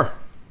 4-4.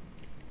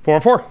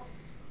 4-4.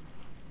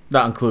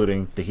 Not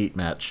including the heat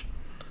match.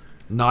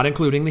 Not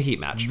including the heat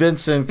match.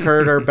 Vince and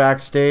Kurt are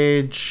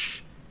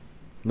backstage.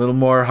 A little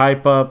more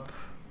hype up.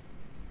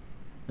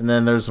 And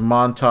then there's a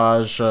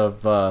montage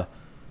of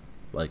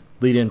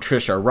Lita and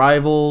Trish are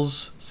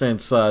rivals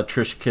since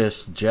Trish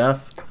kissed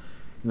Jeff.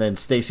 And then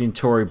Stacey and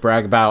Tori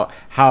brag about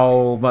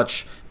how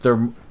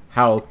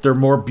they're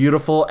more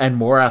beautiful and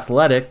more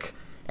athletic,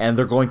 and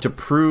they're going to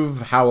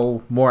prove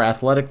how more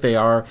athletic they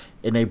are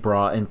in a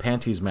bra and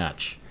panties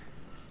match.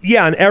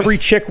 Yeah, and every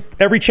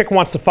chick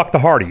wants to fuck the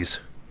Hardys.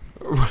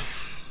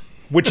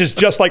 Which is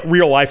just like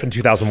real life in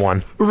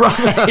 2001.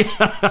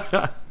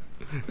 Right.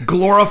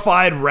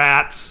 Glorified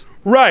rats.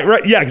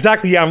 Right. Yeah,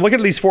 exactly. Yeah, I'm looking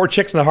at these 4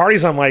 chicks and the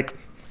Hardys. I'm like,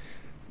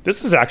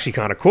 this is actually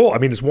kind of cool. I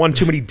mean, there's one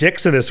too many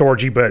dicks in this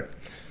orgy, but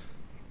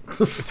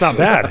it's not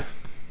bad.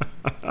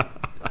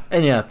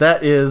 And yeah,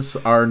 that is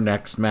our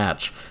next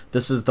match.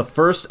 This is the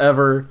first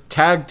ever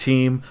tag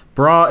team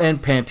bra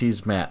and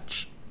panties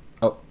match.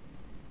 Oh.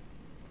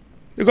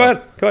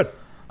 Go ahead.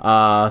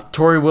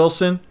 Tori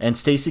Wilson and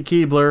Stacy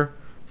Keibler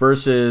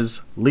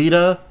versus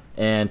Lita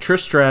and Trish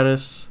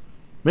Stratus.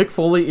 Mick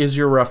Foley is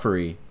your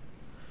referee.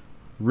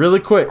 Really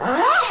quick.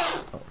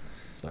 Oh,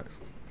 sorry.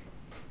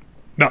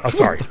 No,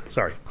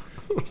 sorry.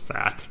 What's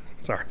that?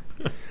 Sorry.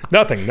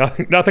 Nothing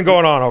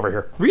going on over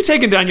here. Were you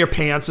taking down your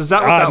pants? Is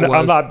that what that was?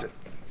 I'm not.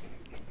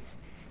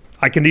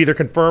 I can neither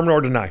confirm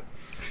nor deny.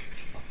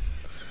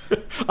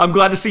 I'm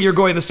glad to see you're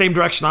going the same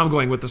direction I'm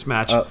going with this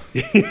match. I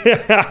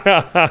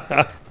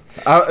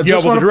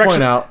just want to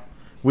point out,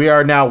 we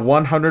are now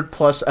 100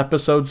 plus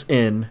episodes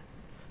in.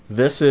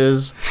 This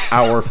is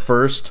our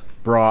first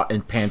bra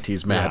and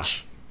panties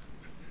match.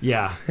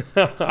 Yeah.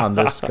 On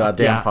this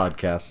goddamn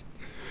podcast.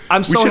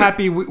 I'm so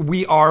happy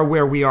we are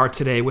where we are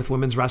today with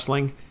women's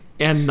wrestling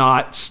and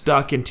not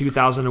stuck in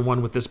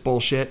 2001 with this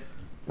bullshit.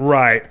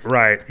 Right,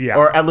 yeah.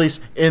 Or at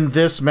least in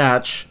this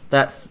match,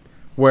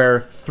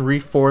 where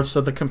 3/4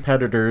 of the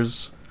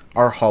competitors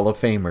are Hall of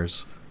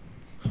Famers.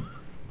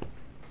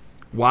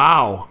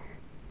 Wow.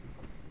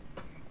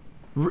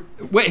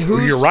 Wait,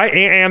 who's... You're right,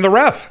 and the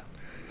ref.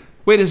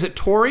 Wait, is it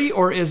Tori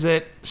or is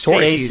it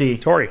Stacy?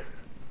 Tori.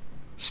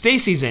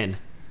 Stacy's in.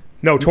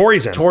 No,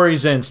 Tori's in.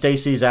 Tori's in,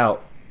 Stacy's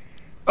out.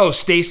 Oh,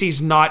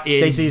 Stacy's not in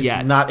yet.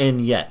 Stacy's not in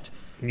yet.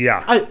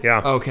 Yeah.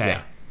 Okay.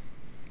 Yeah.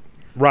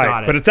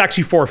 Right, but it's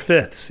actually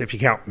 4/5 if you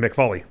count Mick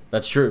Foley.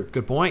 That's true.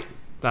 Good point.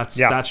 That's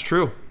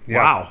true.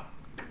 Yeah. Wow.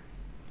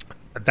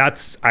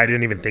 I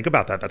didn't even think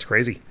about that. That's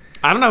crazy.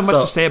 I don't have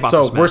much to say about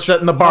this match. So we're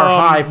setting the bar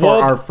high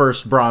for our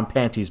first bra and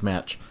panties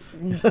match.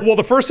 Well,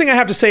 the first thing I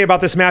have to say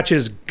about this match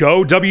is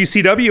go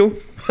WCW.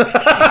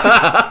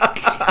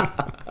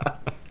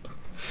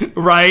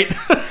 Right.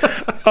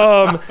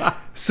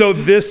 So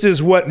this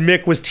is what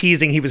Mick was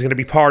teasing he was going to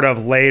be part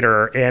of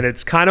later. And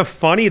it's kind of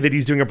funny that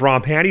he's doing a bra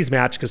and panties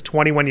match because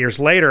 21 years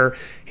later,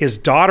 his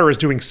daughter is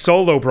doing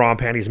solo bra and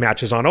panties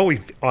matches on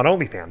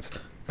OnlyFans.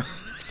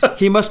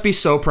 He must be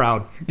so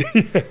proud.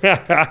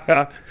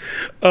 JR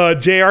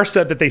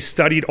said that they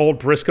studied old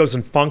Briscoes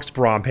and Funk's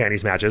bra and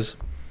panties matches.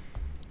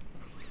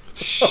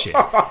 Shit.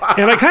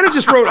 And I kind of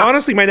just wrote,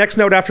 honestly, my next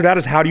note after that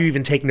is, how do you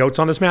even take notes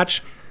on this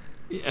match?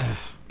 Yeah.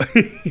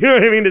 You know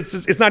what I mean?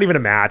 It's not even a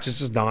match. It's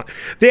just not.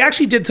 They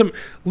actually did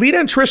Lita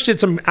and Trish did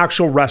some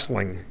actual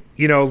wrestling.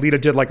 You know, Lita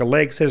did like a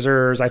leg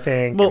scissors, I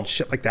think, and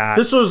shit like that.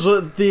 This was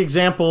the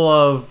example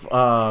of,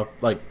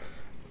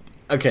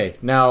 okay,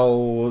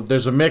 now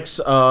there's a mix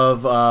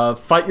of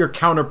fight your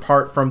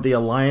counterpart from the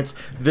Alliance.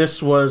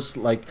 This was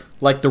like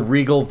the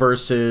Regal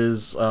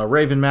versus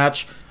Raven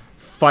match,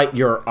 fight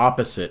your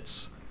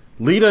opposites.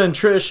 Lita and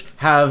Trish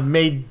have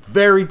made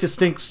very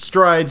distinct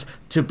strides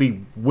to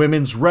be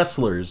women's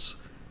wrestlers.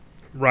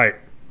 Right.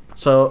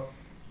 So,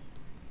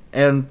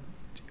 and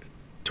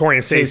Tori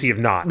and Stacey have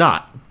not.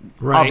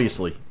 Right.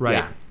 Obviously.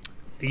 Right.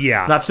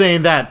 Yeah. Not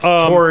saying that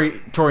Tori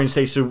and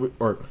Stacey,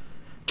 or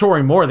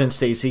Tori more than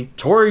Stacey,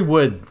 Tori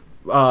would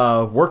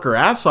work her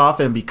ass off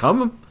and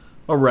become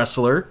a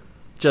wrestler.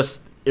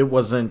 Just it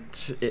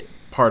wasn't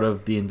part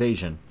of the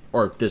Invasion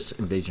or this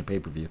Invasion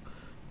pay-per-view.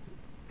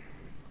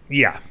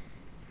 Yeah.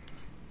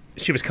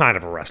 She was kind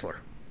of a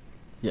wrestler.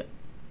 Yeah.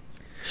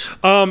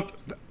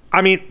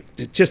 I mean,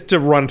 just to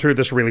run through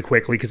this really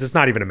quickly, because it's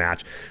not even a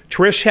match.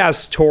 Trish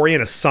has Tori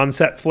in a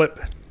sunset flip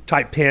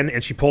type pin,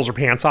 and she pulls her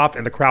pants off,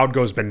 and the crowd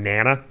goes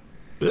banana.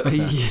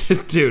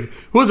 Dude,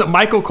 who was it,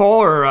 Michael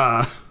Cole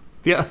or...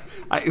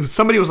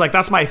 somebody was like,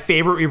 that's my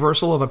favorite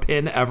reversal of a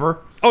pin ever.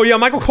 Oh, yeah,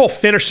 Michael Cole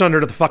finished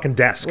under the fucking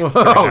desk.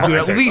 Oh, dude,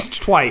 at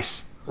least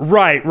twice.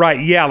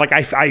 Right. Yeah, like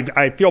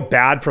I feel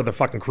bad for the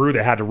fucking crew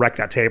that had to wreck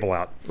that table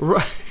out.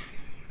 Right.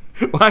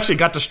 Well, actually, it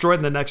got destroyed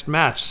in the next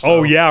match. So.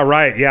 Oh, yeah,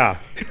 right, yeah.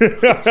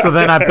 So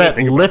then I bet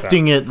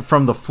lifting it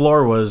from the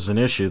floor was an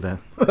issue then.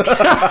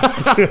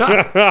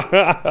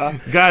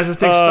 Guys, this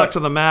thing stuck to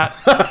the mat.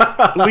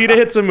 Lita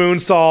hits a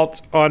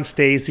moonsault on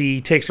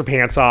Stacey, takes her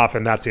pants off,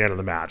 and that's the end of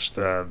the match.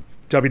 The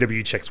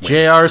WWE chicks win.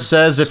 JR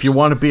says if you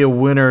want to be a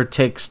winner,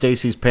 take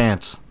Stacey's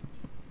pants.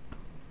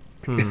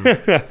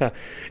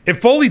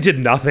 And Foley did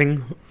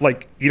nothing.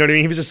 Like, you know what I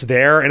mean? He was just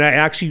there, and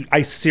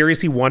I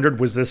seriously wondered,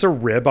 was this a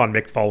rib on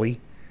Mick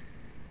Foley?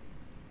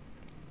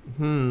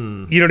 You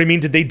know what I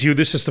mean? Did they do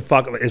this just to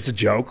fuck as a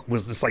joke?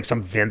 Was this like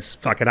some Vince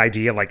fucking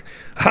idea? Like,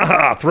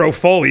 haha, throw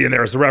Foley in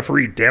there as the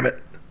referee, damn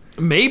it.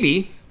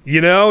 Maybe. You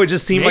know, it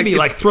just seemed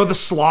like throw the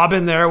slob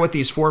in there with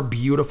these four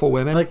beautiful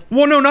women.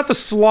 Well, no, not the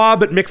slob,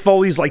 but Mick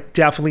Foley's like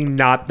definitely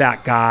not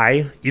that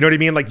guy. You know what I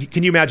mean? Like,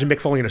 can you imagine Mick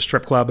Foley in a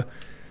strip club?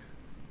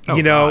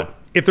 You know, God.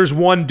 If there's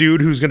one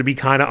dude who's going to be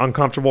kind of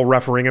uncomfortable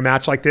refereeing a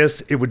match like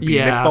this, it would be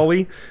Mick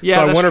Foley. Yeah,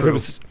 so I that's wonder true. if it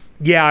was.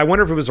 Yeah, I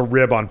wonder if it was a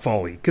rib on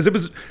Foley because there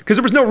was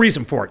no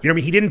reason for it. You know what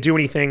I mean? He didn't do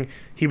anything.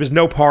 He was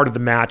no part of the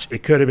match.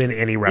 It could have been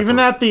any referee. Even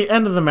at the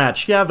end of the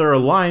match, yeah, there are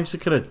lines. He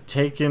could have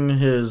taken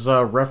his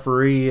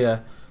referee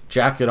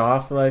jacket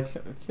off. Like,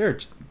 here,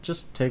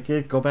 just take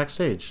it. Go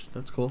backstage.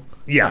 That's cool.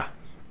 Yeah.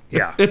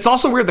 It's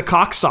also weird the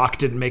cock sock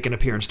didn't make an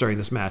appearance during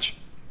this match.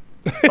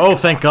 Oh,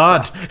 thank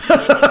God. Can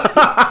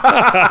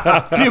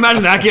you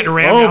imagine that getting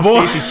rammed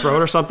down Stacey's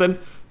throat or something?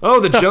 Oh,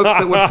 the jokes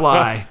that would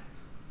fly.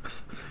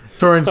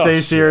 Tori and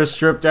Stacey are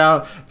stripped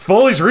out.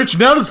 Foley's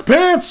reaching out his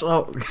pants.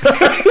 Oh.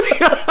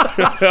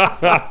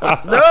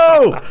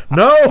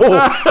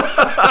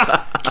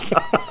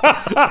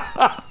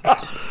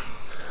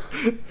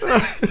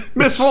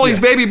 Miss Foley's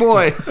baby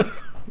boy.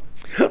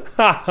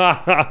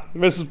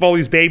 Mrs.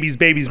 Foley's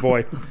baby's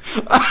boy.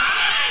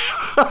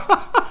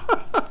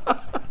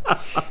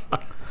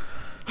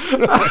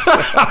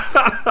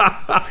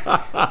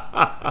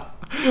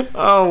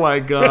 Oh my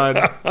God.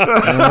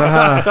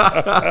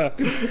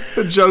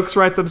 The jokes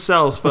write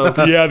themselves,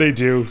 folks. Yeah, they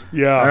do.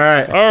 Yeah.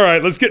 All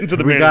right. Let's get into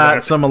the we main got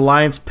event. some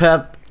Alliance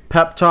pep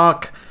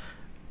talk.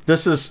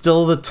 This is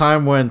still the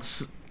time when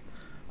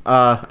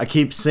I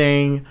keep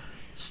saying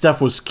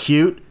Steph was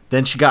cute,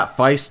 then she got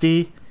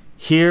feisty.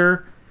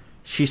 Here,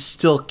 she's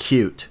still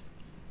cute,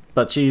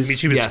 but You mean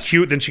she was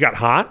cute, then she got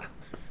hot?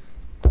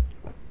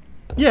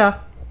 Yeah.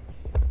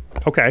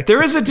 Okay.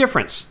 There is a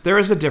difference.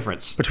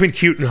 Between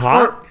cute and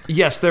hot?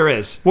 Yes, there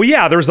is. Well,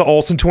 yeah, there was the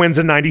Olsen twins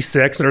in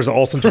 96, and there's the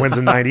Olsen twins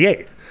in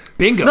 98.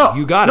 Bingo. No,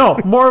 You got it. No,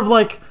 more of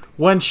like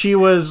when she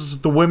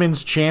was the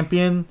women's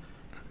champion,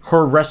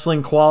 her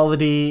wrestling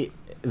quality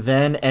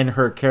then and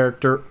her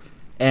character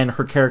and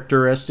her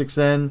characteristics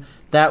then,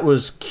 that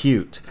was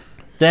cute.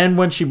 Then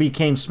when she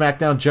became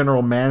SmackDown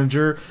general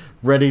manager,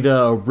 ready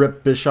to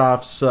rip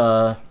Bischoff's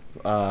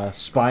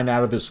spine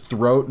out of his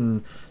throat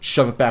and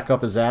shove it back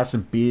up his ass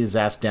and beat his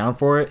ass down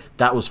for it,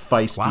 that was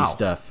feisty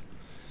stuff.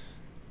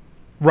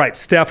 Right,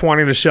 Steph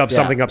wanting to shove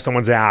something up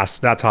someone's ass,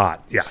 that's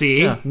hot. Yeah.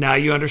 See, now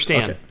you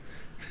understand.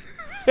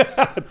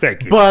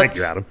 Thank you. But Thank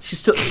you, Adam. she's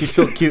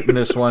still cute in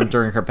this one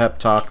during her pep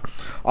talk.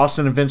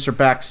 Austin and Vince are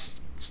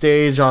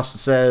backstage. Austin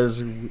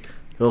says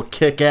he'll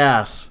kick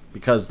ass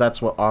because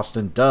that's what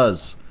Austin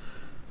does.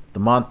 The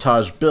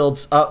montage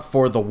builds up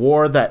for the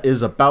war that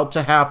is about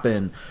to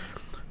happen.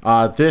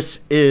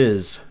 This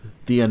is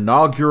the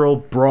inaugural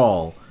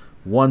brawl.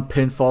 One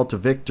pinfall to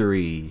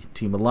victory.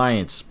 Team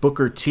Alliance.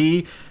 Booker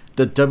T,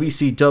 the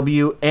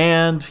WCW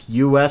and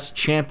US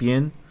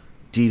champion,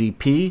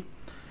 DDP,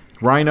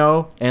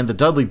 Rhino, and the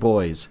Dudley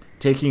Boys,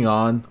 taking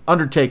on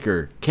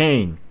Undertaker,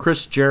 Kane,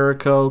 Chris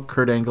Jericho,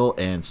 Kurt Angle,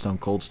 and Stone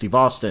Cold Steve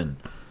Austin.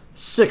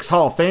 6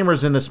 Hall of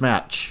Famers in this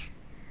match.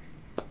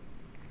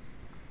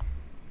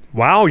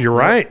 Wow, you're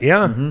right.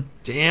 Yeah. Mm-hmm.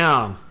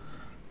 Damn.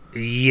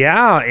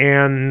 Yeah,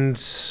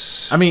 and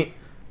I mean,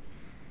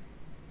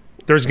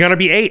 there's going to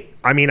be 8.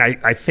 I mean,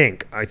 I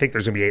think there's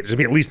going to be 8. There's going to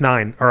be at least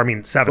 9, or I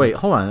mean 7. wait,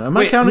 hold on. Am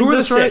I counting who are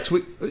this the right?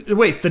 6?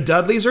 Wait, the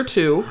Dudleys are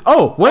 2.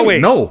 Oh,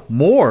 wait. No,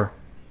 more.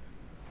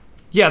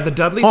 Yeah, the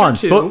Dudleys Hold are on.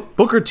 2.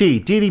 Booker T,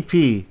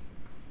 DDP,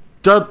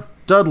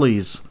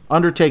 Dudleys,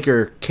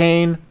 Undertaker,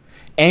 Kane,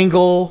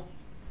 Angle,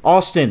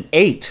 Austin.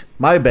 8.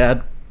 My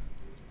bad.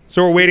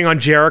 So we're waiting on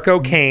Jericho,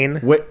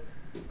 Kane. Wait,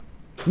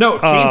 No,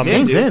 Kane's in.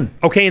 Kane's Dude. in.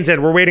 Oh, Kane's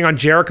in. We're waiting on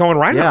Jericho and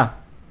Rhino. Yeah.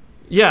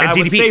 Yeah, And I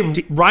would DDP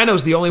say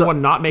Rhino's the only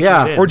one not making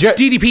yeah, it in. Or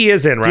DDP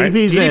is in, right?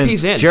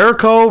 DDP's in. in.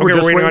 Jericho, we're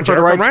just waiting waiting on for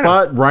the Jericho right and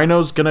Rhino. spot.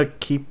 Rhino's gonna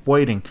keep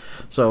waiting.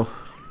 So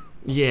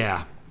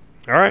Yeah.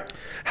 All right.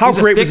 How He's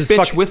great a was thick this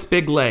bitch fucking... with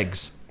big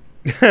legs.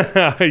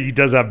 He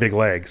does have big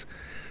legs.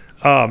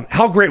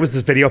 How great was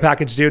this video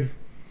package, dude?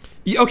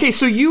 Okay,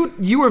 so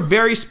you were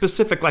very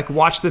specific, like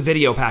watch the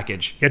video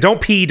package. Yeah,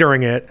 don't pee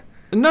during it.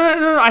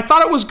 No. I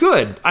thought it was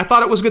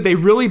good. They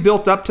really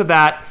built up to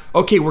that.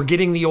 Okay, we're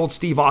getting the old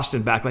Steve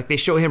Austin back. Like they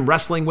show him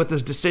wrestling with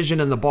his decision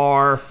in the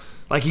bar.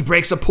 Like he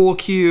breaks a pool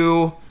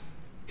cue.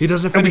 He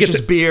doesn't finish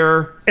his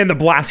beer. And the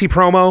Blassie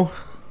promo.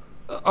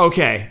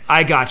 Okay,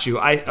 I got you.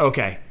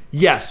 Okay.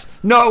 Yes.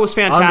 No, it was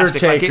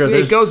fantastic. Undertaker,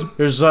 Like it goes.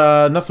 there's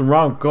nothing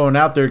wrong with going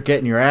out there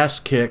getting your ass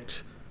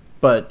kicked,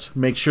 but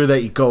make sure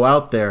that you go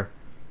out there.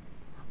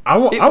 I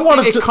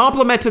wanted It to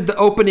complemented the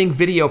opening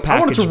video package. I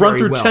wanted to run very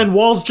through well. 10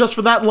 walls just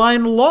for that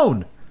line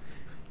alone.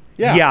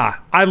 Yeah,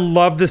 I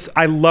love this.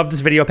 I love this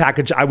video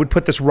package. I would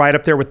put this right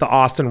up there with the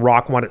Austin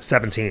Rock one at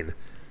 17.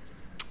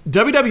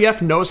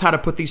 WWF knows how to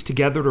put these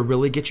together to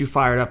really get you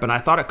fired up, and I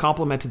thought it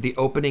complemented the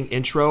opening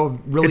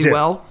intro really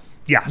well.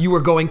 Yeah. You were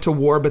going to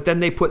war, but then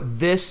they put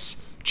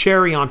this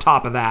cherry on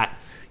top of that.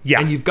 Yeah.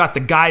 And you've got the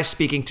guys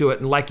speaking to it,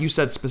 and like you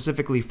said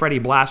specifically, Freddie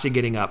Blassie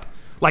getting up,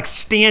 like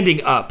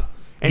standing up.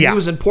 And Yeah. he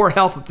was in poor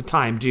health at the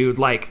time, dude.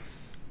 Like,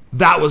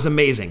 that was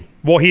amazing.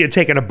 Well, he had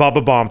taken a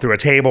Bubba Bomb through a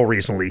table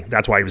recently.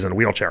 That's why he was in a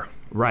wheelchair.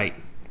 Right.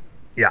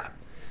 Yeah.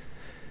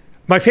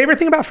 My favorite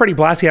thing about Freddie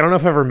Blassie, I don't know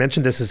if I ever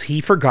mentioned this, is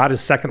he forgot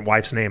his second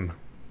wife's name.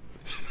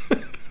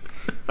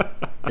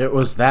 It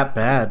was that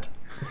bad.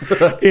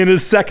 In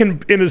his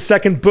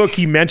second book,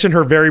 he mentioned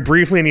her very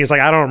briefly, and he's like,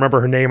 I don't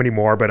remember her name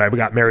anymore, but I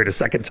got married a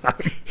second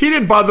time. He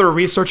didn't bother to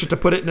research it to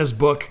put it in his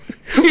book.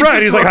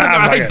 Right, he's like,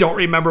 I don't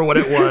remember what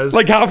it was.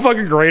 Like, how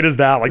fucking great is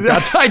that? Like,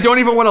 that's I don't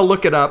even want to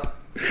look it up.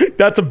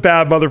 that's a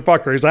bad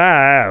motherfucker. He's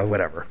like,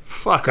 whatever.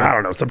 Fuck her. I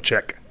don't know, some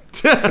chick.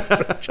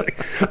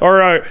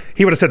 Or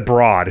he would have said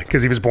broad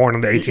because he was born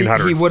in the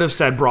 1800s. He would have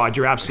said broad.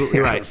 You're absolutely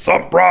right.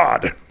 Some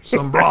broad.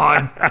 Some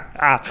broad.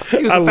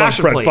 He was I a love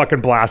fashion Fred plate.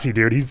 fucking Blassie,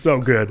 dude. He's so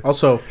good.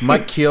 Also,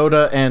 Mike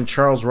Chioda and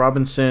Charles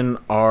Robinson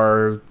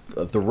are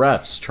the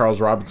refs.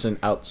 Charles Robinson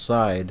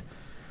outside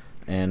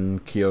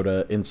and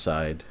Chioda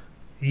inside.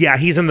 Yeah,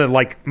 he's in the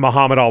like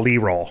Muhammad Ali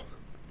role.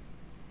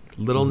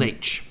 Little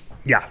Nate.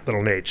 Yeah,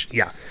 Little Nate.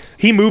 Yeah.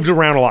 He moved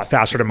around a lot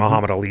faster than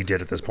Muhammad Ali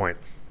did at this point.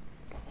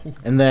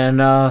 And then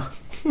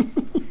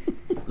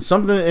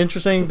something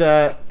interesting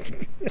that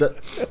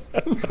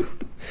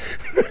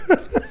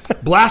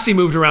Blassie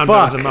moved around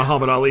better than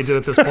Muhammad Ali did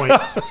at this point.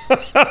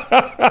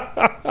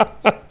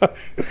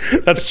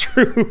 That's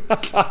true.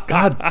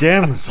 God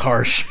damn, this is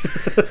harsh.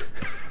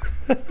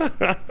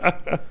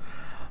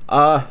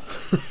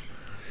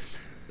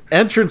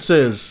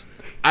 Entrances.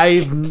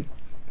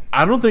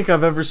 I don't think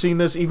I've ever seen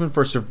this even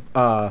for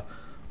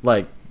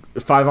like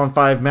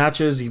 5-on-5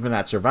 matches, even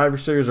at Survivor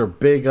Series or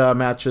big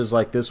matches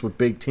like this with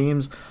big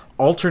teams.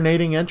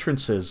 Alternating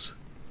entrances.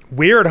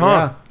 Weird, huh?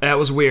 Yeah. That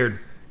was weird.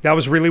 That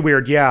was really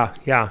weird. Yeah.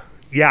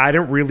 I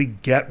didn't really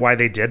get why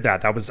they did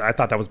that. I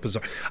thought that was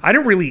bizarre.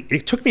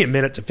 It took me a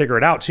minute to figure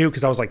it out too,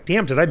 because I was like,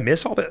 damn, did I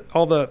miss all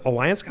the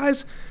Alliance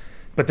guys?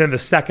 But then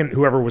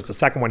whoever was the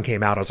second one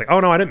came out, I was like, oh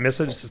no, I didn't miss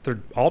it. It's just they're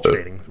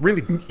alternating.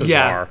 Really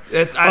bizarre.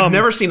 Yeah, I've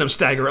never seen them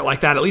stagger it like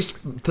that. At least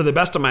to the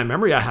best of my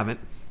memory, I haven't.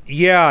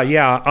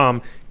 Yeah.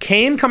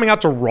 Kane coming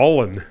out to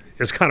Rollin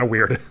is kind of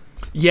weird.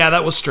 Yeah,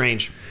 that was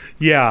strange.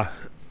 Yeah.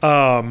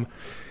 And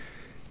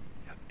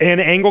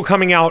Angle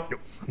coming out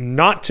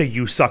not to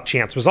 "You Suck"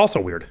 chants was also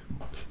weird.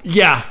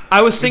 Yeah,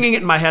 I was singing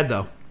it in my head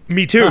though.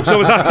 Me too. So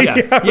was I.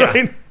 Yeah.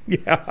 Right?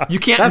 Yeah. You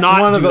can't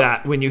not do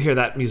that when you hear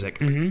that music.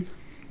 Mm-hmm.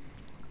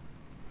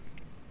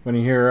 When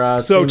you hear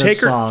Cena's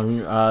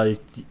song,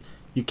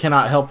 you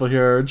cannot help but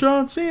hear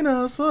John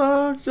Cena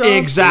sucks.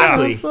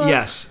 Exactly.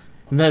 Yes.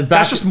 And then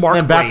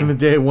back, in the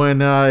day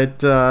when it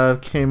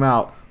came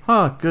out,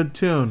 good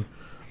tune.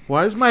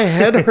 Why is my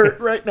head hurt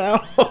right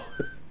now?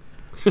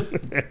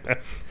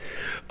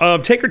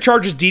 Taker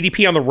charges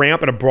DDP on the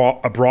ramp, and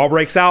a brawl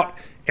breaks out,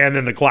 and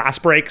then the glass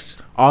breaks.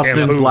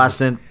 Austin's is the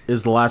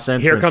last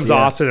entrance. Here comes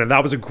Austin, and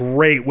that was a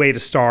great way to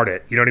start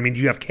it. You know what I mean?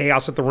 You have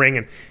chaos at the ring,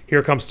 and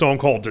here comes Stone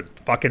Cold to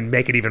fucking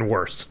make it even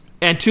worse.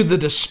 And to the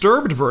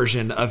Disturbed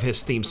version of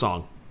his theme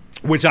song,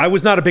 which I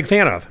was not a big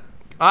fan of.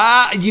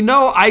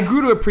 I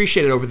grew to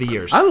appreciate it over the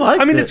years.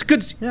 I mean, it's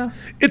good. Yeah,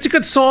 it's a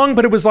good song,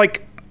 but it was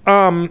like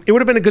it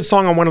would have been a good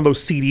song on one of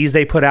those CDs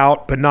they put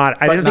out, but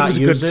not. I didn't think it was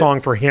a good song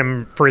for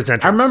him for his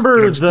entrance. I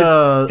remember it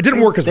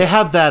didn't work as they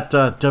well. had that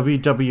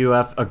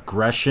WWF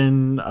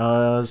Aggression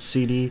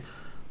CD,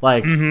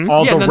 like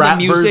all the rap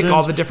music, versions.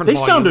 all the different. They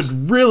volumes.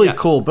 sounded really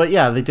cool, but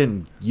they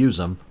didn't use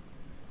them.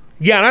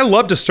 Yeah, and I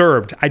love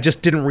Disturbed. I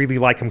just didn't really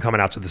like him coming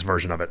out to this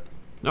version of it.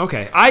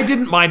 Okay, I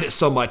didn't mind it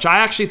so much. I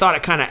actually thought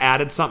it kind of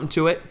added something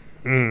to it.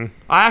 I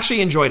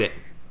actually enjoyed it.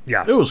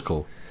 Yeah, it was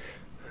cool.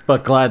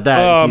 But glad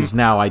that he's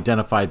now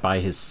identified by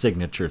his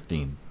signature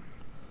theme.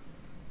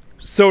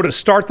 So to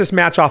start this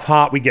match off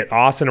hot, we get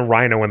Austin and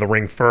Rhino in the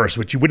ring first,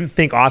 which you wouldn't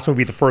think Austin would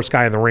be the first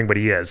guy in the ring, but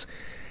he is.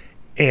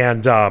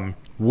 And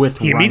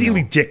he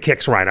immediately dick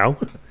kicks Rhino.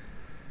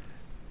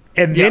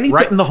 And then he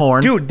in the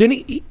horn. Dude, then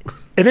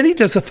he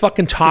does a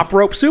fucking top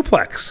rope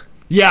suplex.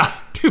 Yeah,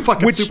 dude,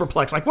 fucking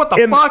superplex. Like, what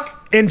the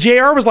fuck? And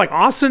JR was like,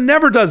 Austin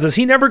never does this.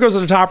 He never goes to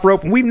the top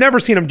rope. We've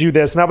never seen him do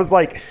this. And I was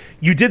like,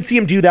 you did see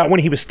him do that when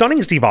he was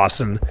stunning Steve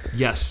Austin.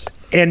 Yes.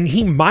 And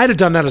he might have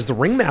done that as the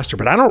ringmaster,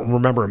 but I don't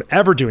remember him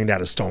ever doing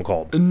that as Stone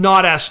Cold.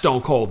 Not as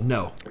Stone Cold,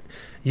 no.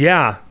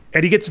 Yeah.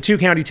 And he gets a 2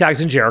 count. He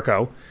tags in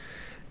Jericho.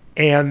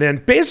 And then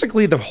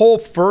basically the whole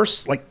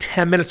first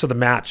 10 minutes of the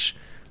match,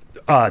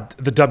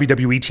 the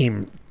WWE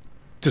team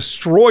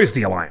destroys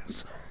the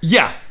Alliance.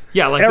 Yeah.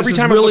 Yeah, every this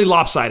is really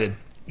lopsided.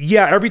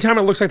 Yeah, every time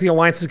it looks like the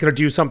Alliance is going to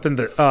do something,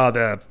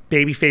 the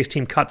babyface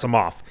team cuts them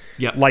off.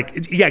 Yeah.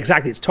 Yeah,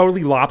 exactly. It's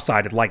totally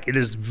lopsided. It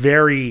is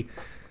very...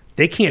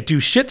 They can't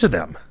do shit to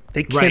them.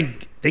 They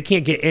can't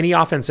get any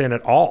offense in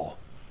at all.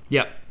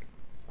 Yep.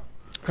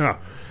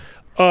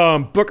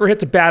 Booker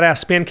hits a badass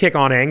spin kick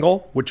on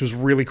Angle, which was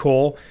really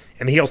cool.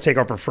 And the heels take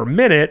over for a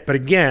minute. But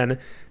again,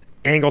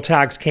 Angle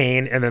tags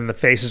Kane, and then the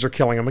faces are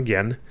killing him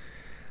again.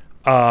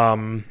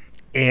 And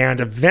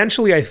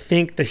eventually, I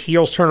think the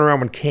heels turn around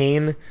when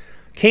Kane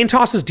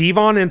tosses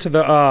Devon into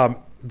the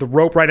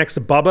rope right next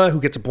to Bubba, who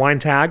gets a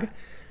blind tag.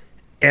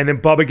 And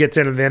then Bubba gets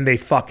in, and then they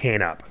fuck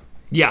Kane up.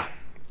 Yeah.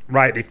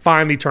 Right, they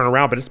finally turn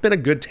around, but it's been a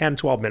good 10,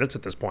 12 minutes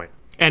at this point.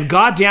 And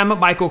goddamn it,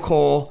 Michael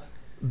Cole,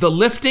 the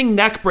lifting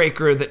neck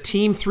breaker that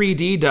Team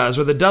 3D does,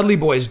 or the Dudley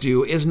Boys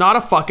do, is not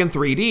a fucking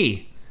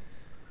 3D.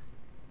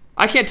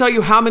 I can't tell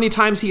you how many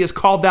times he has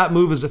called that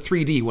move as a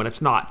 3D when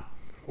it's not.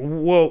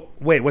 Well,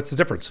 wait, what's the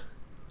difference?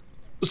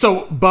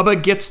 So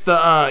Bubba gets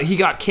he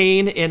got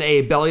Kane in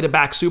a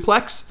belly-to-back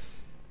suplex,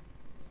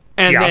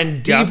 and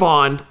then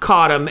Devon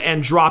caught him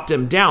and dropped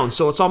him down.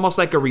 So it's almost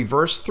like a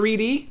reverse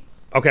 3D.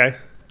 Okay.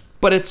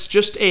 But it's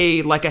just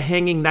a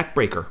hanging neck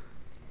breaker.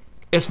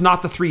 It's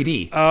not the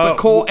 3D. But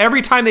Cole,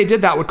 every time they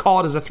did that, would call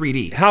it as a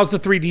 3D. How's the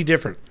 3D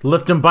different?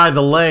 Lift him by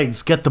the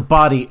legs, get the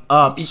body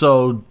up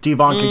so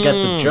Devon could get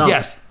the jump.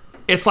 Yes.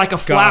 It's like a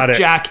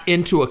flapjack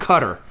into a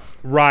cutter.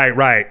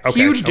 Right. Okay.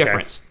 Huge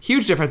difference.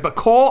 Huge difference. But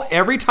Cole,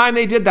 every time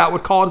they did that,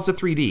 would call it as a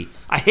 3D.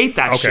 I hate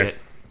that shit.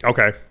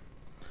 Okay.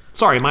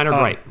 Sorry, minor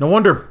gripe. No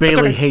wonder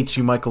Bailey hates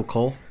you, Michael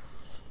Cole.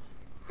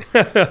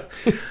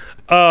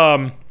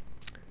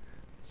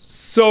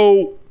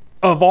 So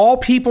of all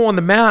people in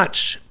the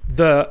match,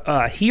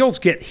 the heels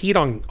get heat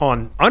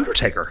on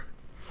Undertaker.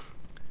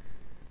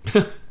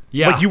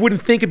 Yeah. Like, you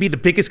wouldn't think it'd be the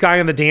biggest guy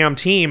on the damn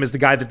team is the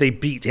guy that they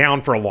beat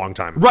down for a long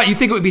time. Right, you'd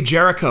think it would be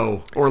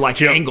Jericho or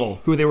like Angle,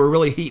 who they were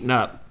really heating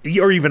up.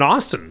 Or even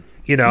Austin,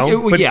 you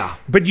know? Yeah.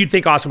 But you'd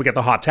think Austin would get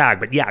the hot tag.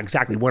 But yeah,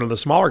 exactly, one of the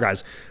smaller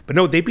guys. But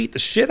no, they beat the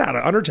shit out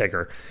of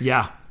Undertaker.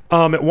 Yeah.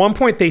 At one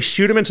point, they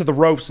shoot him into the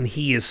ropes, and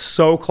he is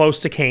so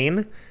close to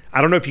Kane. I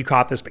don't know if you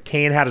caught this, but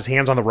Kane had his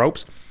hands on the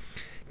ropes.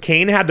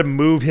 Kane had to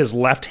move his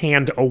left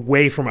hand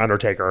away from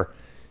Undertaker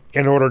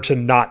in order to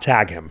not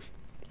tag him.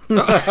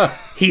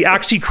 He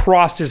actually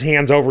crossed his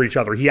hands over each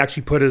other. He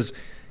actually put his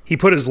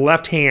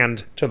left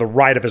hand to the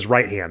right of his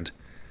right hand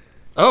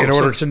in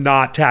order to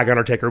not tag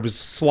Undertaker. It was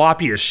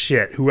sloppy as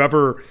shit.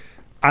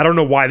 I don't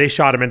know why they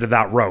shot him into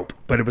that rope,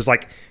 but it was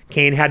like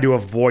Kane had to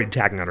avoid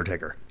tagging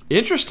Undertaker.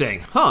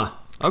 Interesting. Huh.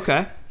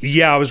 Okay.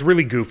 Yeah, it was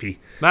really goofy.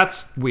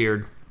 That's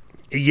weird.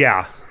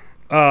 Yeah.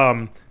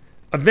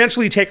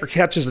 Eventually, Taker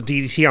catches a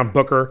DDT on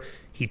Booker.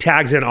 He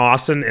tags in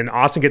Austin, and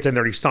Austin gets in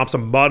there and he stomps a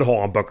mud hole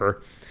on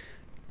Booker.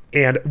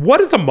 And what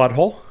is a mud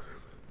hole?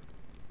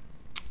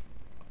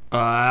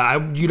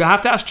 You'd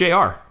have to ask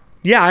JR.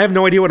 Yeah, I have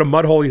no idea what a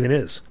mud hole even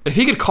is. If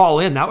he could call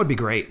in, that would be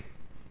great.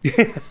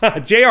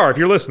 JR, if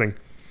you're listening,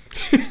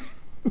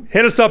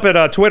 hit us up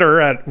at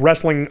Twitter at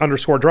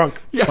wrestling_drunk.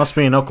 Yeah. Must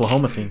be an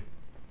Oklahoma thing.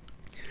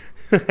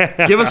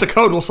 Give us a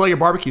code. We'll sell your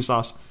barbecue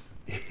sauce.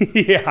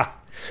 Yeah.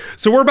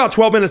 So we're about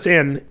 12 minutes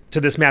in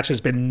to this match.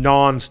 It's been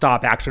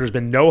non-stop action. There's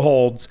been no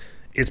holds.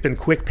 It's been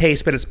quick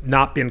pace, but it's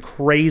not been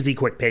crazy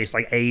quick pace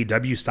like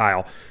AEW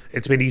style.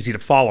 It's been easy to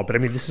follow. But I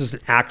mean, this is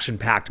an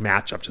action-packed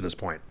match up to this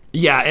point.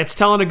 Yeah, it's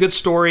telling a good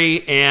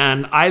story,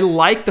 and I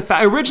like the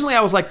fact. Originally,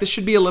 I was like, this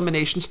should be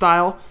elimination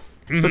style,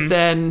 but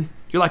then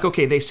you're like,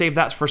 okay, they saved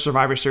that for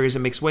Survivor Series. It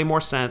makes way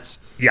more sense.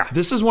 Yeah.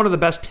 This is one of the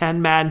best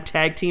 10-man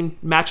tag team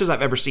matches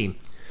I've ever seen.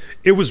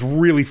 It was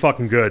really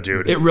fucking good,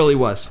 dude. It really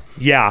was.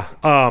 Yeah.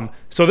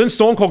 So then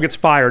Stone Cold gets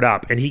fired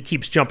up, and he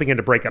keeps jumping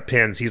into breakup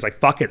pins. He's like,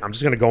 fuck it. I'm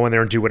just going to go in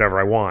there and do whatever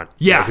I want.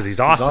 Yeah. Because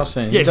he's awesome. He's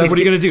awesome. Yeah, so what are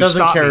you going to do? Doesn't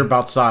Stop care me.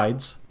 about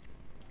sides.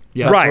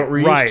 Yeah. That's what we're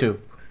used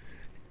to.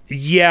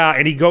 Yeah,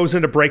 and he goes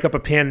in to break up a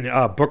pin.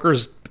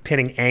 Booker's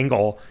pinning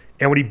Angle.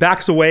 And when he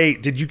backs away,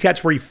 did you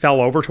catch where he fell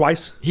over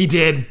twice? He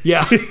did,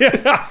 yeah.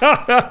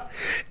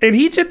 And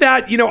he did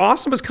that. You know,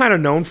 Austin was kind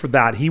of known for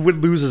that. He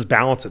would lose his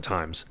balance at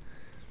times.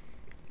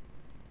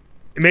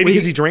 Maybe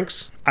because he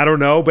drinks. I don't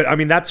know. But, I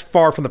mean, that's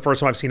far from the first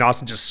time I've seen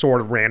Austin just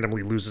sort of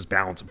randomly lose his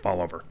balance and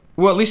fall over.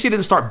 Well, at least he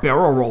didn't start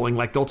barrel rolling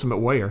like the Ultimate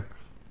Warrior.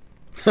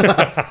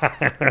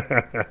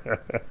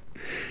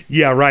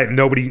 Yeah, right.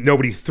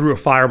 Nobody threw a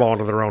fireball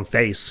into their own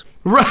face.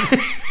 Right.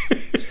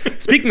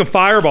 Speaking of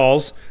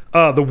fireballs,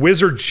 the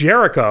Wizard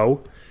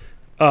Jericho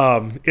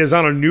is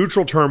on a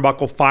neutral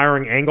turnbuckle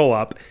firing Angle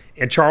up,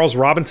 and Charles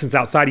Robinson's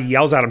outside. He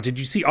yells at him. Did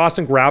you see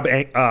Austin grab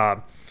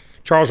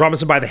Charles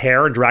Robinson by the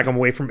hair and drag him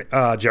away from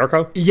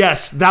Jericho?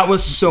 Yes, that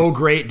was so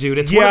great, dude.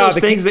 It's one of those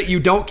things that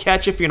you don't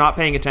catch if you're not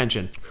paying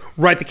attention.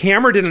 Right, the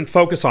camera didn't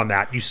focus on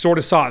that. You sort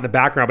of saw it in the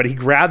background, but he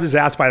grabbed his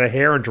ass by the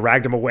hair and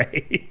dragged him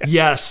away.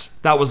 Yes,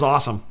 that was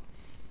awesome.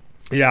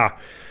 Yeah.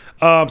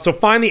 So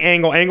finally,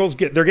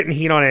 they're getting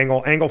heat on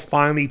Angle. Angle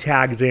finally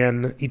tags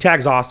in. He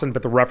tags Austin,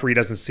 but the referee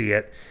doesn't see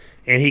it.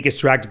 And he gets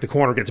dragged to the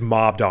corner, gets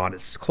mobbed on.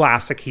 It's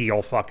classic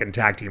heel fucking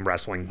tag team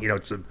wrestling. You know,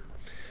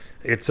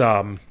 it's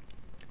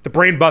the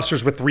Brain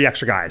Busters with 3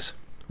 extra guys.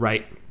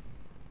 Right.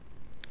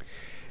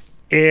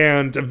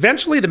 And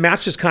eventually the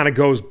match just kind of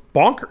goes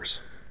bonkers,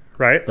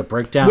 right? The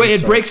breakdown. Wait,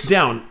 it breaks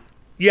down.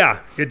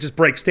 Yeah, it just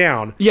breaks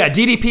down. Yeah,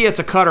 DDP, it's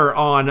a cutter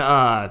on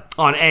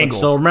Angle.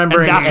 So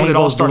remembering, and that's when it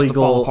all starts to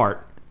fall legal,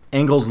 apart.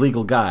 Angle's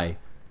legal guy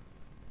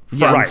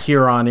from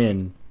here on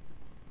in.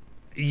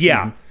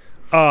 Yeah.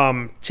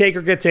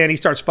 Taker gets in, he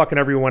starts fucking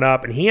everyone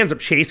up, and he ends up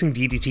chasing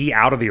DDT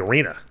out of the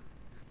arena.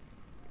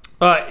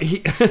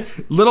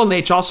 Little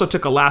Nate also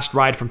took a last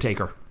ride from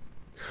Taker.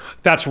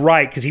 That's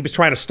right, because he was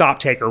trying to stop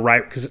Taker,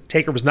 right? Because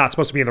Taker was not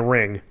supposed to be in the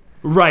ring.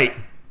 Right.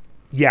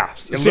 Yeah.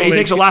 So he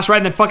takes a last ride,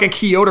 and then fucking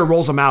Kyoto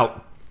rolls him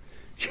out.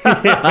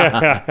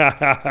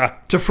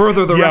 To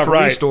further the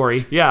referee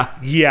story. Yeah.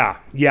 Yeah.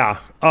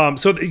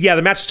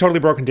 The match is totally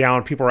broken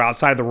down. People are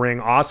outside the ring.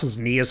 Austin's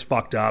knee is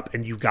fucked up,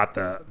 and you've got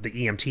the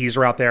EMTs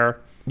are out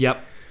there.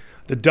 Yep.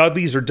 The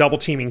Dudleys are double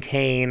teaming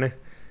Kane,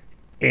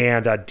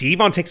 and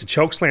Devon takes a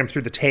chokeslam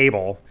through the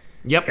table.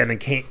 Yep. And then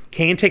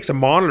Kane takes a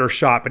monitor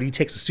shot, but he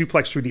takes a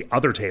suplex through the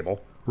other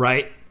table.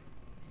 Right.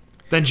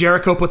 Then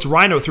Jericho puts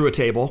Rhino through a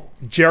table.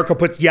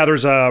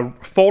 There's a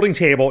folding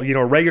table, you know,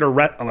 a regular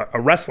a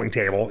wrestling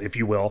table, if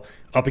you will,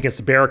 up against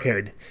the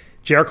barricade.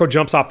 Jericho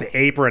jumps off the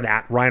apron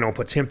at Rhino and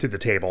puts him through the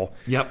table.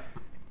 Yep.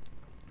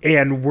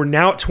 And we're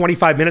now at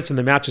 25 minutes and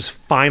the match is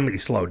finally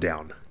slowed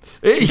down.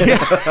 Yeah.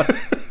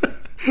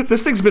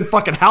 This thing's been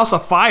fucking house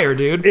of fire,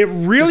 dude. It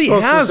really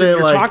has. Say,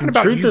 You're talking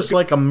about treat this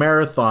like a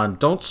marathon.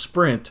 Don't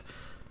sprint.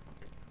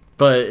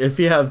 But if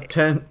you have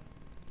 10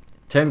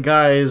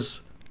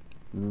 guys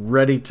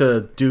ready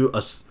to do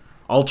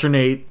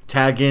alternate,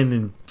 tag in,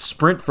 and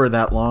sprint for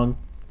that long,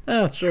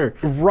 sure.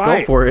 Right.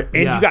 Go for it.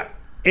 And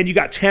And you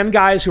got 10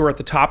 guys who are at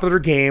the top of their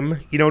game.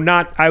 You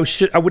know,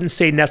 I wouldn't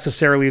say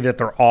necessarily that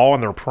they're all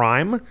in their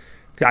prime.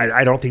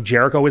 I don't think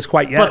Jericho is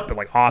quite yet, but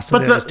like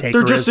Austin is, Taker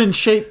they're just in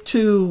shape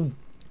to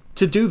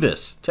do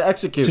this, to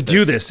execute to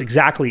do this,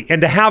 exactly. And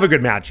to have a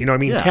good match. You know what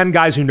I mean? 10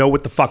 guys who know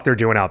what the fuck they're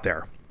doing out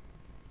there.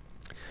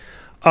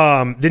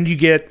 Then you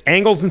get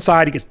Angle's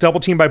inside. He gets double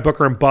teamed by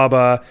Booker and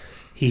Bubba.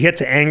 He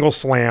hits an angle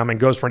slam and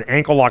goes for an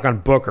ankle lock on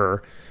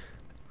Booker.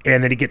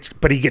 And then he gets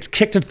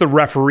kicked into the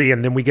referee,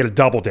 and then we get a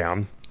double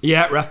down.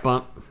 Yeah, ref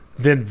bump.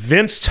 Then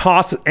Vince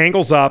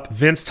Angle's up.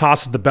 Vince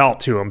tosses the belt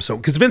to him. So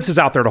because Vince is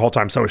out there the whole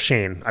time, so is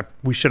Shane.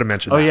 We should have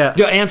mentioned that.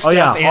 Yeah, and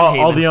Steph and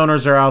all the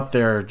owners are out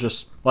there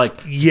just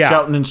like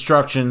shouting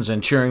instructions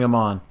and cheering him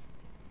on.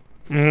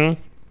 Mm-hmm.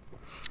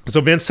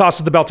 So Vince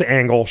tosses the belt to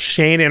Angle.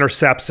 Shane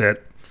intercepts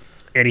it,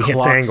 and he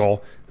hits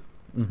Angle.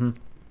 Mm-hmm.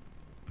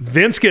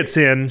 Vince gets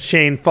in.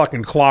 Shane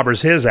fucking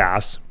clobbers his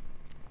ass.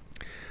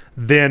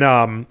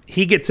 Then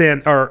he gets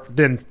in, or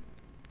then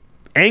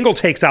Angle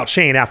takes out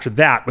Shane after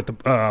that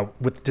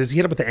does he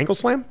hit him with the ankle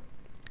slam?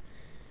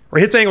 Or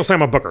hits ankle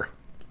slam on Booker?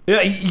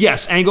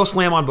 Yes, ankle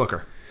slam on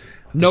Booker.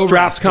 No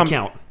straps to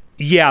count.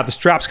 Yeah, the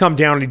straps come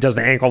down and he does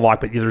the ankle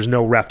lock, but there's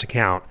no ref to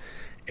count.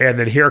 And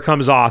then here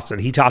comes Austin.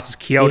 He tosses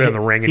Kyoto in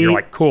the ring, and you're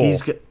like, cool.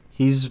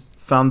 He's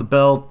found the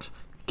belt,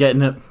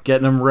 getting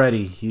him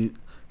ready.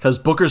 Because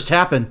Booker's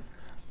tapping.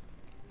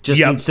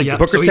 Needs to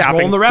Booker's so he's tapping.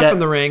 Rolling the ref in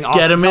the ring.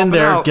 Austin's get him in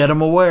there. Out. Get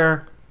him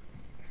aware.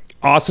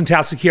 Austin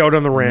taps Kyoto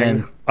in the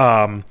ring.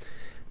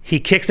 He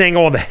kicks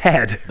Angle on the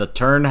head. The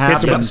turn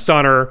happens. Hits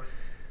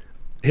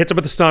him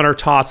with the stunner.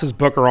 Tosses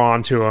Booker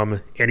onto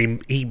him,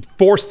 and he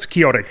forces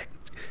Kyoto.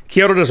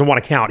 Kyoto doesn't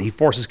want to count. He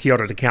forces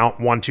Kyoto to count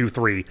 1, 2,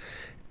 3.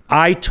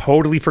 I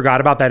totally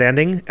forgot about that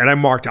ending, and I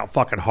marked out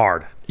fucking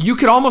hard. You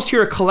could almost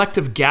hear a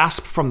collective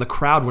gasp from the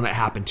crowd when it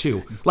happened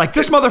too. Like,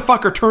 this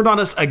motherfucker turned on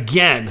us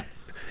again.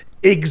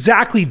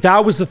 Exactly.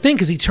 That was the thing,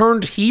 because he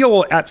turned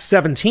heel at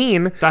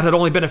 17. That had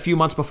only been a few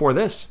months before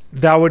this.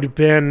 That would have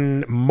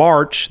been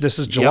March. This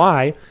is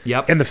July.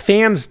 Yep. And the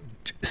fans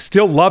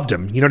still loved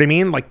him. You know what I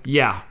mean? Like,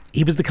 yeah.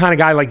 He was the kind of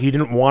guy, like, you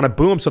didn't want to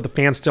boo him, so the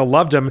fans still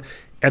loved him.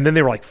 And then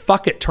they were like,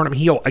 fuck it, turn him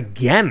heel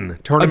again.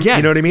 Turn him,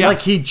 you know what I mean? Yeah.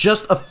 Like, he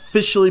just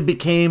officially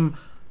became,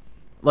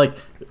 like,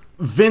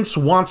 Vince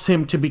wants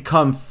him to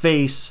become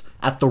face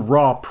at the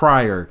Raw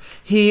prior.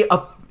 He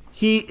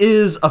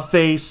is a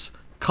face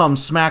come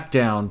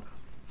SmackDown.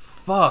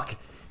 Fuck,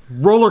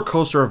 roller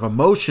coaster of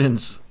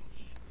emotions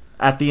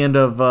at the end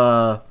of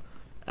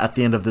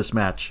this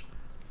match.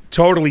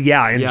 Totally,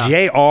 yeah. And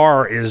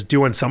JR is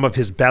doing some of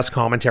his best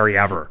commentary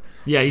ever.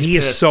 Yeah, he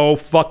is so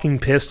fucking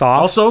pissed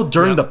off. Also,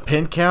 during the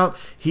pin count,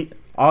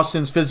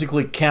 Austin's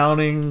physically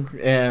counting,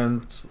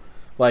 and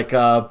like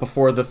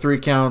before the 3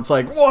 counts,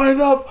 like,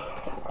 wind up,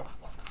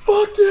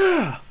 fuck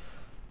yeah.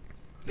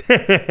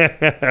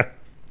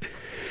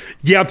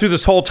 Yeah, through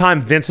this whole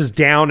time, Vince is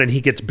down and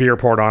he gets beer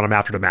poured on him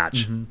after the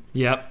match. Mm-hmm.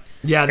 Yep.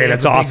 Yeah, and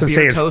it's Austin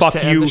saying, fuck you.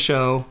 End the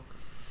show.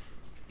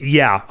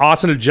 Yeah,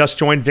 Austin had just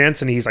joined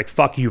Vince and he's like,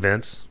 fuck you,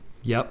 Vince.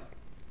 Yep.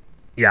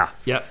 Yeah.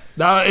 Yep.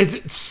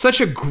 It's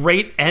such a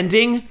great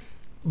ending,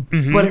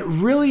 but it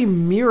really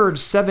mirrored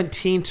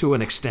 17 to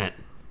an extent.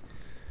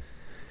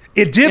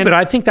 It did, but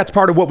I think that's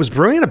part of what was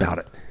brilliant about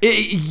it.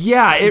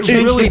 It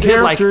really did. The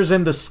characters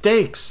and the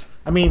stakes.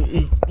 I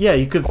mean,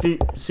 you could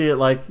see it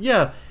like,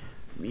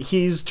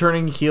 he's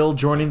turning heel,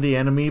 joining the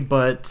enemy,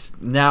 but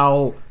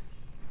now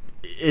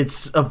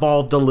it's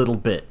evolved a little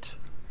bit.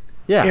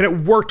 Yeah. And it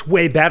worked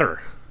way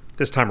better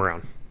this time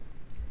around.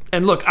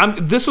 And look,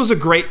 this was a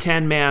great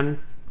 10-man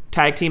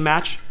tag team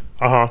match.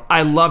 Uh-huh.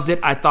 I loved it.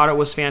 I thought it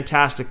was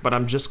fantastic, but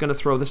I'm just going to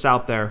throw this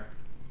out there.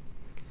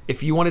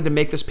 If you wanted to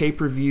make this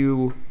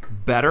pay-per-view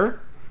better,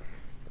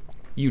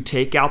 you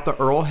take out the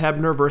Earl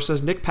Hebner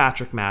versus Nick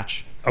Patrick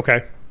match.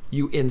 Okay.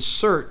 You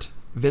insert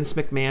Vince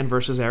McMahon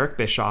versus Eric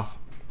Bischoff.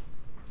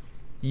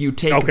 You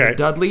take the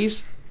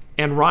Dudleys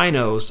and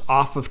Rhinos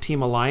off of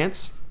Team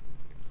Alliance,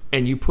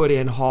 and you put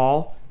in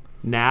Hall,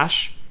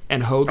 Nash,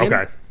 and Hogan.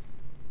 Okay.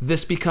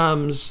 This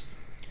becomes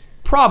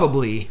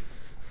probably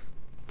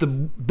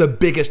the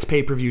biggest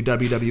pay-per-view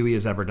WWE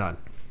has ever done.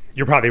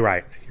 You're probably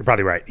right.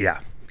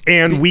 Yeah.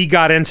 And we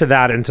got into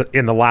that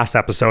in the last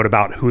episode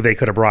about who they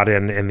could have brought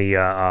in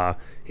the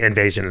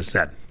Invasion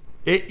instead.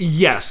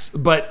 Yes,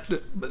 but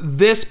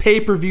this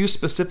pay-per-view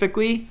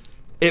specifically,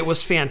 it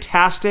was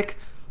fantastic.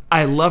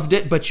 I loved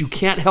it, but you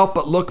can't help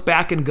but look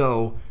back and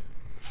go,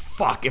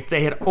 fuck, if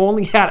they had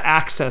only had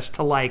access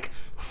to like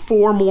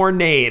 4 more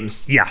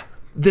names. Yeah.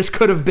 This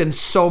could have been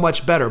so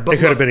much better. But it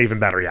could have been even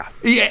better, yeah.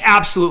 Yeah,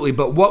 absolutely.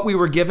 But what we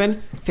were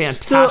given,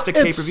 fantastic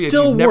pay-per-view. If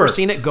you've never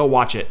seen it, go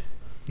watch it.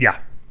 Yeah.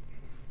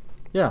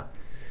 Yeah.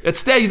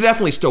 It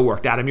definitely still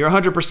worked, Adam. You're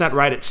 100%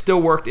 right. It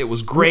still worked. It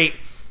was great.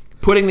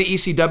 Putting the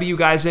ECW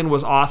guys in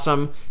was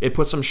awesome. It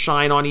put some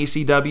shine on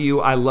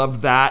ECW. I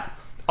loved that.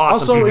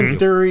 Awesome. Also, in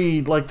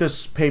theory, like,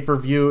 this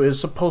pay-per-view is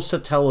supposed to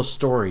tell a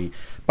story.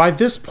 By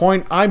this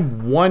point,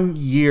 I'm 1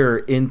 year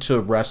into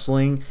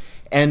wrestling,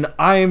 and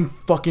I'm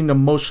fucking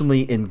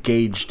emotionally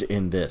engaged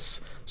in this.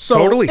 So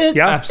totally.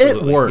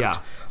 It worked. Yeah.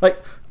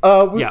 Like,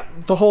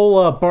 The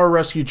whole bar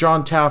rescue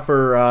John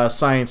Taffer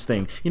science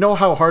thing. You know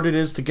how hard it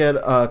is to get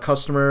a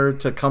customer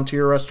to come to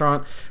your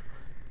restaurant?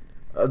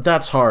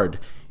 That's hard.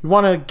 You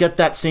want to get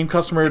that same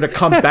customer to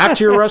come back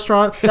to your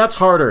restaurant? That's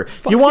harder.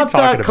 You want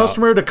that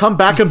customer to come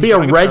back and be a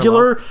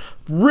regular?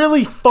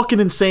 Really fucking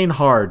insane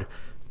hard.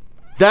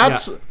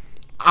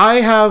 I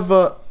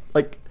have,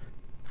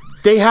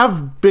 they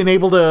have been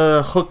able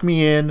to hook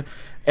me in,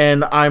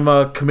 and I'm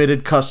a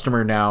committed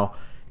customer now.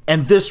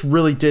 And this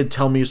really did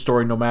tell me a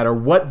story no matter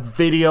what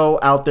video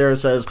out there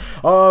says,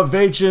 oh,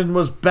 Vajan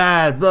was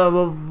bad, blah,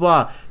 blah,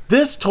 blah.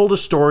 This told a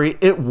story.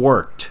 It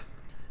worked.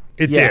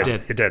 It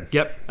did.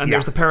 Yep. And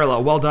there's the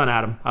parallel. Well done,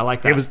 Adam. I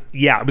like that.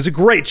 It was a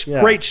great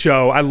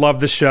show. I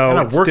love the show. And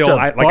I worked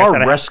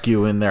bar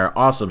rescue in there.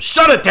 Awesome.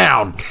 Shut it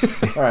down.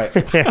 All right.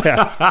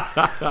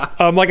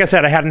 Like I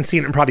said, I hadn't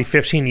seen it in probably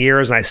 15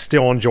 years, and I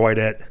still enjoyed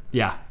it.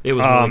 Yeah, it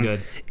was really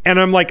good. And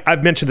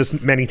I've mentioned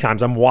this many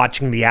times. I'm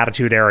watching the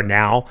Attitude Era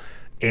now,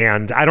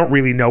 and I don't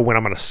really know when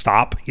I'm going to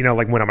stop. When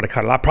I'm going to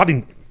cut it off.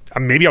 Probably,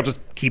 maybe I'll just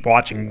keep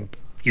watching,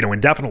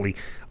 indefinitely.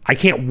 I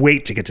can't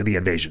wait to get to the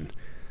Invasion.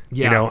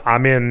 Yeah.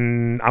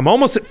 I'm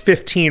almost at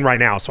 15 right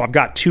now, so I've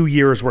got 2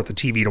 years worth of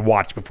TV to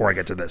watch before I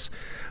get to this.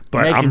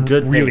 But I'm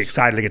really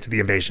excited to get to the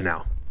Invasion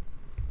now.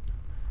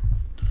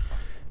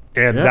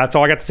 And that's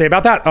all I got to say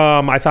about that.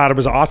 I thought it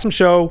was an awesome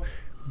show.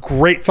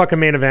 Great fucking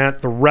main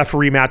event. The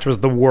referee match was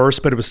the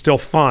worst, but it was still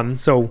fun.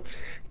 So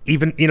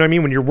even,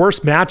 when your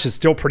worst match is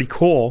still pretty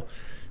cool,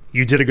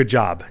 you did a good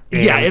job.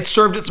 And it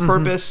served its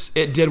purpose.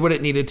 It did what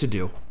it needed to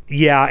do.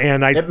 Yeah,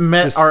 and it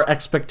met our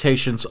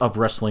expectations of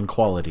wrestling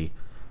quality.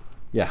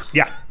 Yeah.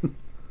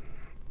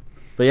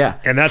 But yeah.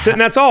 And that's it, and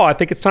that's all. I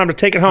think it's time to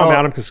take it home,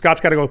 Adam, because Scott's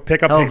got to go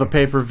pick up the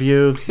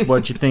pay-per-view.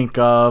 What'd you think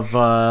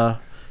of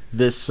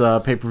this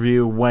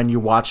pay-per-view when you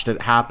watched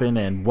it happen,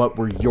 and what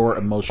were your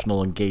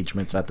emotional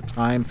engagements at the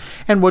time?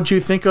 And what'd you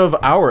think of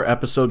our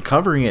episode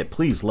covering it?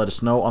 Please let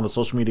us know on the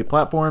social media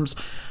platforms.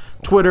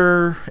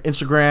 Twitter,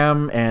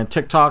 Instagram, and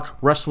TikTok,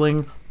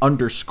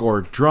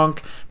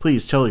 wrestling_drunk.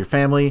 Please tell your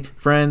family,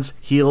 friends,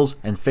 heels,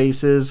 and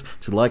faces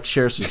to like,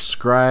 share,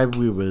 subscribe.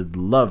 We would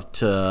love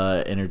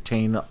to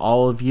entertain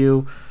all of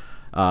you,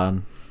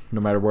 no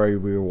matter where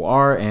you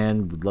are,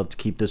 and would love to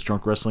keep this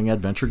drunk wrestling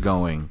adventure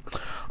going.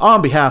 On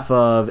behalf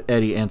of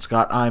Eddie and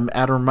Scott, I'm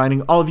Adam,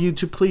 reminding all of you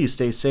to please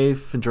stay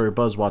safe, enjoy your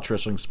buzz, watch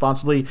wrestling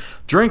responsibly,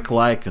 drink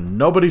like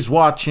nobody's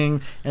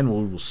watching, and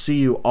we will see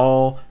you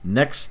all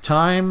next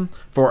time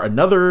for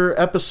another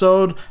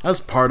episode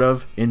as part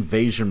of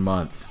Invasion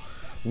Month.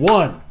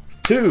 1,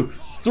 2,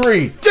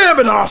 3. Damn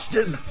it,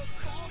 Austin!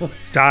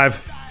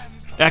 Dive.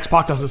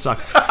 X-Pac doesn't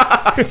suck.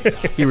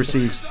 He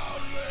receives.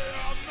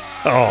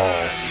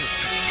 Oh.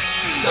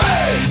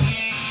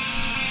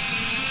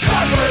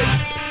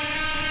 Sideways!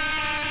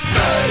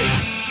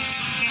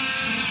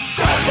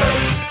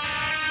 Sideways!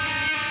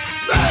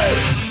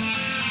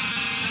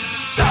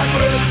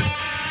 Sideways!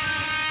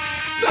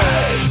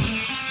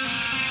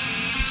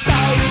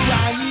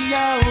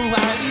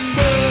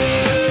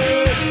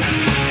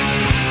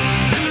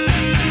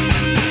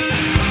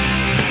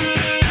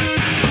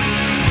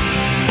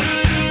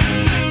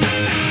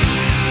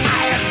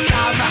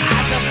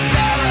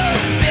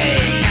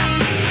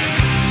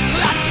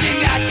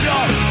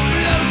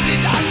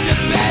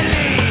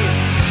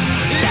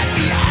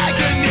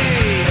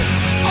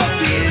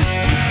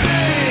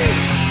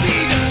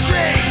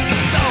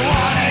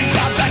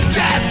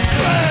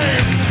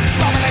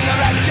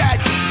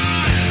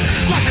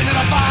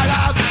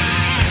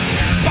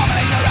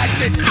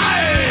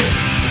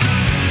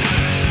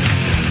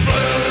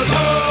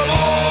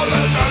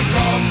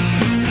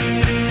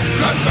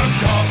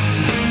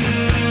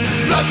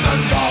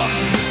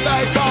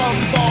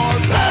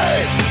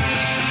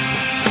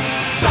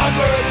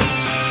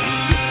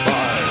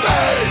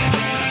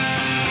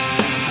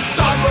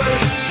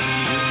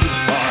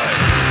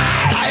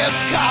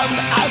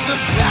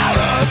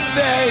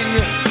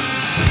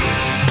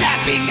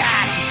 Snapping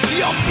at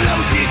your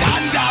bloated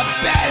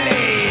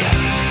underbelly.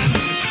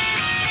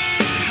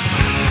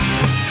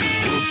 To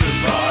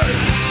crucify.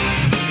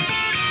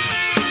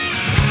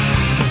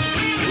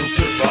 To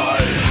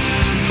crucify.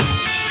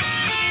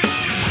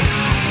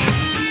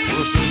 To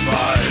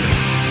crucify.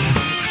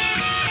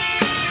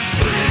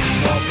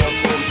 Shrieks of the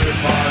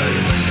crucified.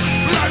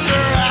 Let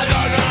their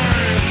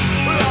agony,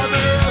 let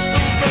their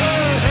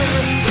estimate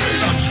be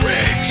the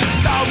shrieks,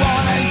 the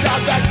warnings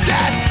of the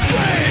dead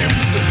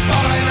screams.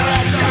 Bubbling the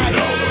wretched,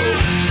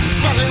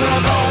 crushing the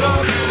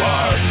bottom,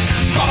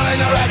 bubbling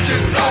the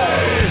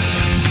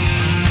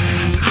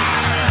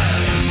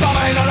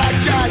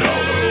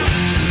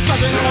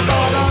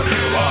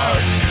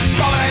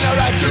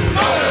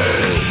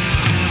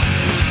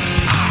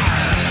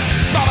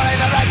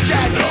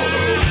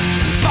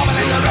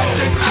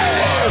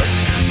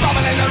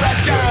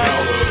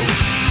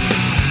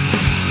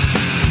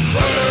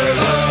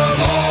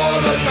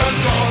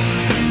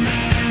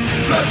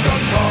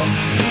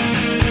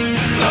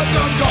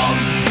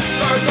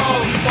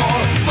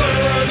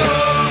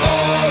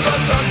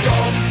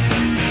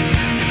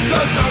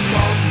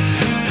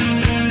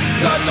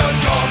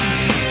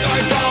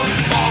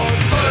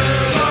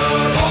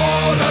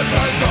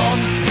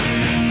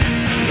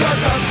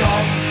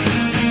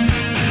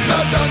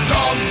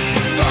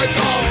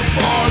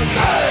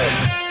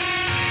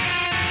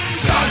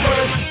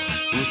Sandwich.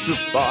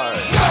 Crucify.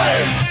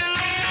 Right.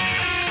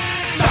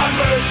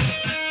 Sandwich.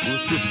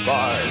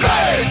 Crucify.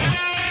 Right.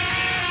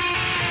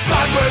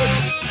 Sandwich.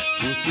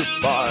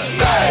 Crucify.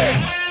 Right.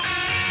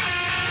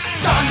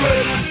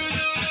 Sandwich.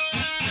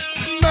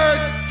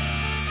 Make.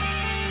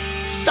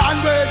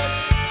 Sandwich.